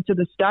travelling to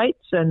the States,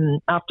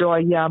 and after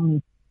I,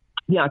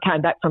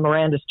 came back from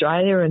around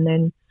Australia, and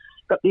then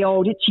got the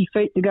old itchy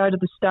feet to go to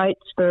the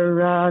States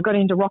got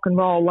into rock and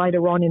roll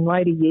later on in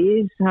later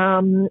years.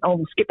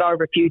 I'll skip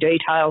over a few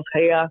details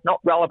here,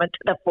 not relevant to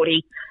the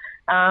footy.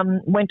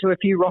 Went to a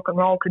few rock and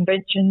roll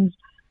conventions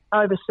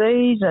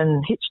overseas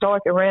and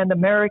hitchhiked around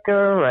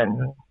America,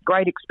 and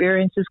great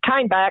experiences.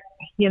 Came back,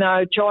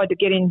 tried to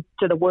get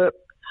into the work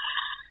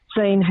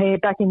scene here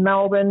back in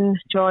Melbourne,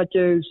 tried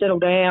to settle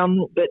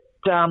down, but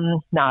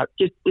no,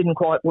 just didn't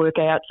quite work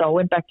out. So I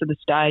went back to the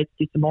States,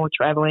 did some more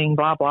travelling,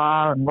 blah,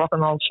 blah, and rock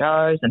and roll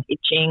shows and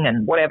hitching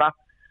and whatever.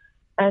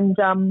 And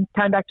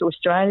came back to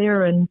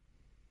Australia, and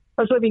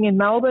I was living in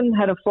Melbourne,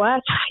 had a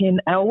flat in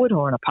Elwood,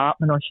 or an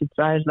apartment, I should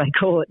say, as they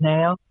call it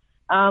now,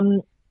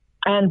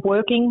 and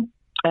working,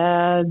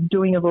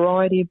 doing a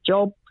variety of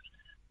jobs.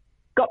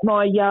 Got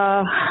my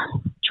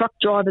truck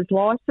driver's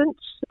licence,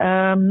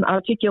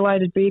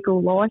 articulated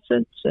vehicle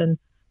licence, and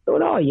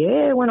thought, oh,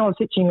 yeah, when I was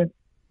hitching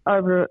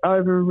over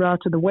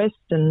to the west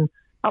and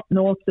up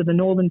north to the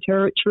Northern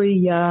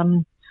Territory, I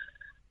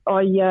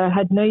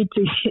had need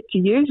to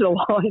use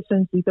a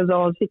licence because I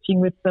was hitching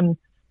with some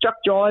truck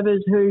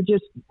drivers who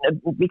just,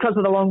 because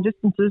of the long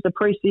distances,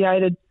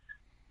 appreciated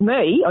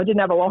me. I didn't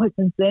have a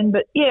licence then,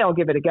 but yeah, I'll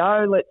give it a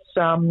go.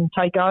 Let's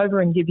take over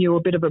and give you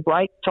a bit of a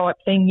break type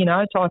thing,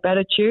 type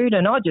attitude.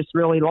 And I just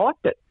really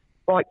liked it.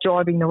 Like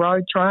driving the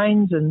road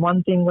trains, and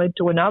one thing led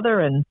to another,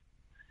 and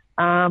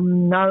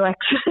no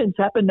accidents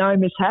happened, no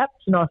mishaps.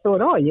 And I thought,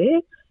 oh, yeah,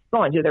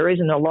 mind you, there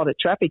isn't a lot of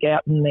traffic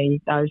out in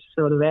those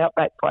sort of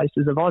outback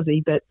places of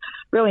Aussie, but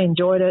really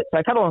enjoyed it.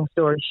 So cut a long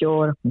story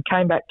short, I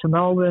came back to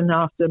Melbourne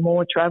after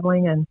more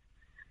travelling, and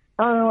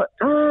I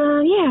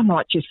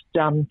might just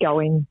go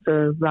in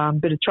for a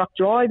bit of truck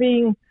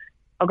driving.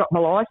 I got my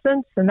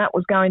licence, and that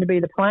was going to be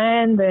the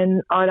plan.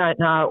 Then, I don't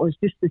know, it was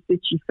just the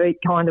itchy feet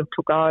kind of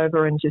took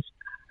over, and just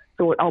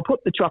thought, I'll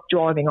put the truck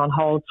driving on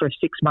hold for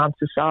 6 months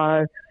or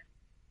so.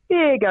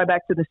 Yeah, go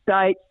back to the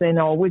States, then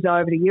I'll whiz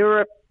over to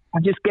Europe.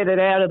 I'll just get it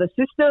out of the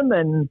system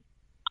and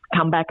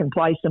come back and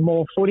play some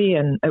more footy.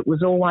 And it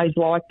was always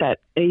like that,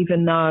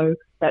 even though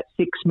that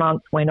 6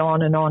 months went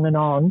on and on and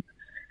on.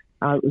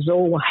 It was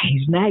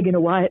always nagging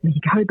away at me,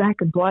 go back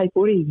and play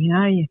footy.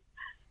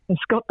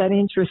 It's got that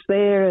interest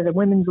there. The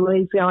women's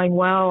league's going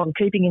well. I'm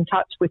keeping in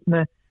touch with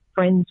my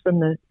friends from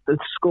the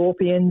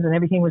Scorpions, and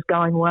everything was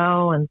going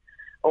well. And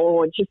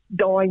just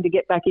dying to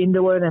get back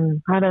into it,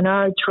 and I don't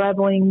know,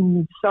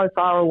 travelling so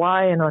far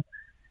away, and I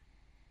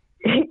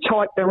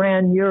hitchhiked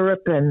around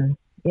Europe, and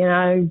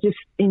just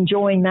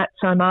enjoying that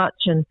so much.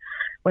 And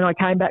when I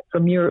came back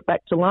from Europe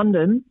back to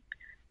London,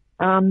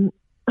 I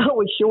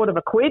was short of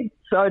a quid,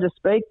 so to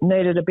speak,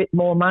 needed a bit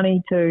more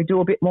money to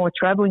do a bit more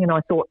travelling, and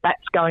I thought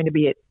that's going to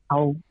be it.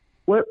 I'll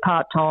work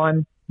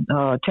part-time,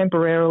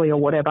 temporarily or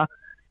whatever,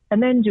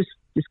 and then just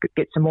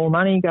get some more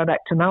money, go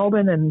back to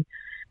Melbourne and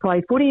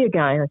play footy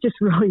again. I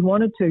just really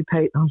wanted to,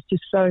 Pete. I was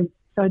just so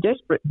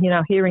desperate,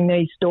 hearing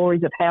these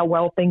stories of how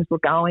well things were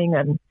going,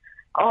 and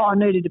I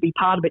needed to be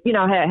part of it. You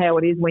know how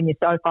it is when you're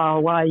so far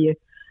away,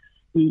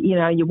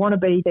 you want to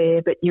be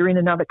there, but you're in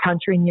another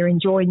country and you're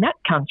enjoying that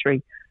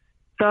country.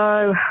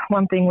 So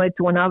one thing led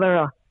to another.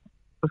 I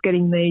was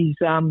getting these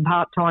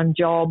part-time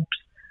jobs,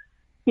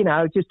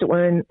 just to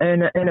earn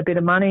a bit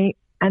of money.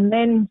 And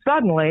then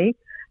suddenly,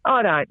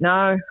 I don't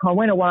know, I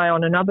went away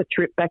on another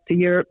trip back to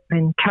Europe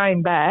and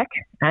came back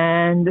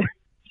and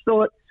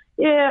thought,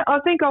 yeah, I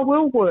think I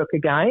will work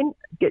again,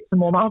 get some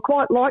more money. I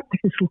quite like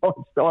this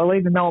lifestyle,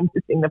 even though I'm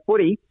missing the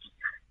footy.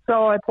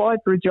 So I applied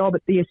for a job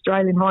at the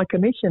Australian High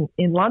Commission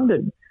in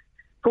London,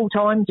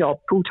 full-time job,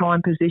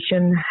 full-time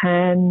position,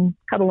 and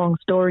cut a long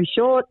story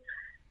short,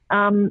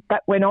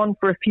 that went on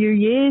for a few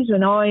years,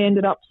 and I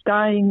ended up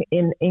staying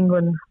in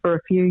England for a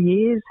few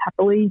years,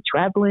 happily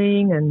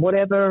travelling and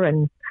whatever,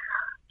 and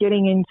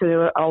getting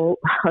into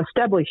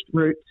established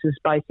roots is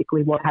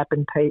basically what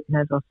happened, Pete.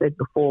 And as I said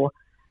before,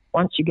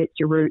 once you get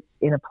your roots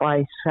in a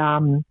place,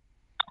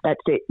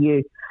 that's it.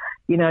 You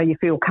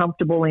feel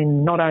comfortable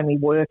in not only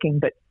working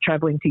but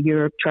travelling to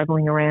Europe,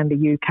 travelling around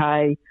the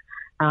UK.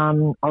 I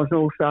was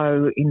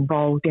also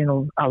involved in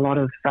a lot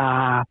of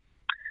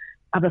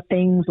other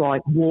things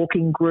like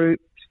walking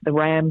groups, the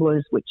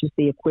Ramblers, which is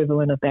the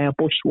equivalent of our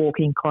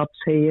bushwalking clubs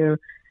here,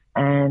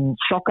 and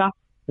soccer,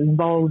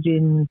 involved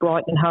in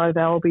Brighton Hove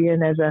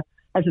Albion as a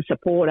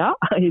supporter.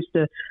 I used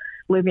to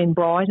live in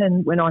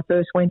Brighton when I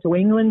first went to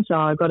England, so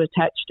I got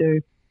attached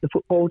to the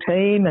football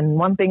team, and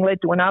one thing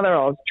led to another.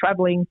 I was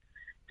travelling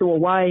to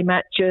away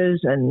matches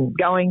and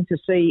going to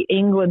see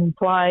England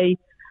play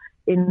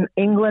in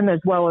England as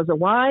well as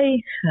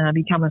away.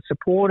 Become a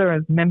supporter,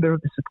 a member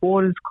of the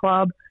supporters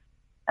club,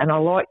 and I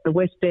like the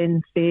West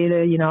End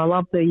Theatre. I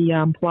love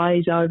the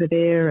plays over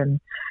there, and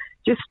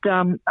just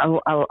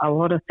a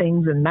lot of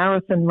things, and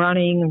marathon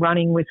running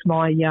with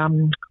my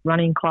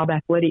running club,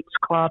 athletics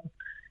club,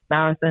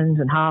 marathons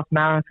and half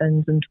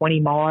marathons and 20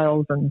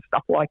 miles and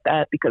stuff like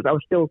that, because I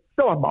was still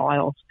on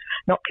miles,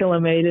 not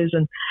kilometres,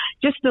 and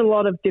just a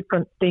lot of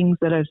different things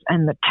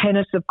and the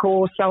tennis, of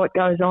course, so it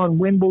goes on,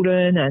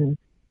 Wimbledon, and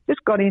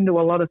just got into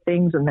a lot of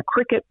things, and the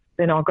cricket.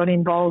 Then I got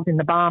involved in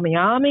the Barmy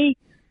Army.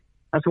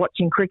 I was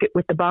watching cricket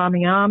with the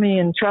Barmy Army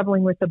and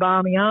travelling with the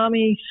Barmy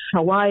Army,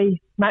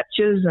 away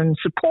matches and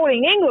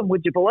supporting England,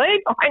 would you believe?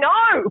 I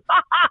know!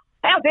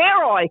 How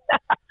dare I?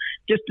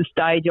 Just a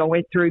stage I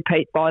went through,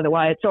 Pete, by the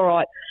way. It's all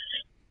right.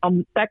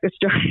 I'm back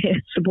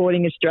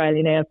supporting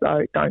Australia now,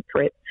 so don't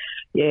fret.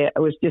 Yeah, it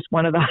was just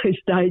one of those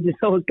stages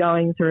I was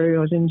going through.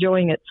 I was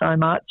enjoying it so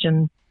much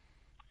and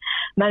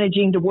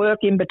managing to work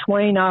in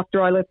between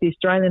after I left the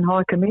Australian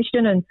High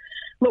Commission. And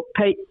look,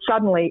 Pete,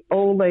 suddenly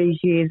all these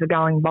years are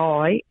going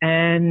by,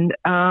 and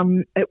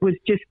it was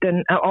just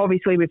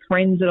obviously with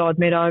friends that I'd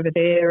met over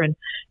there, and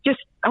just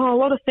a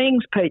lot of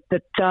things, Pete,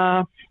 that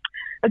I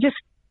just,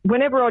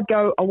 whenever I'd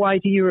go away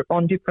to Europe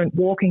on different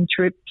walking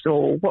trips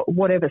or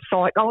whatever,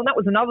 and that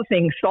was another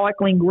thing,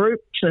 cycling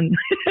groups, and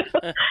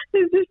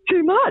there's just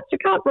too much. I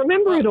can't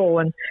remember it all.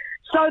 And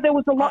so there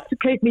was a lot to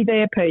keep me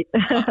there, Pete.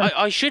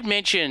 I should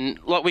mention,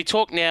 like we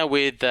talk now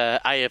with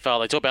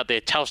AFL, they talk about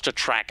their Telstra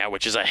Tracker,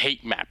 which is a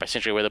heat map,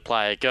 essentially, where the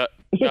player goes.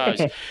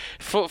 Yeah.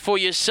 For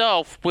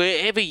yourself,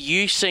 wherever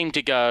you seem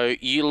to go,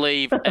 you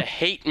leave a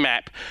heat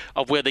map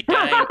of where the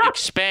game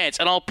expands.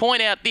 And I'll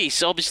point out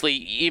this, obviously,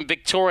 in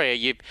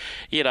Victoria,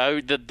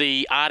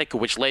 the article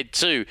which led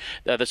to,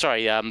 the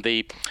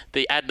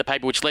ad in the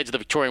paper which led to the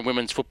Victorian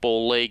Women's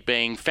Football League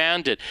being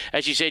founded.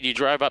 As you said, you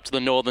drove up to the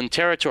Northern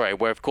Territory,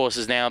 where, of course,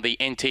 is now the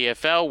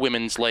NTFL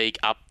Women's League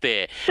up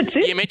there.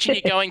 You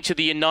mentioned you're going to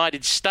the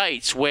United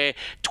States, where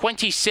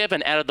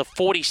 27 out of the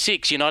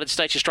 46 United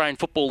States Australian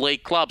Football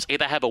League clubs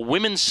either have a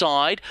women's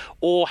side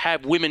or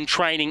have women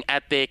training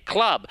at their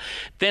club.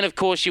 Then, of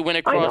course, you went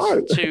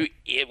across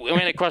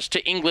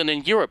to England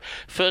and Europe.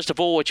 First of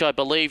all, which I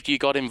believed you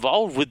got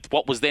involved with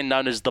what was then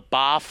known as the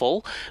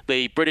BARFL,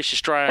 the British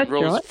Australian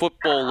Rules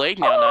Football League,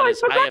 now known as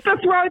AFL. I forgot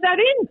to throw that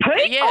in,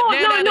 Pete. Yeah,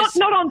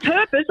 not on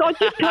purpose. I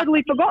just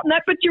totally forgotten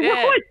that, but you're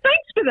right.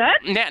 Thanks for that.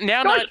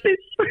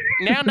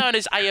 Now known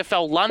as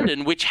AFL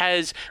London, which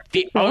has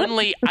the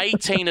only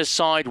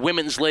 18-a-side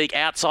women's league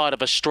outside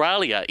of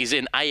Australia is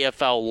in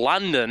AFL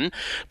London.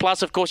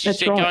 Plus, of course,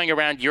 going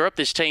around Europe,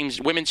 there's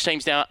women's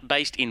teams now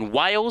based in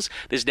Wales.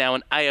 There's now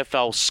an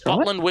AFL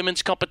Scotland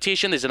women's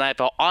competition. There's an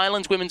AFL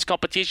Islands women's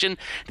competition.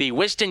 The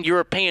Western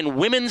European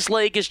Women's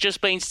League has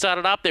just been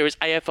started up. There is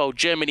AFL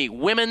Germany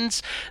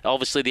Women's,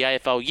 obviously the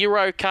AFL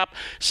Euro Cup.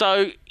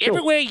 So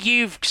everywhere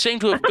you've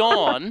seemed to have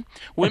gone,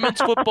 women's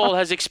football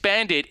has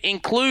expanded,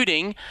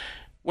 including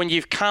when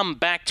you've come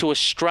back to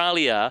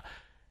Australia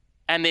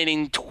and then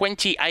in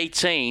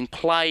 2018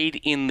 played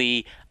in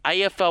the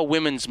AFL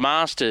Women's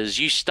Masters.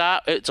 It's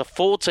a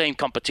 4-team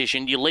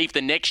competition. You leave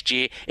the next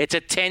year, it's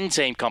a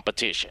 10-team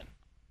competition.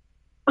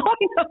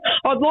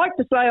 I'd like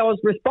to say I was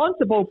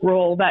responsible for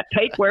all that,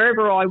 Pete,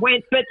 wherever I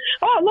went, but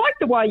I like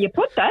the way you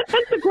put that.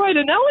 That's a great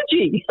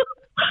analogy.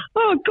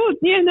 Oh, good.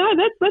 Yeah, no,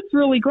 that's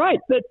really great.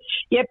 But,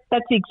 yep,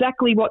 that's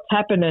exactly what's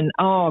happened. And,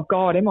 oh,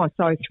 God, am I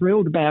so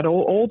thrilled about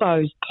all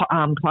those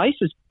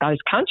places, those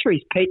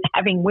countries, Pete,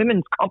 having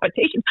women's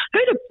competition.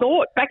 Who'd have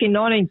thought back in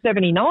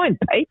 1979,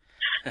 Pete?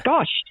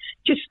 gosh,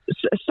 just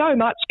so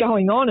much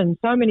going on and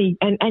so many,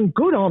 and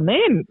good on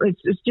them.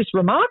 It's just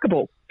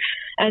remarkable.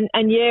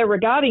 And yeah,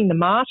 regarding the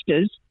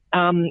Masters,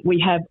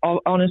 we have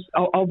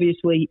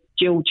obviously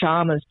Jill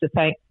Chalmers to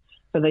thank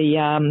for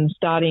the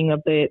starting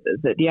of the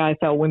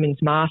AFL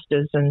Women's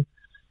Masters, and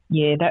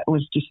yeah, that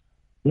was just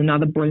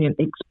another brilliant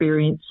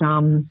experience.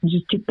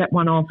 Just tick that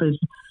one off as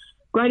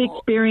great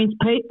experience,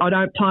 Pete. I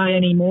don't play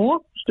anymore.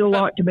 Still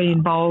like to be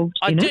involved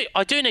in it.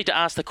 I do need to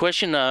ask the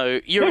question though.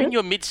 You're in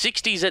your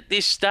mid-60s at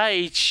this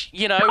stage.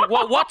 You know,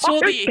 what's all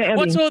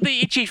the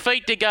itchy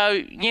feet to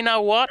go? You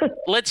know what?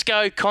 Let's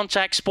go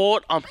contact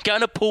sport. I'm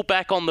going to pull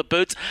back on the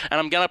boots and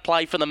I'm going to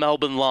play for the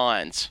Melbourne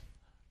Lions.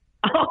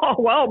 Oh,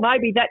 well,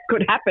 maybe that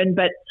could happen,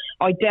 but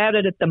I doubt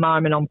it at the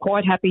moment. I'm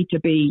quite happy to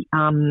be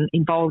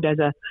involved as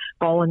a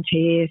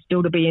volunteer,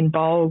 still to be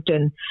involved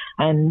and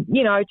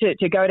you know,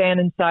 to go down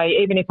and say,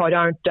 even if I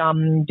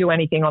don't do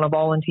anything on a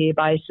volunteer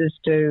basis,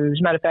 as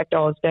a matter of fact,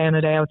 I was down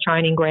at our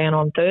training ground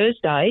on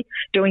Thursday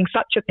doing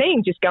such a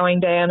thing, just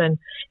going down and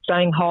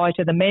saying hi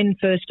to the men,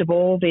 first of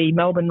all, the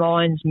Melbourne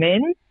Lions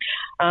men,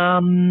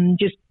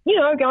 just, you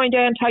know, going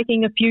down,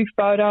 taking a few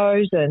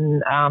photos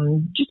and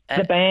just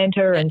the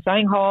banter and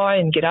saying hi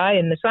and g'day,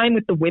 and the same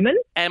with the women.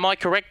 Am I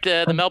correct,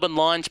 the Melbourne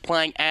Lions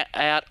playing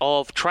out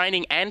of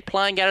training and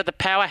playing out of the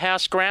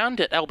Powerhouse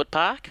ground at Albert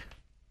Park?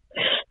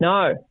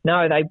 No,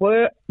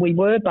 we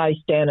were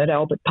based down at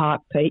Albert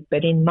Park, Pete,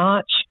 but in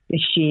March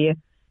this year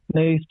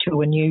moved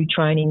to a new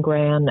training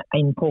ground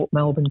in Port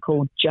Melbourne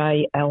called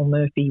J.L.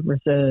 Murphy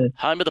Reserve.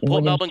 Home of the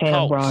Port Melbourne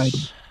Colts.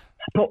 Road.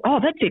 Oh,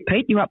 that's it,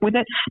 Pete. You up with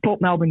it?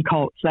 Port Melbourne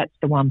Colts, that's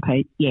the one,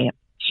 Pete. Yeah,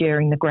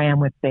 sharing the ground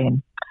with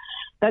them.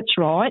 That's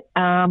right.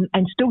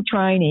 And still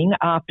training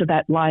after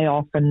that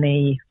layoff and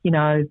the, you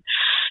know,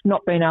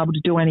 not being able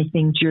to do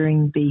anything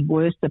during the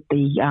worst of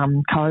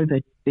the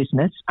COVID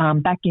business.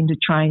 Back into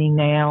training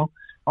now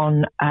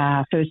on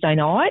Thursday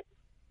night,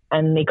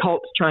 and the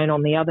Colts train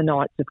on the other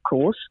nights, of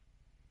course.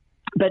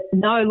 But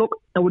no,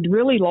 look, I would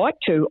really like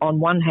to, on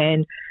one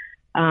hand,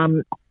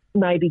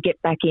 maybe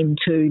get back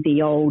into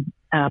the old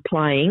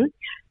playing,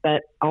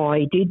 but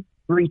I did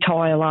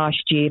retire last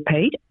year,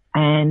 Pete,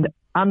 and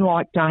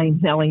unlike Dame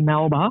Nellie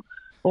Melba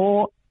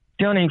or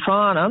Johnny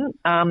Farnham,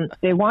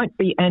 there won't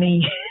be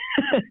any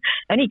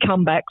any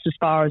comebacks as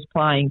far as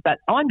playing, but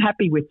I'm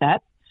happy with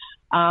that.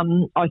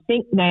 I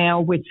think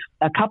now with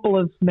a couple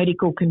of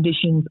medical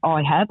conditions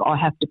I have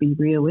to be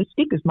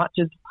realistic. As much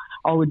as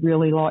I would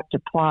really like to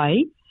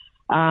play,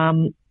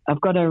 I've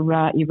got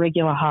a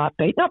irregular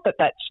heartbeat. Not that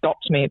that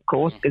stops me, of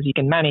course, because you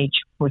can manage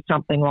with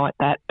something like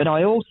that. But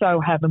I also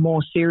have a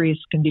more serious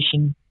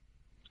condition,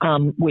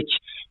 which is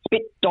a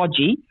bit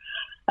dodgy,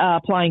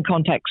 playing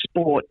contact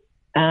sport,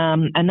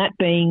 and that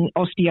being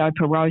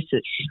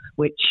osteoporosis,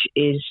 which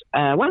is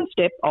one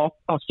step off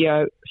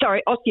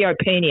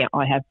osteopenia.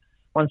 I have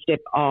one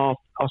step off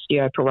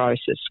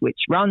osteoporosis, which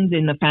runs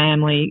in the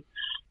family.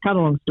 Cut a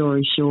long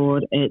story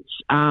short, it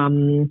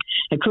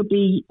could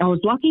be, I was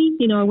lucky,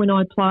 you know, when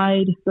I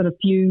played, got a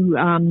few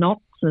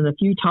knocks and a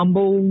few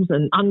tumbles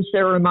and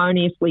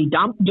unceremoniously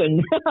dumped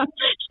and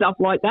stuff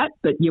like that,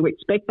 but you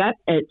expect that.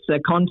 It's a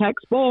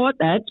contact sport,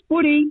 that's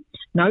footy,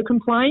 no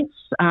complaints,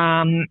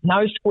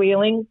 no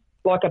squealing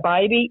like a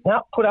baby,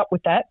 no, put up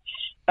with that.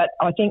 But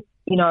I think,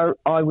 you know,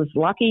 I was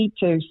lucky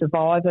to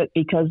survive it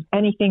because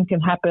anything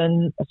can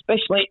happen,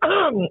 especially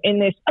in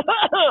this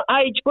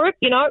age group,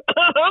 you know,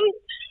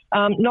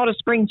 not a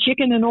spring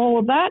chicken and all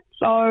of that.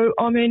 So,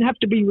 I mean, have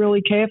to be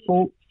really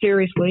careful,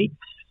 seriously.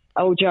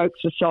 All jokes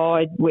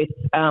aside, with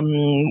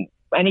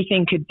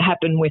anything could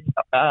happen with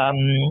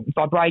if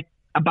I break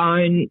a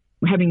bone,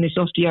 having this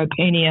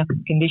osteopenia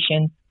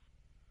condition.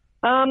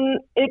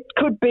 It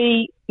could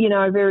be, you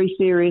know, very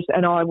serious,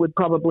 and I would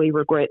probably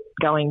regret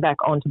going back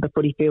onto the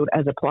footy field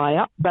as a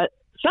player. But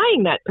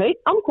saying that, Pete,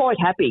 I'm quite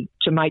happy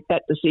to make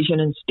that decision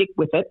and stick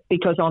with it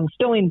because I'm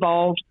still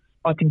involved.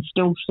 I can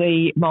still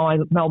see my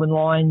Melbourne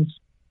Lions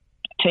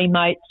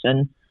teammates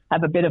and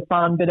have a bit of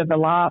fun, bit of a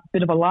laugh,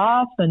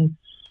 and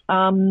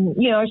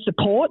you know,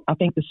 support. I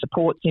think the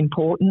support's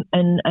important,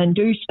 and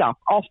do stuff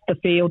off the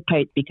field,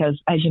 Pete, because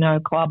as you know,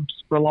 clubs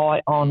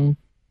rely on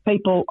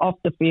people off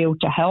the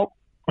field to help.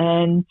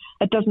 And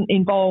it doesn't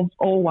involve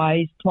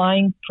always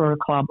playing for a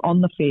club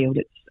on the field.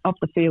 It's off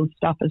the field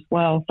stuff as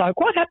well. So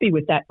quite happy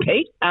with that,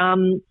 Pete.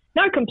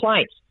 No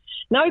complaints.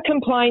 No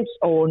complaints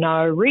or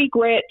no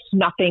regrets,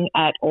 nothing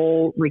at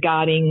all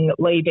regarding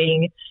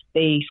leaving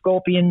the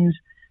Scorpions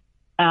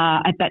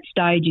at that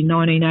stage in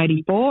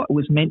 1984. It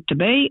was meant to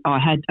be. I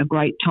had a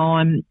great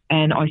time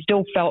and I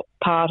still felt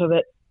part of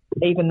it,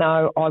 even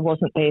though I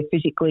wasn't there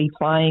physically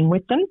playing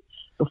with them.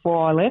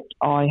 Before I left,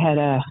 I had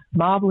a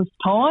marvellous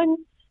time.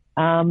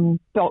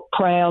 Felt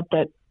proud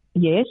that,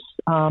 yes,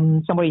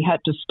 somebody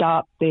had to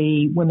start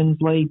the Women's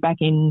League back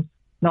in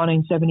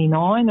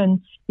 1979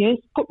 and, yes,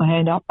 put my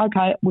hand up.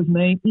 Okay, it was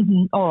me.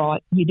 All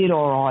right, you did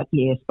all right.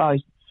 Yeah, I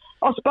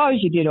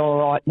suppose you did all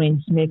right,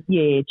 Lynn Smith.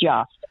 Yeah,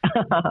 just.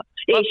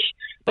 Ish.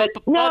 But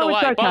by no,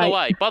 it's okay.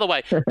 the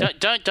way,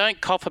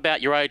 don't cough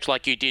about your age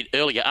like you did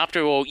earlier.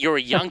 After all, you're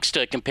a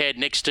youngster compared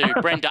next to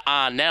Brenda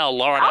Arnell,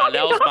 Lauren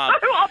Arnell's mum.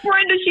 Oh,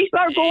 Brenda, she's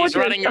so gorgeous.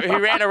 Who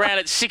ran around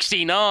at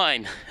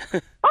 69. I know,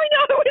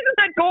 isn't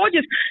that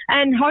gorgeous?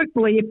 And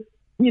hopefully, if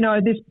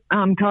this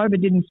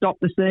COVID didn't stop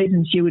the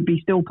season, she would be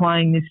still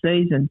playing this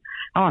season.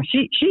 Oh,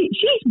 she's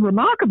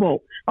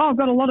remarkable. Oh, I've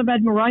got a lot of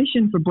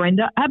admiration for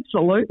Brenda.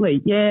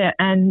 Absolutely, yeah.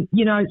 And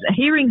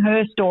hearing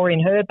her story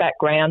and her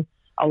background,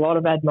 a lot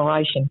of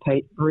admiration,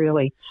 Pete.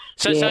 Really.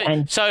 So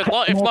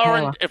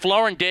if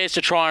Lauren dares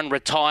to try and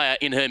retire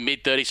in her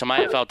mid-30s from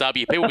AFLW,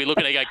 people will be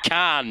looking at her go,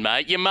 "Can't,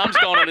 mate. Your mum's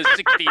gone on at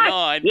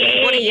 69.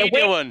 Yeah, what are you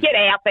doing? Get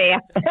out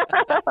there."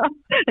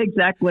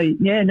 Exactly.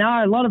 Yeah.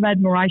 No, a lot of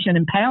admiration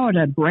and power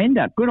to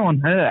Brenda. Good on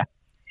her.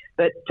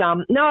 But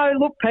no,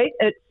 look, Pete.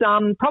 It's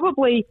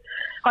probably,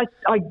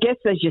 I guess,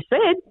 as you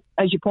said,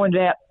 as you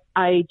pointed out,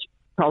 age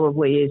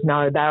probably is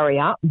no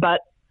barrier.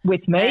 But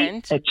with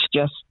me, it's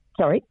just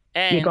sorry.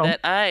 And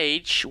that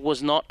age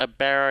was not a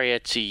barrier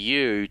to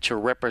you to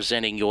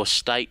representing your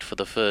state for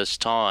the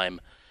first time.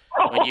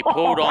 When you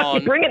pulled on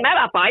You're bringing that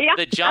up, are you?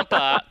 the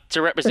jumper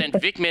to represent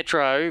Vic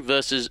Metro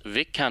versus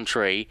Vic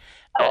Country.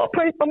 Oh,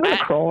 please, I'm going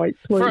to cry.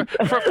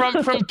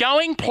 From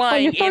going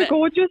playing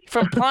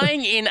from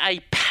playing in a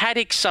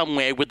paddock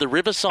somewhere with the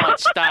Riverside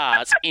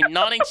Stars in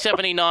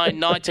 1979,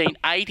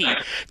 1980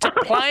 to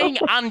playing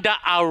under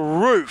a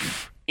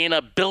roof in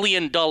 $1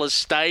 billion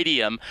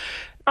stadium.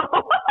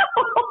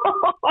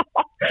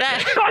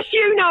 Gosh,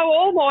 you know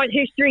all my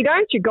history,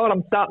 don't you? God,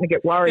 I'm starting to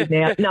get worried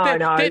now.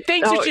 No.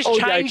 Things have just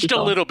changed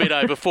a little bit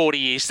over 40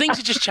 years. Things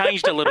have just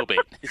changed a little bit.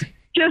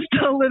 Just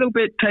a little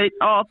bit, Pete.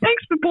 Oh,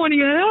 thanks for pointing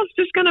it out. I was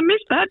just going to miss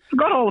that.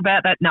 Forgot all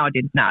about that. No, I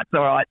didn't. No, it's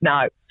all right.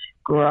 No.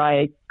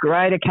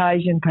 Great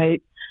occasion,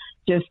 Pete.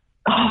 Just,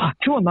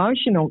 too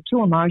emotional.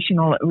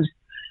 It was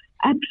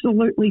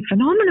absolutely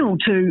phenomenal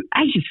to,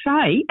 as you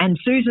say, and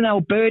Susan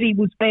Alberti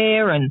was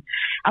there and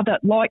other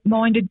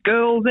like-minded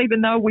girls,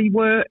 even though we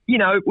were,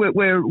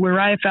 we're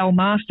AFL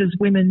Masters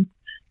women.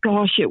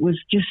 Gosh, it was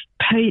just,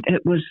 Pete,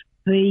 it was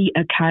the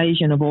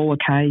occasion of all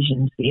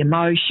occasions, the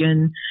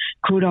emotion.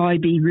 Could I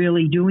be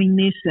really doing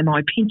this? Am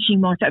I pinching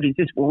myself? Is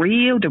this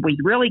real? Did we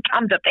really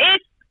come to this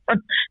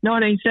from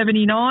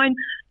 1979?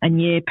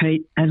 And yeah,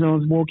 Pete, as I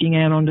was walking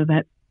out onto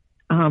that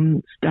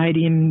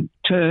stadium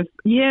turf,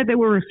 yeah, there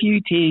were a few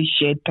tears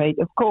shed, Pete,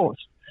 of course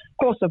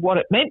of what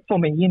it meant for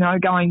me,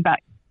 going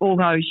back all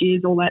those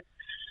years, all that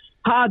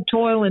hard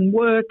toil and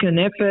work and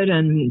effort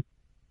and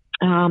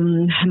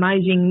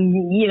amazing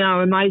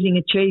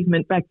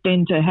achievement back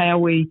then to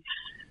how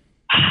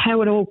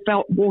it all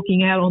felt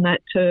walking out on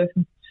that turf.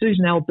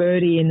 Susan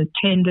Alberti in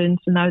attendance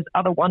and those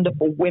other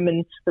wonderful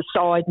women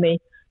beside me,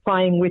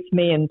 playing with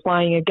me and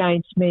playing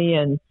against me.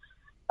 And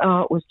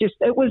it was,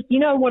 you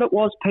know what it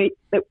was, Pete?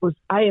 It was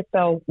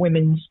AFL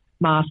Women's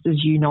Masters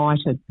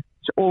United.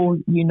 It's all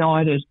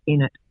united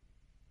in it.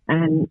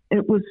 And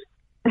it was,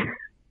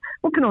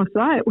 what can I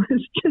say? It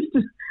was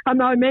just a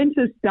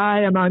momentous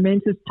day, a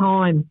momentous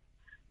time.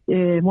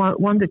 Yeah,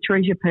 one to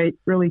treasure, Pete.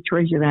 Really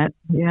treasure that.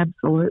 Yeah,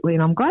 absolutely.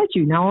 And I'm glad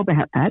you know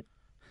about that.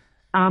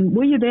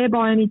 Were you there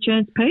by any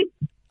chance, Pete?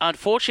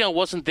 Unfortunately, I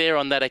wasn't there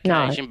on that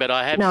occasion, but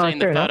I have seen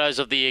the photos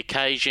of the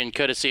occasion,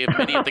 courtesy of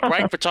many of the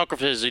great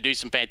photographers who do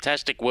some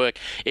fantastic work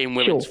in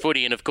women's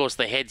footy. And, of course,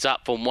 the heads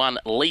up from one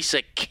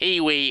Lisa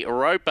Kiwi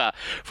Roper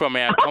from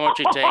our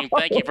commentary team.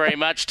 Thank you very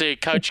much to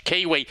Coach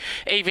Kiwi.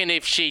 Even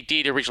if she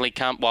did originally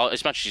come, well,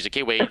 as much as she's a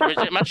Kiwi,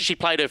 as much as she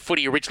played her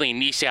footy originally in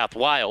New South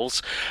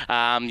Wales,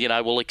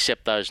 we'll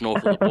accept those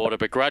north of the border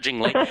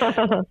begrudgingly.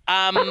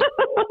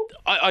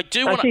 I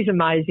do want. She's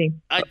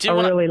amazing. I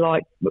really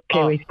like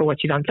Kiwis for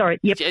what she's done. Sorry.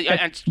 Yep.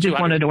 Just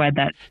wanted to add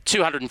that.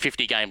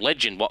 250-game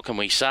legend. What can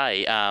we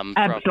say?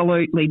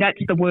 Absolutely. That's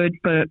the word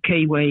for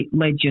Kiwi,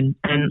 legend.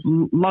 And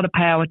a lot of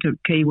power to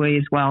Kiwi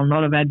as well. A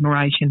lot of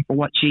admiration for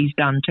what she's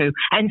done too.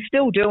 And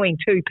still doing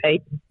too,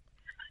 Pete.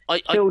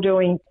 Still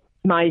doing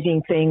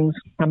amazing things.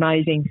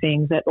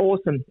 That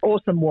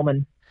awesome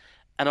woman.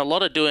 And a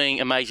lot of doing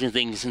amazing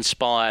things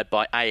inspired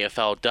by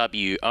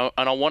AFLW.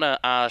 And I want to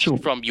ask,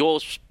 from your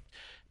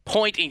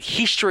point in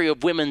history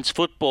of women's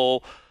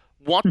football,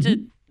 what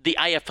did the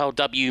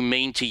AFLW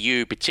mean to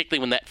you, particularly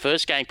when that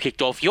first game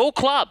kicked off? Your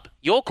club,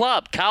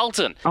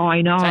 Carlton. Oh,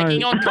 I know.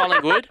 Taking on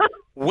Collingwood,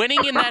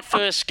 winning in that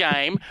first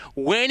game,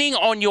 winning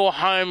on your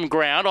home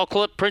ground. I'll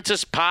call it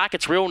Princess Park,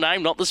 its real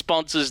name, not the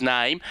sponsor's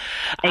name.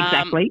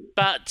 Exactly.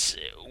 But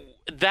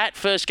that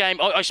first game,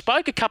 I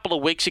spoke a couple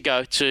of weeks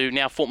ago to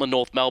now former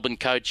North Melbourne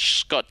coach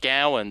Scott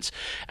Gowans,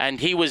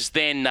 and he was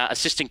then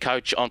assistant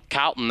coach on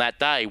Carlton that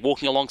day,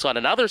 walking alongside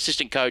another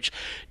assistant coach,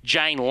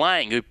 Jane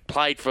Lang, who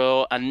played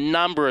for a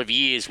number of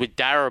years with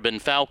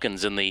Darebin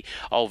Falcons in the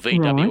old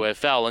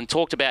VWFL, and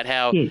talked about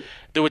how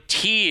there were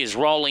tears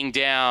rolling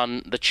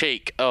down the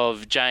cheek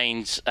of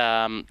Jane's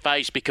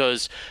face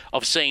because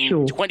of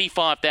seeing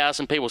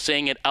 25,000 people,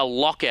 seeing it a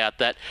lockout,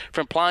 that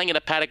from playing in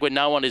a paddock where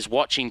no one is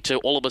watching to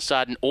all of a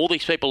sudden all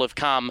these people have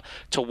come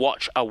to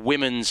watch a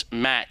women's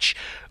match.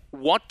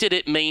 What did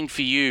it mean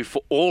for you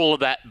for all of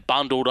that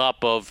bundled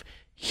up of,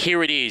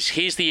 here it is,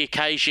 here's the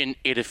occasion,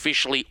 it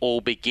officially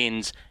all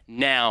begins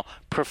now,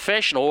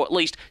 professional, or at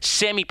least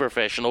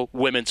semi-professional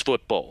women's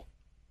football?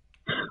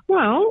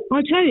 Well,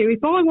 I tell you,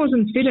 if I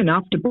wasn't fit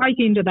enough to break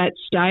into that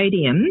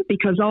stadium,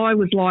 because I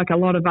was like a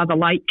lot of other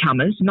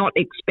latecomers, not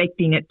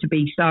expecting it to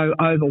be so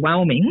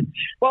overwhelming,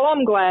 well,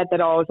 I'm glad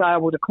that I was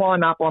able to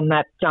climb up on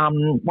that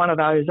one of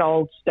those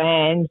old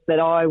stands that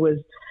I was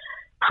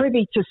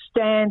privy to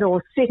stand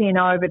or sit in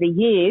over the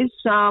years.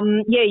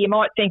 You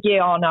might think,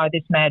 oh no,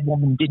 this mad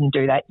woman didn't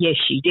do that. Yes,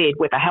 she did,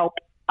 with a help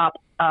up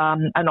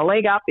and a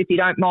leg up, if you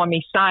don't mind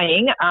me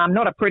saying.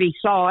 Not a pretty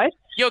sight.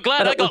 You're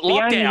glad I got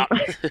locked out.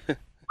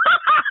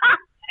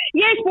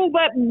 Yes, well,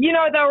 but,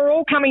 they were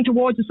all coming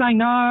towards us saying,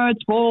 no,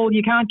 it's full,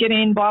 you can't get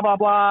in, blah, blah,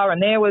 blah.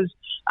 And there was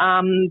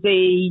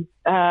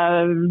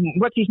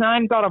what's his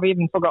name? God, I've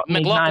even forgotten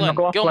his name.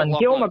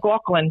 Gil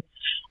McLaughlin,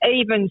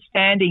 even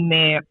standing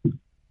there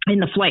in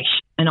the flesh.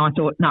 And I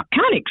thought, no,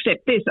 can't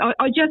accept this.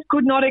 I just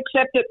could not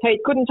accept it,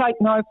 Pete. Couldn't take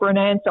no for an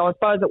answer. I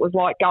suppose it was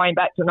like going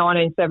back to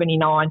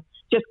 1979.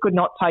 Just could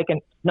not take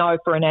a no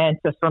for an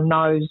answer from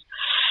those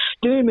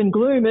doom and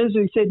gloomers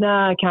who said,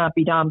 no, it can't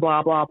be done,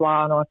 blah, blah,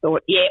 blah. And I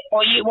thought, yeah,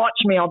 well, you watch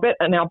me. I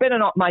better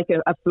not make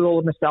a fool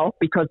of myself,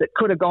 because it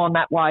could have gone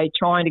that way,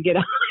 trying to get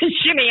a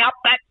shimmy up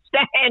that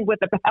stand with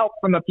the help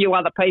from a few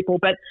other people.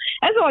 But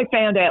as I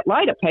found out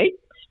later, Pete,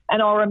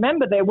 and I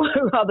remember there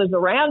were others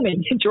around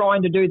me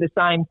trying to do the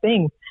same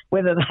thing,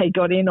 whether they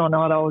got in or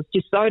not. I was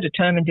just so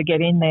determined to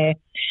get in there.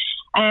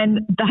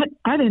 And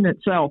that in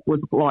itself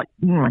was like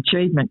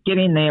achievement. Get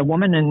in there,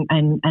 woman,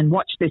 and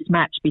watch this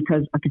match,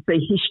 because I could see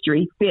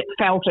history,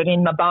 felt it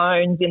in my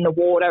bones, in the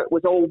water. It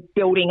was all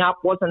building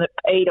up, wasn't it,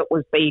 Pete?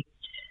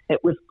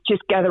 It was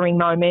just gathering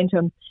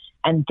momentum.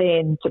 And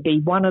then to be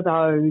one of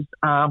those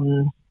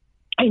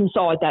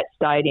inside that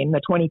stadium, the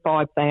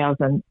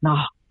 25,000,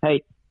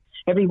 Pete,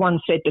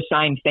 everyone said the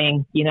same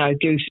thing,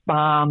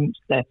 goosebumps,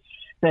 the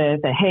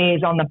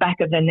hairs on the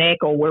back of the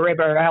neck or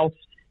wherever else.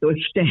 It was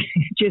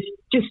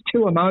just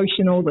too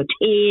emotional, the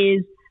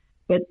tears.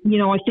 But,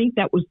 I think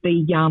that was for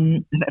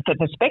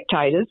the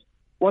spectators,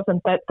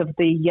 wasn't that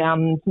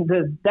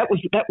that was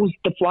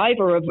the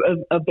flavour of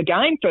the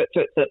game for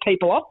the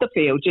people off the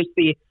field, just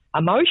the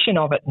emotion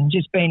of it, and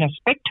just being a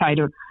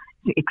spectator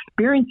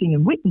experiencing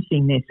and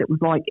witnessing this. It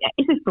was like,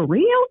 is this for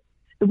real?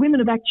 The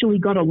women have actually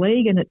got a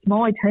league and it's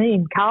my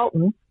team,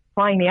 Carlton,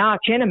 playing the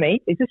arch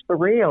enemy. Is this for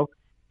real?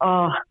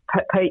 Oh,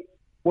 Pete,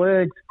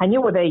 words. And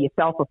you were there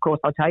yourself, of course,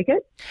 I take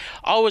it.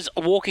 I was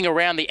walking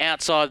around the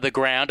outside of the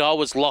ground. I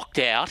was locked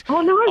out.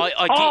 Oh, no.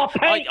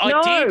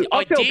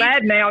 I feel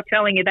bad now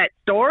telling you that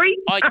story.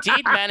 I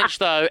did manage,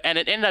 though, and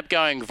it ended up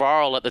going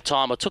viral at the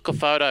time. I took a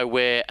photo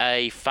where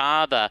a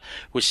father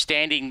was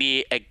standing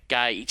near a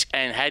gate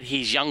and had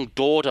his young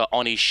daughter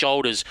on his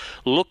shoulders,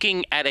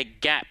 looking at a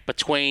gap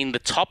between the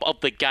top of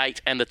the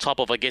gate and the top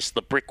of, I guess,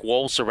 the brick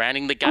wall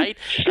surrounding the gate.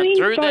 I've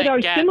seen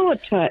photos similar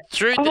to it.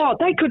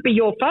 They could be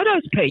your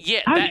photos, Pete.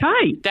 Yeah,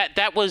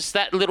 that was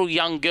that little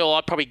young girl.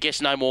 I probably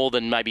guess no more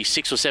than maybe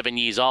 6 or 7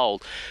 years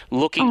old,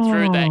 looking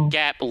through that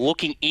gap,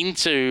 looking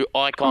into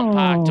Icon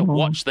Park to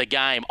watch the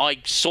game. I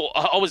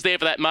was there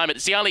for that moment.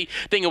 It's the only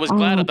thing I was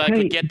glad that I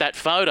could get that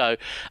photo.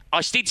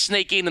 I did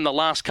sneak in the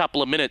last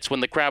couple of minutes when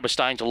the crowd was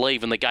starting to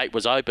leave and the gate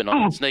was open.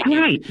 I did sneak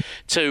in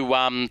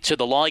to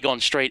the Lygon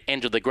Street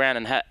end of the ground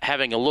and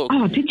having a look.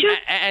 Oh, did you?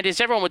 And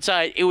as everyone would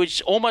say, it was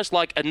almost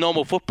like a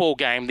normal football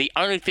game. The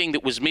only thing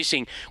that was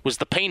missing was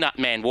the Peanut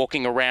Man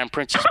walking around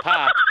Princes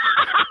Park.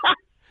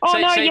 So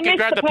you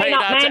missed the Peanut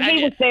Man.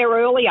 He was there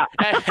earlier.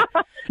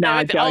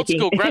 No, joking. Old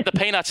school, grab the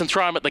peanuts and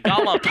throw them at the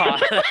goal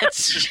umpire.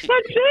 That's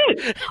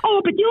it.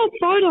 Oh, but your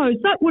photos,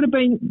 that would have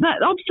been...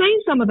 I've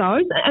seen some of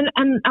those,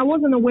 and I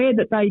wasn't aware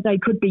that they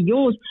could be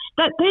yours.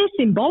 They're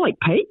symbolic,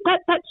 Pete.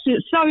 That's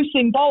so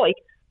symbolic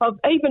of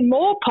even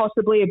more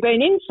possibly of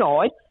being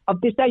inside of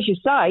this, as you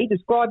say,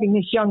 describing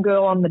this young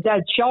girl on the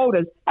dad's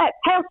shoulders.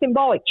 How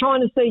symbolic,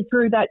 trying to see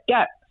through that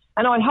gap.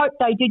 And I hope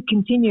they did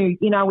continue,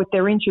 with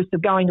their interest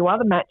of going to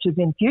other matches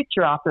in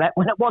future after that,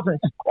 when it wasn't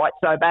quite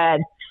so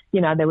bad.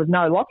 There was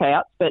no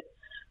lockouts. But,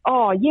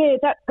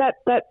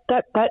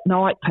 that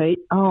night, Pete,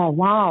 oh,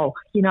 wow.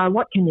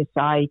 What can you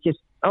say? Just,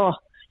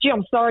 gee,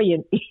 I'm sorry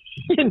you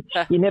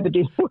never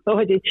did what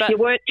I did. You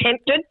weren't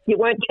tempted. You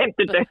weren't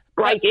tempted to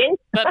break in.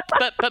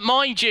 But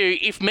mind you,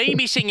 if me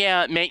missing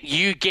out meant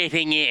you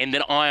getting in,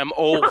 then I am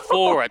all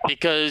for it,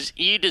 because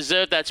you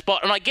deserve that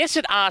spot. And I guess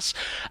it asks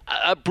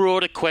a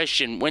broader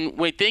question. When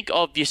we think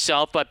of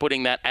yourself by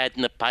putting that ad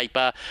in the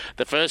paper,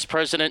 the first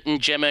president and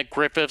Gemma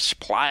Griffiths,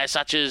 players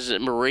such as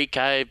Marie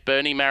Cave,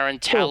 Bernie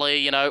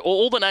Marantelli,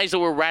 all the names that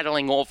were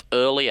rattling off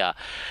earlier.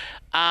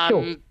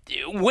 Sure.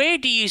 Where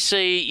do you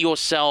see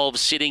yourselves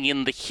sitting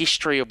in the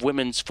history of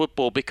women's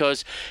football?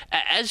 Because,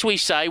 as we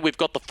say, we've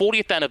got the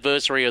 40th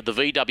anniversary of the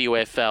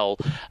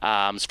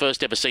VWFL's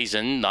first ever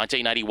season,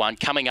 1981,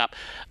 coming up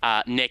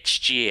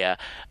next year.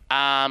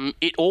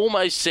 It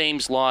almost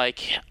seems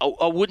like,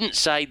 I wouldn't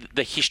say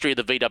the history of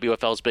the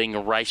VWFL is being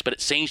erased, but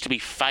it seems to be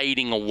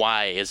fading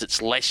away as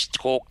it's less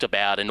talked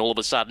about, and all of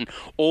a sudden,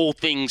 all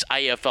things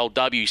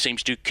AFLW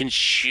seems to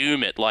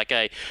consume it like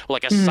a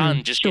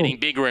sun just getting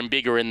bigger and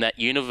bigger in that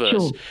universe.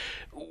 Sure.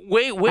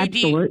 Where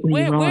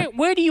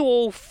do you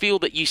all feel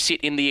that you sit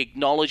in the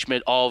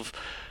acknowledgement of,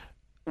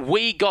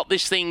 we got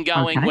this thing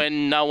going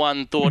when no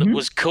one thought it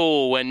was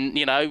cool, and,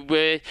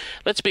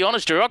 let's be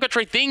honest,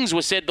 derogatory things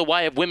were said the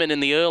way of women in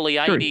the early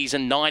 80s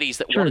and 90s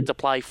that wanted to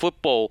play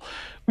football.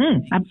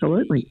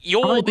 Absolutely.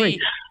 You're the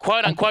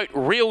quote-unquote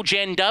real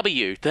Gen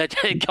W that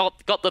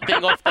got the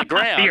thing off the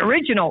ground. The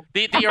original.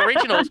 The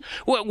originals.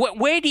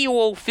 Where do you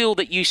all feel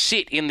that you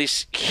sit in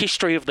this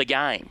history of the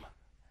game?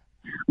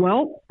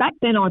 Well, back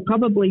then I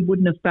probably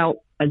wouldn't have felt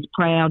as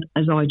proud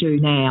as I do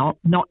now,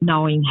 not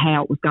knowing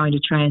how it was going to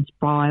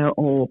transpire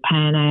or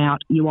pan out.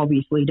 You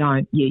obviously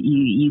don't.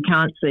 You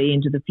can't see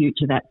into the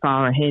future that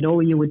far ahead.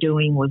 All you were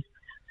doing was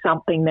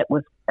something that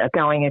was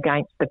going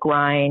against the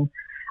grain.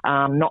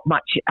 Not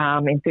much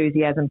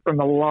enthusiasm from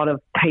a lot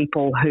of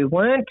people who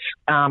weren't,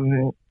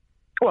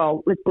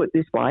 well, let's put it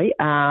this way,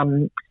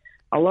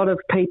 a lot of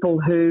people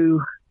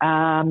who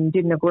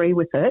didn't agree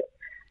with it.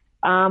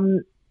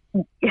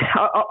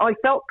 I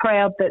felt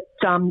proud that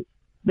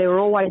there were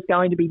always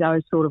going to be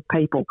those sort of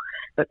people,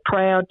 but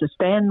proud to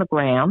stand the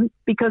ground,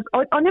 because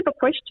I never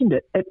questioned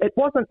it. It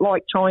wasn't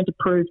like trying to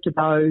prove to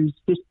those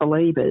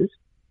disbelievers,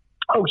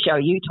 I'll show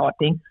you type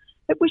thing.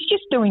 It was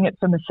just doing it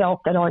for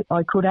myself that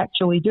I could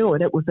actually do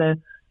it. It was a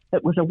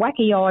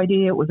wacky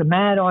idea. It was a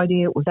mad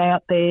idea. It was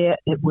out there.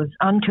 It was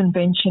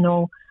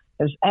unconventional.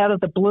 It was out of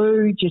the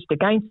blue, just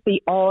against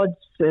the odds.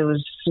 There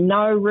was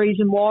no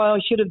reason why I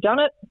should have done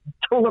it.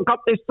 Until I got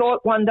this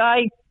thought one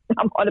day.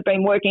 I might have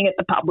been working at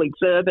the public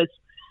service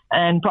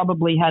and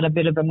probably had a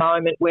bit of a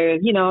moment where,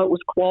 it was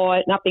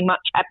quiet, nothing much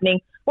happening.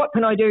 What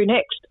can I do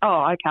next?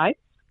 Oh, okay.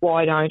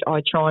 Why don't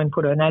I try and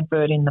put an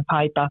advert in the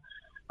paper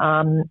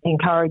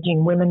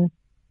encouraging women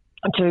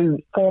to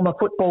form a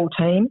football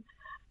team?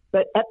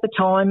 But at the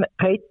time,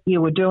 Pete,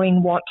 you were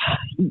doing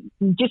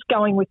just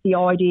going with the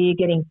idea,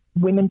 getting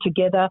women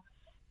together.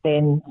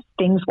 Then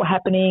things were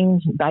happening,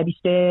 baby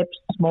steps,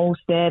 small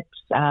steps,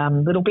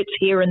 little bits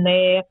here and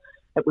there.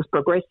 It was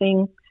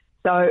progressing.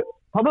 So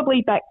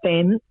probably back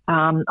then,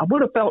 I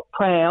would have felt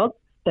proud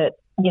that,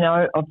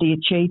 of the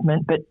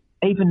achievement, but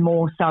even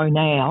more so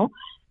now,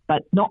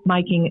 but not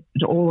making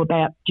it all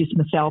about just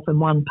myself and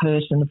one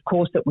person. Of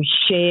course, it was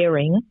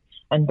sharing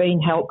and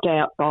being helped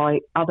out by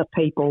other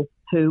people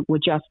who were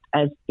just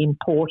as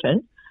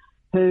important,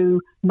 who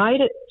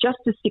made it just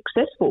as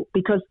successful,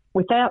 because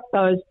without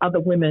those other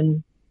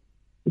women,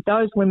 if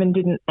those women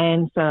didn't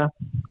answer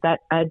that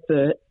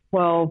advert,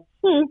 well,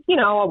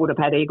 I would have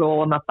had egg all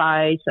on my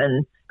face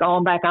and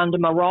gone back under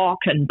my rock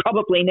and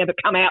probably never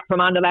come out from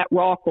under that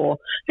rock, or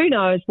who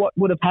knows what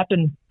would have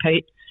happened,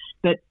 Pete.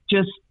 But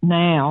just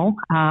now,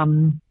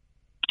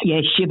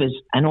 shivers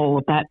and all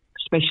of that,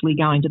 especially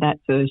going to that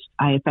first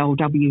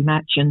AFLW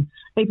match. And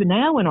even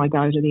now when I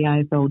go to the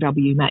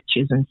AFLW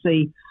matches and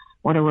see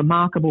what a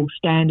remarkable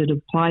standard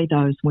of play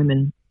those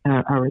women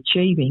are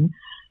achieving,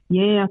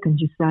 I can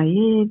just say,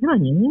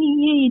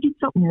 you did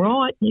something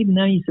right. Even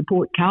though you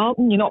support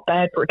Carlton, you're not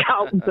bad for a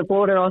Carlton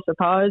supporter, I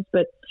suppose.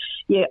 But,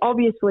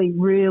 obviously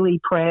really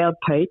proud,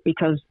 Pete,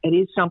 because it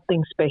is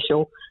something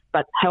special,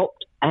 but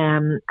helped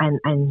and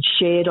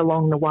shared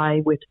along the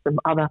way with some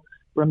other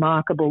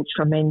remarkable,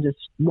 tremendous,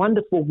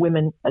 wonderful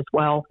women as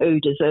well, who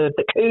deserve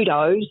the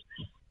kudos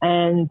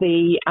and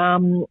the,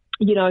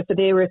 for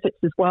their efforts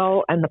as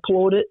well, and the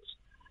plaudits,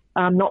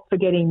 not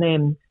forgetting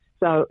them.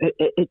 So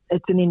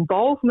it's an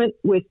involvement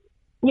with,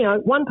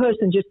 one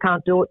person just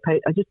can't do it,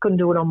 Pete. I just couldn't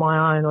do it on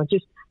my own. I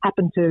just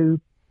happened to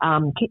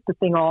kick the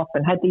thing off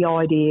and had the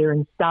idea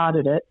and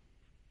started it.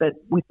 But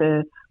with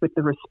the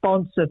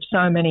response of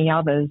so many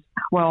others,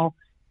 well,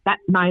 that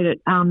made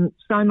it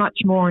so much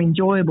more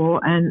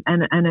enjoyable and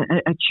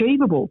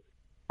achievable.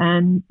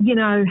 And,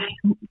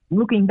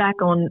 looking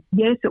back on,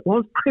 yes, it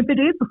was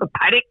primitive,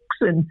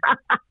 paddocks,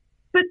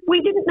 but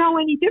we didn't know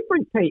any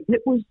different, Pete.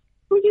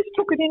 We just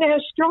took it in our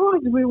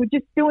strides. We were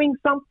just doing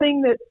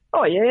something that,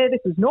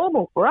 this is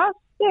normal for us.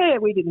 Yeah,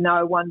 we didn't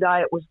know one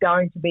day it was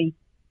going to be,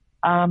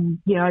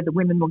 the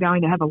women were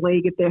going to have a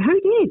league at there.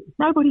 Who did?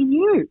 Nobody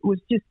knew. It was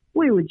just,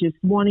 we were just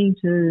wanting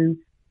to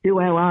do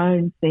our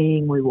own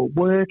thing. We were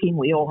working.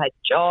 We all had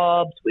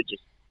jobs. We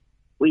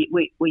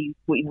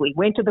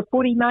went to the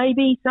footy,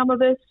 maybe, some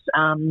of us,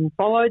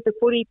 followed the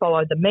footy,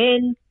 followed the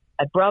men,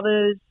 had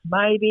brothers,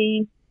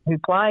 maybe, who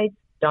played.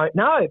 Don't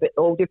know, but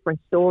all different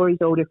stories,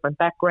 all different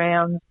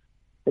backgrounds.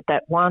 But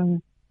that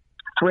one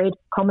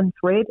common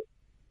thread,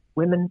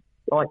 women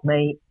like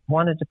me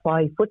wanted to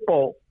play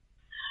football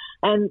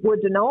and were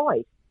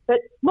denied.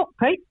 But look,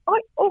 Pete,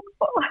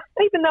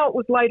 even though it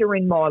was later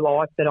in my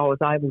life that I was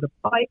able to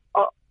play,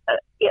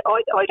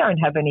 I don't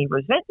have any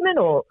resentment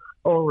or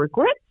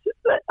regrets.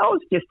 I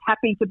was just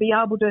happy to be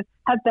able to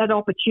have that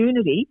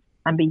opportunity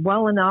and be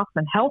well enough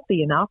and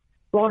healthy enough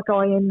like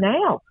I am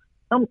now.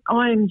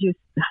 I am just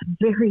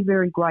very,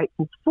 very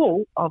grateful,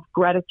 full of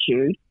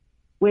gratitude,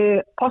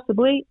 where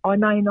possibly I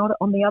may not,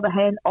 on the other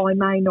hand, I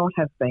may not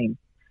have been.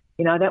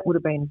 That would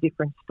have been a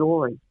different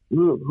story.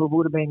 Ooh, it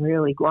would have been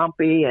really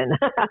grumpy and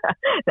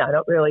no,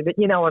 not really, but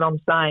you know what I'm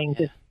saying.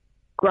 Just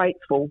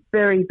grateful,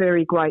 very,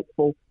 very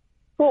grateful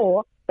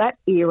for that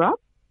era,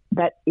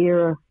 back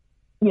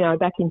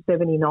in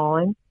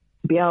 79,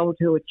 to be able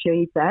to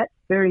achieve that.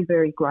 Very,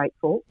 very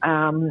grateful.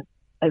 As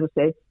I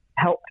said,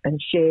 helped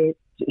and shared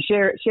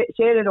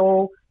it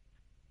all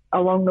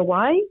along the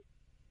way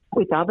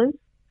with others.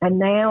 And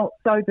now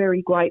so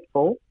very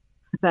grateful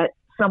that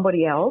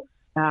somebody else,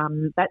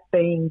 that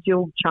being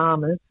Jill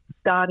Chalmers,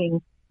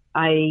 starting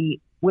a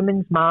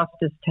women's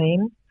masters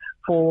team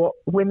for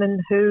women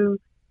who,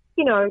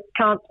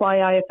 can't play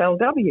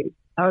AFLW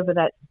over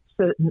that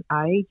certain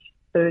age,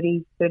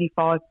 30,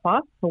 35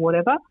 plus or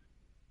whatever.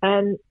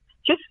 And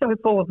just so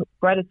full of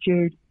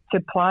gratitude to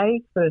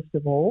play, first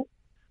of all,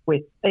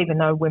 with, even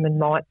though women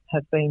might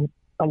have been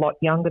a lot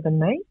younger than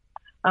me,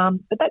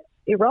 but that's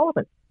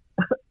irrelevant.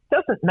 It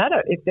doesn't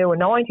matter if there were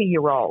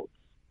 90-year-olds,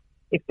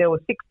 if there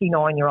were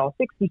 69-year-olds,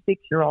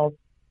 66-year-olds,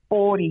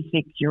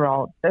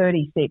 46-year-olds,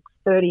 36,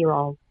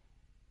 30-year-olds.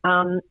 I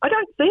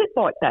don't see it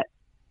like that.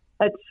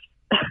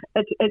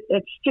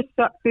 It's just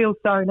feels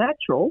so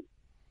natural.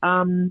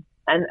 And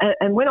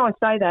when I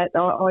say that,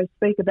 I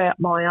speak about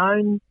my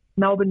own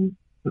Melbourne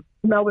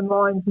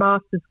Lions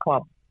Masters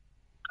Club.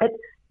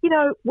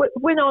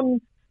 When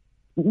I'm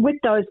with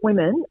those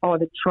women,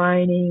 either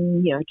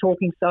training,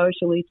 talking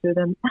socially to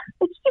them,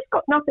 it's just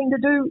got nothing to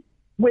do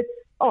with,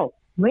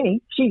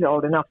 Lenny, she's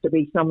old enough to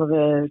be some of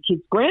the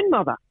kids'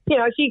 grandmother.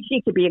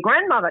 She could be a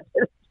grandmother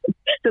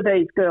to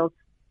these girls.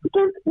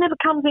 It never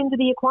comes into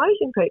the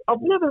equation, Pete.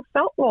 I've never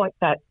felt like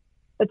that.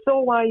 It's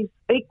always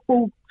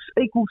equal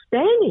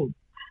standing.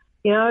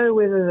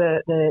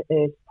 Whether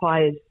there's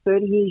players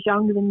 30 years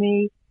younger than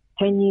me,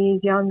 10 years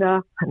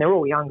younger, and they're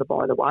all younger,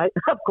 by the way,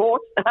 of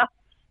course.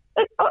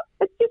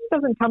 It just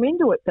doesn't come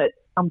into it that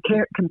I'm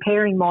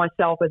comparing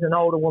myself as an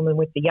older woman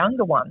with the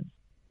younger ones.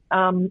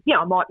 I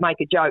might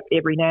make a joke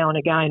every now and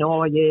again,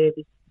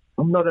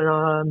 I'm not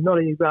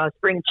a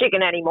spring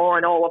chicken anymore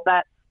and all of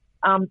that.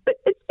 But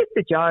it's just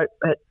a joke.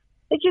 But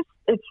it's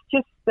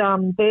just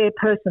their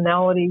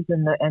personalities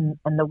and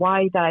the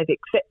way they've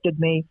accepted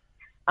me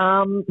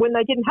when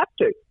they didn't have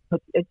to.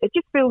 It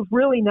just feels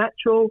really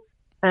natural,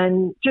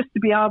 and just to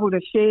be able to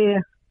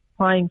share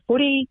playing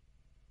footy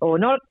or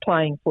not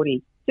playing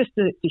footy, just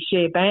to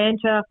share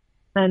banter,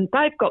 and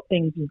they've got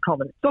things in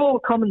common. It's all a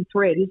common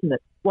thread, isn't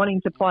it?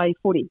 Wanting to play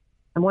footy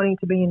and wanting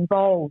to be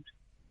involved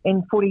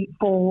in footy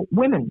for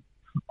women.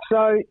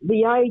 So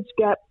the age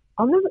gap,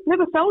 I've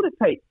never felt it,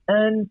 Pete,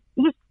 and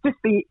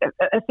just be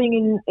a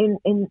thing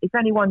in if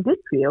anyone did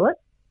feel it,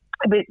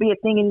 it'd be a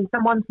thing in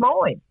someone's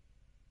mind.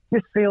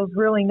 Just feels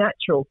really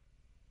natural,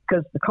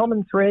 because the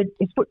common thread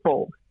is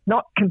football,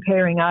 not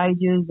comparing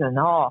ages and,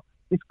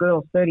 this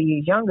girl's 30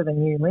 years younger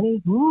than you,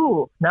 Lenny.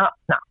 Ooh, no.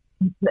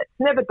 It's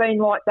never been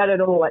like that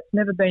at all. It's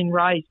never been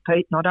raised,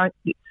 Pete, and I don't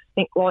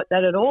think like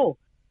that at all.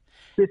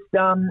 Just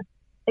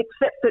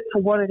accept it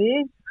for what it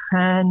is,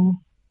 and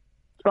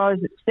I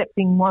suppose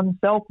accepting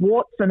oneself,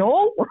 warts and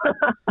all.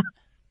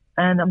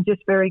 And I'm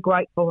just very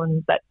grateful,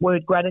 and that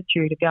word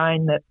gratitude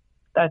again, that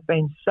they've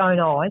been so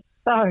nice,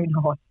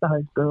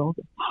 those girls.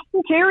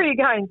 And Terry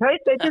again,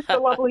 Pete, they're just the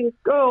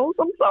loveliest girls.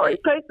 I'm sorry,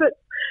 Pete,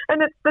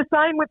 and it's the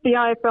same with the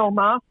AFL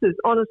Masters,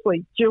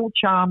 honestly. Jill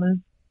Chalmers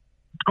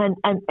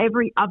and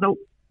every other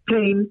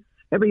team,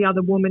 every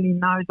other woman in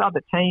those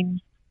other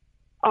teams.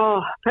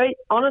 Oh, Pete,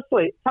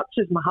 honestly, it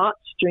touches my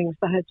heartstrings.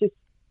 They are just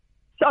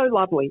so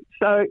lovely,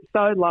 so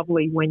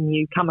lovely when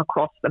you come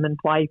across them and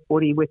play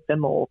footy with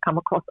them, or come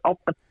across off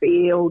the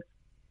field.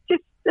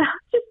 Just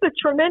a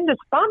tremendous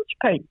bunch,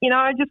 Pete.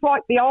 Just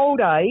like the old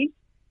days,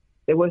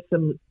 there were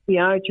some,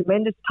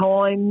 tremendous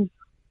times,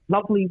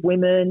 lovely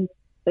women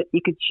that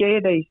you could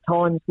share these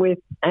times with,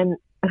 and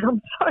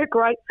I'm so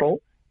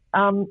grateful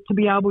to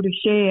be able to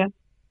share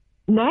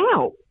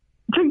now,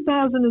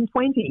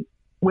 2020,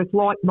 with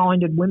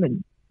like-minded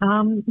women.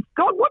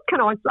 God, what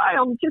can I say?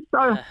 I'm just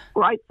so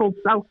grateful,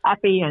 so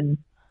happy, and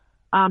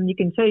you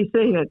can see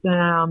it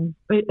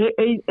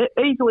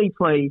easily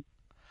pleased.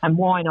 And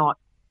why not?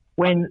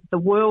 When the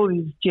world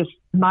is just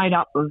made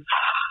up of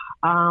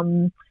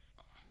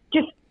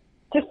just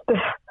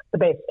the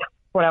best.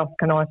 What else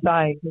can I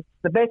say? It's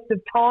the best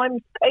of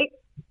times, Pete.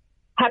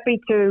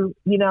 Happy to,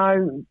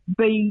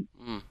 be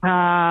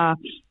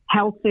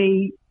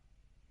healthy,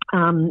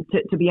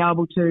 to be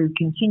able to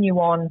continue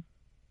on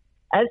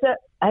as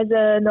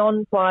a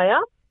non-player,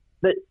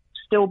 but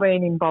still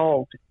being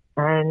involved.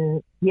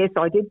 And yes,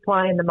 I did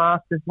play in the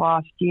Masters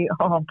last year.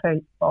 Oh,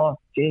 Pete,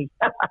 gee,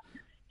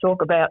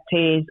 talk about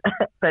tears.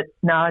 But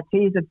no,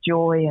 tears of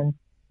joy, and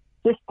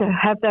just to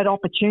have that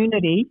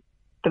opportunity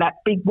for that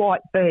big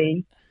white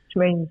bee, which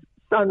means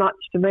so much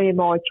to me in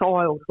my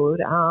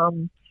childhood.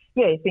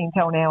 you can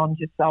tell now I'm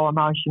just so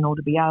emotional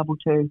to be able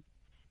to,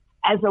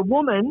 as a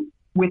woman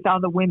with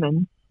other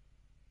women,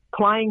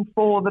 playing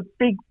for the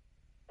big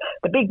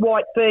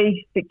white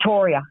bee,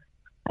 Victoria.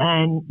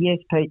 And yes,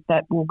 Pete,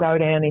 that will go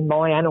down in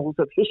my annals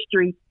of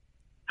history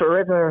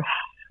forever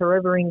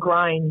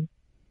ingrained.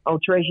 I'll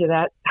treasure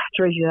that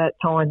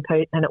time,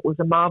 Pete. And it was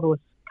a marvellous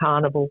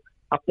carnival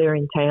up there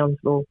in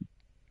Townsville.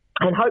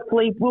 And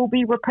hopefully will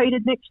be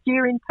repeated next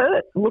year in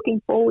Perth.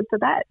 Looking forward to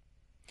that.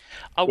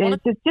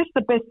 It's just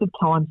the best of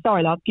times.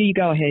 Sorry, love. You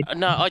go ahead.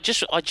 No, I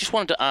just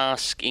wanted to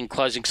ask in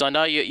closing, because I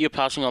know you're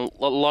passing on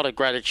a lot of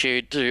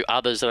gratitude to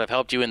others that have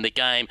helped you in the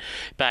game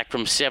back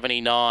from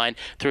 79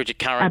 through to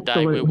current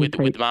Absolutely,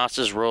 day with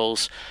Masters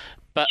rules.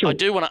 But sure. I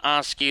do want to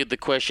ask you the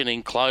question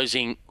in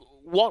closing.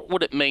 What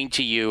would it mean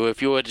to you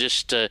if you were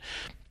just to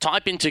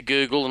type into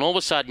Google and all of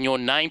a sudden your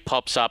name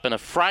pops up and a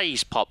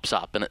phrase pops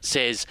up and it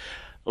says,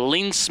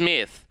 Lynn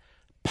Smith,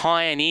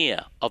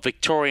 pioneer of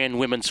Victorian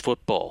women's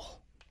football?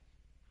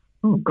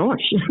 Oh, gosh,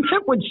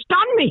 that would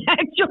stun me,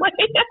 actually.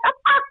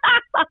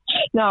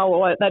 No,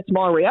 well, that's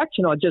my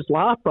reaction. I'd just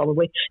laugh,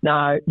 probably.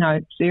 No,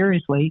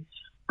 seriously.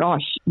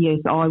 Gosh, yes,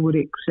 I would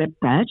accept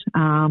that.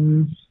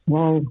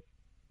 Well,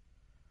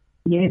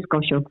 yes,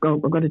 gosh, I've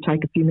got to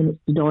take a few minutes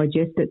to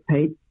digest it,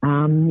 Pete.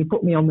 You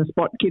put me on the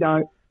spot,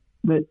 kiddo.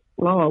 But,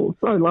 well,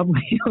 so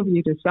lovely of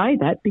you to say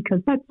that,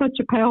 because that's such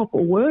a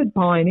powerful word,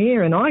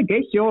 pioneer, and I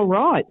guess you're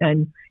right.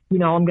 And,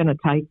 I'm going to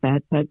take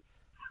that.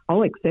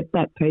 I'll accept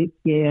that, Pete,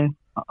 yeah.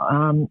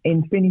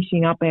 In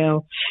finishing up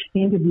our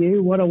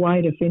interview, what a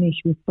way to finish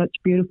with such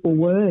beautiful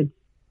words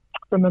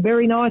from a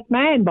very nice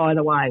man, by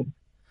the way.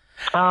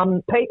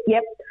 Pete,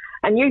 yep,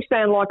 and you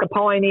sound like a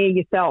pioneer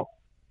yourself,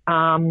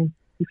 if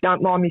you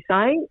don't mind me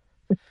saying,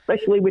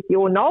 especially with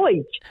your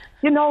knowledge.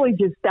 Your knowledge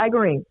is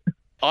staggering.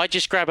 I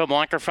just grab a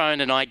microphone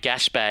and I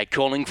gas bag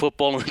calling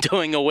football and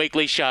doing a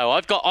weekly show.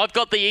 I've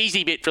got the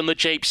easy bit from the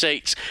cheap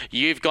seats.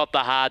 You've got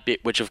the hard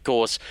bit, which of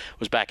course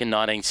was back in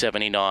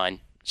 1979.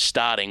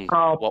 Starting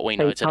what we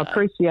know today.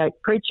 I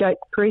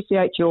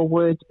appreciate your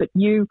words, but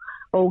you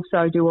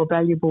also do a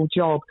valuable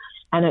job,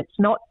 and it's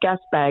not gas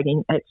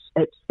bagging.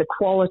 It's the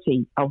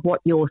quality of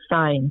what you're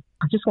saying.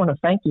 I just want to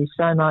thank you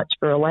so much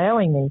for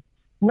allowing me,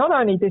 not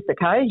only this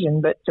occasion,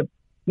 but to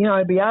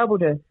be able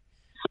to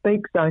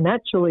speak so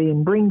naturally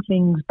and bring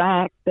things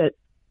back that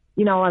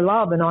I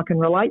love and I can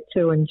relate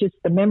to, and just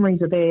the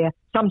memories are there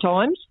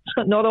sometimes,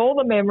 not all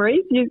the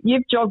memories.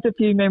 You've jogged a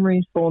few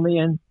memories for me,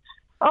 and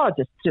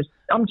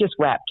I'm just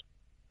wrapped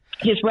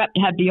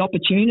to have the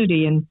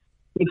opportunity, and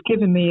you've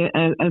given me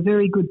a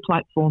very good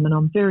platform, and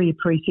I'm very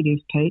appreciative,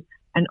 Pete.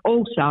 And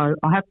also,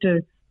 I have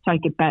to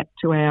take it back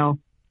to our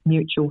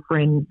mutual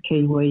friend,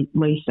 Kiwi,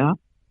 Lisa,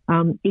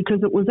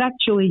 because it was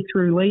actually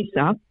through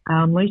Lisa.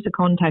 Lisa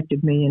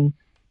contacted me and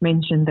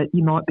mentioned that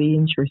you might be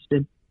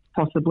interested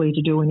possibly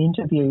to do an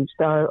interview.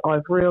 So I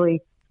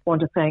really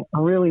want to thank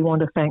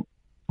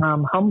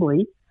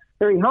humbly,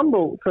 very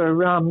humble for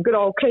good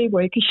old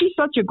Kiwi, because she's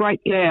such a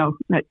great gal,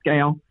 that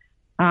gal.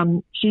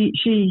 She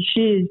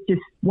is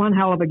just one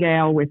hell of a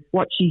gal with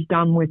what she's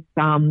done with,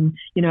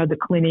 the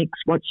clinics,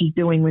 what she's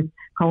doing with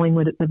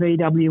Collingwood at the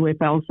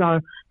VWFL. So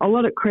a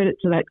lot of credit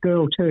to that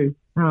girl too,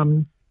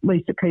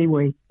 Lisa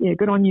Kiwi. Yeah,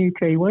 good on you,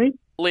 Kiwi.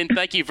 Lynn,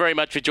 thank you very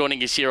much for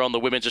joining us here on the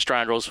Women's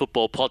Australian Rules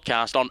Football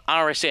Podcast on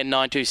RSN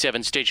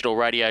 927's digital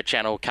radio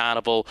channel,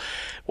 Carnival.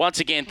 Once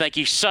again, thank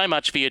you so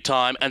much for your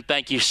time, and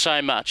thank you so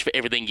much for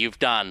everything you've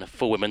done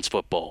for women's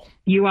football.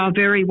 You are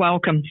very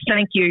welcome.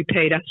 Thank you,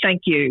 Peter.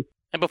 Thank you.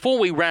 And before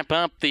we wrap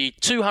up the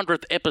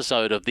 200th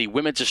episode of the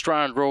Women's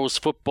Australian Rules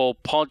Football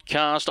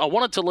Podcast, I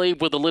wanted to leave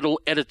with a little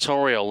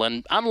editorial.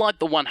 And unlike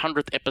the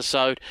 100th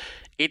episode,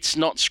 it's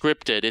not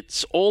scripted.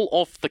 It's all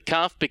off the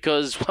cuff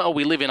because, well,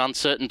 we live in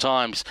uncertain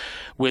times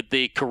with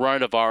the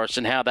coronavirus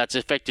and how that's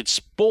affected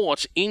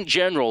sport in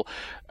general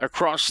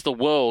across the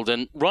world.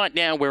 And right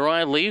now, where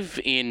I live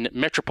in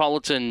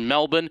metropolitan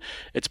Melbourne,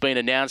 it's been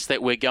announced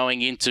that we're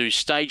going into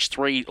stage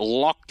 3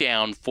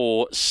 lockdown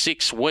for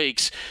 6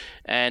 weeks.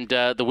 And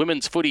the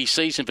women's footy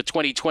season for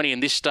 2020 in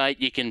this state,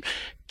 you can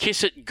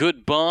kiss it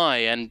goodbye.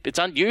 And it's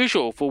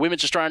unusual for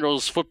Women's Australian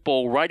Rules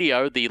Football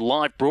Radio, the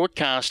live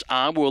broadcast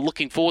arm. We're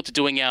looking forward to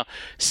doing our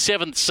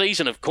 7th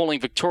season of calling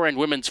Victorian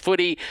women's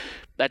footy.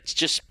 That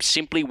just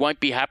simply won't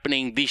be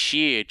happening this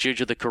year due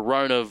to the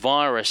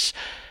coronavirus.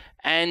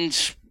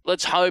 And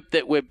let's hope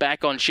that we're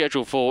back on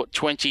schedule for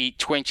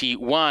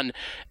 2021.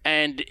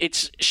 And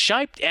it's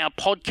shaped our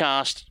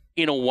podcast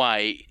in a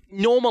way.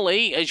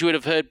 Normally, as you would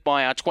have heard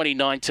by our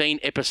 2019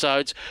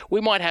 episodes,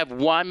 we might have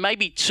 1,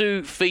 maybe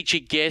 2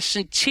 featured guests,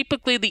 and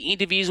typically the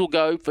interviews will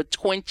go for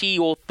 20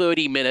 or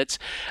 30 minutes.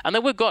 And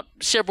then we've got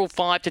several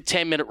 5 to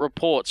 10 minute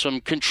reports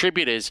from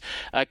contributors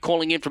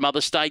calling in from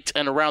other states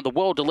and around the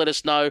world to let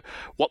us know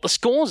what the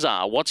scores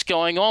are, what's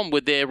going on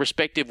with their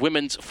respective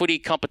women's footy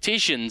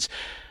competitions.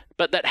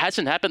 But that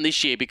hasn't happened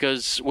this year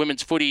because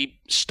women's footy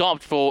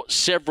stopped for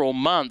several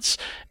months.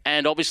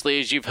 And obviously,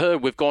 as you've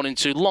heard, we've gone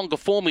into longer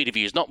form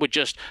interviews, not with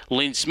just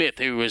Lynn Smith,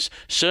 who was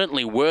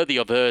certainly worthy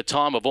of her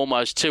time of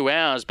almost 2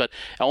 hours, but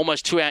an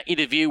almost 2-hour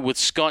interview with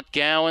Scott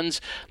Gowans,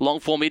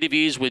 long form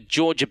interviews with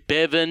Georgia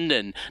Bevan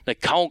and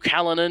Nicole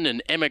Callanan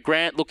and Emma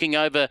Grant, looking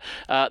over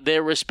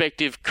their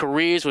respective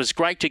careers. It was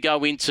great to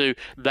go into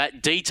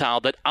that detail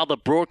that other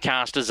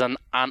broadcasters are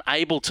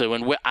unable to,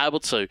 and we're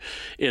able to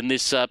in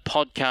this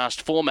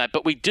podcast format.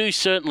 But we do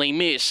certainly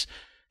miss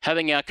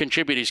having our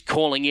contributors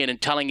calling in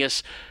and telling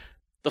us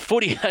the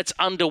footy that's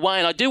underway.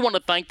 And I do want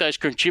to thank those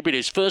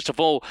contributors, first of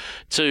all,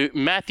 to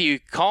Matthew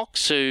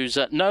Cox, who's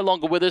no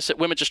longer with us at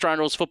Women's Australian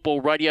Rules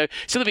Football Radio,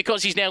 simply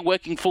because he's now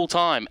working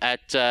full-time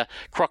at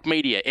Croc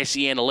Media,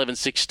 SEN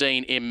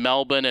 1116 in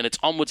Melbourne, and it's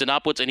onwards and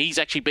upwards, and he's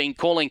actually been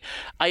calling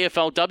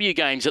AFLW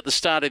games at the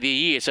start of the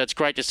year, so it's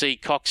great to see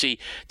Coxie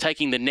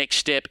taking the next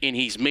step in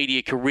his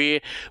media career.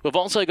 We've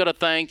also got to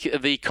thank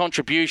the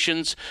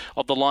contributions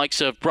of the likes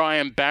of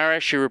Brian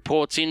Barish, who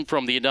reports in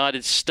from the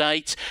United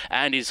States,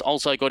 and has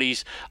also got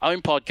his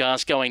own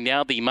podcast going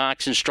now, the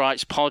Marks and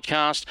Stripes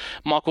podcast.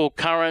 Michael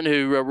Curran,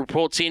 who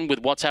reports in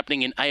with what's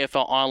happening in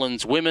AFL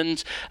Islands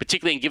Women's,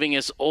 particularly in giving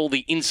us all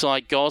the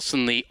inside goss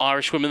and the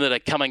Irish women that are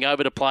coming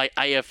over to play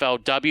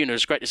AFLW, and it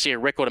was great to see a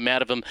record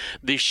amount of them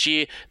this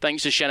year.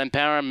 Thanks to Shannon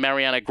Power and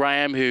Mariana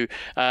Graham, who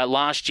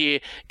last year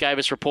gave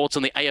us reports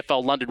on the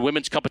AFL London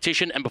Women's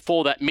competition, and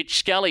before that, Mitch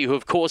Scully, who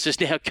of course is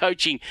now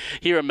coaching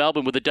here in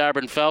Melbourne with the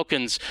Darwin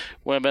Falcons,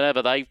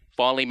 whenever they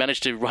finally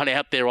managed to run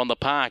out there on the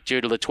park due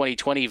to the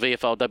 2020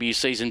 VFLW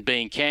season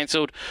being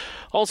cancelled.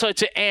 Also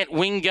to Ant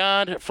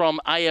Wingard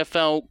from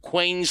AFL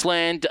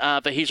Queensland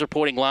for his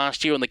reporting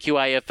last year on the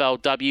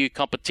QAFLW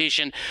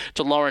competition.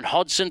 To Lauren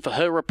Hodson for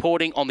her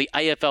reporting on the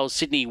AFL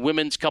Sydney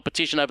Women's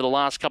competition over the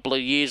last couple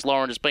of years.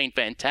 Lauren has been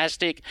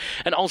fantastic.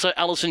 And also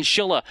Alison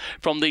Schiller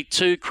from the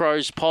Two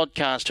Crows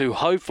podcast, who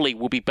hopefully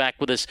will be back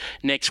with us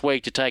next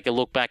week to take a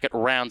look back at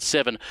round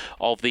 7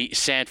 of the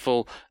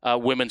Sandful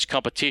Women's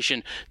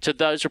competition. To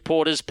those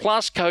reporters,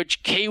 plus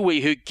Coach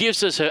Kiwi, who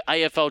gives us her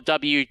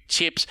AFLW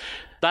tips.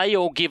 They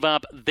all give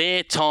up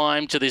their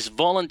time to this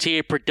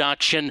volunteer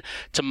production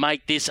to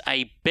make this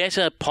a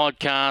better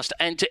podcast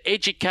and to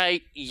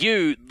educate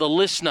you, the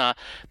listener,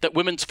 that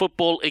women's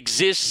football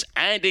exists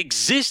and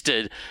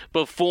existed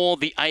before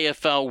the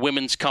AFL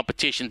women's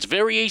competition. It's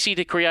very easy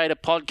to create a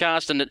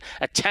podcast and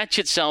attach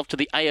itself to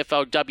the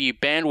AFLW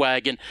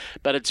bandwagon,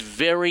 but it's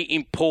very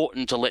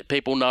important to let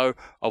people know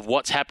of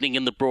what's happening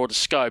in the broader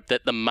scope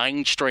that the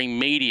mainstream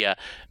media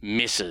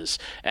misses.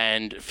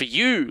 And for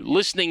you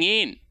listening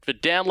in, for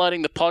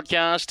downloading the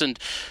podcast and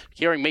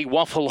hearing me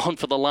waffle on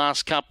for the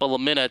last couple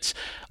of minutes,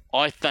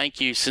 I thank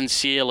you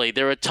sincerely.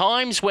 There are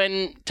times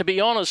when, to be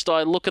honest,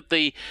 I look at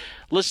the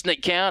listener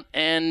count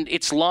and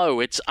it's low.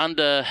 It's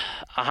under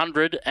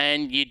 100,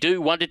 and you do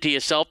wonder to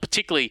yourself,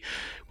 particularly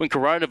when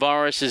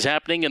coronavirus is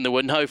happening and there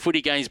were no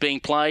footy games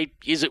being played,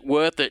 is it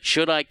worth it?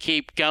 Should I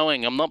keep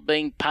going? I'm not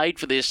being paid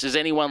for this. Is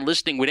anyone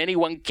listening? Would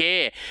anyone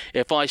care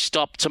if I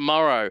stop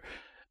tomorrow?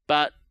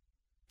 But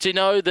to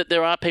know that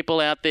there are people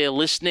out there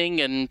listening,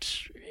 and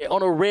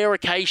on a rare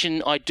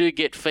occasion I do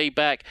get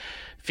feedback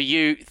for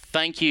you,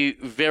 thank you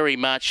very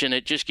much, and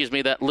it just gives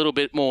me that little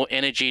bit more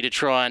energy to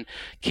try and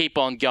keep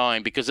on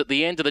going, because at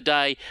the end of the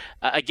day,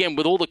 again,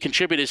 with all the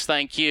contributors,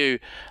 thank you,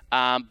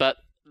 but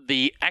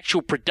the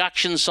actual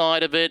production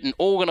side of it and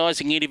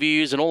organising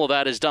interviews and all of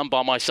that is done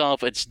by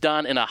myself. It's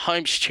done in a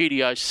home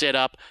studio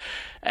setup.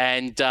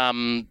 And,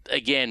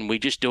 again, we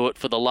just do it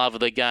for the love of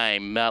the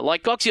game.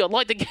 Like Coxie, I'd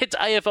like to get to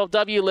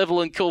AFLW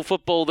level and cool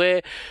football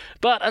there.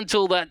 But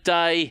until that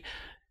day,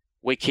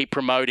 we keep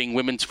promoting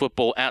women's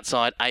football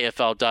outside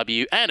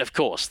AFLW and, of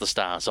course, the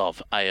stars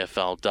of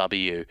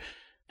AFLW.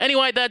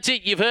 Anyway, that's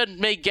it. You've heard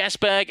me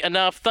gasbag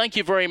enough. Thank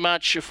you very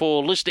much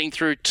for listening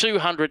through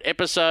 200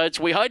 episodes.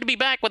 We hope to be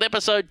back with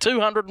episode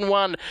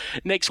 201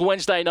 next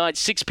Wednesday night,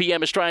 6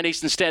 p.m. Australian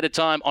Eastern Standard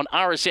Time on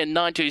RSN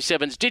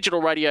 927's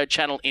digital radio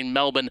channel in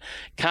Melbourne,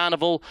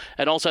 Carnival.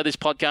 And also this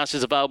podcast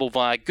is available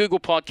via Google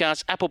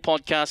Podcasts, Apple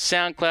Podcasts,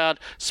 SoundCloud,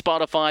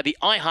 Spotify, the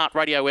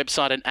iHeartRadio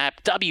website and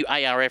app,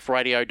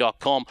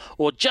 warfradio.com,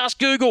 or just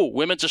Google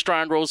Women's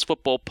Australian Rules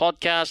Football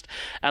Podcast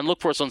and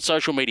look for us on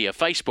social media,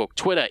 Facebook,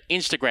 Twitter,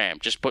 Instagram.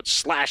 Just put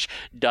 /WARF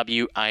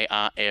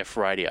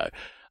Radio.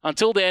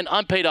 Until then,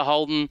 I'm Peter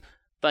Holden.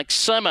 Thanks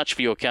so much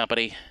for your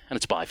company, and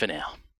it's bye for now.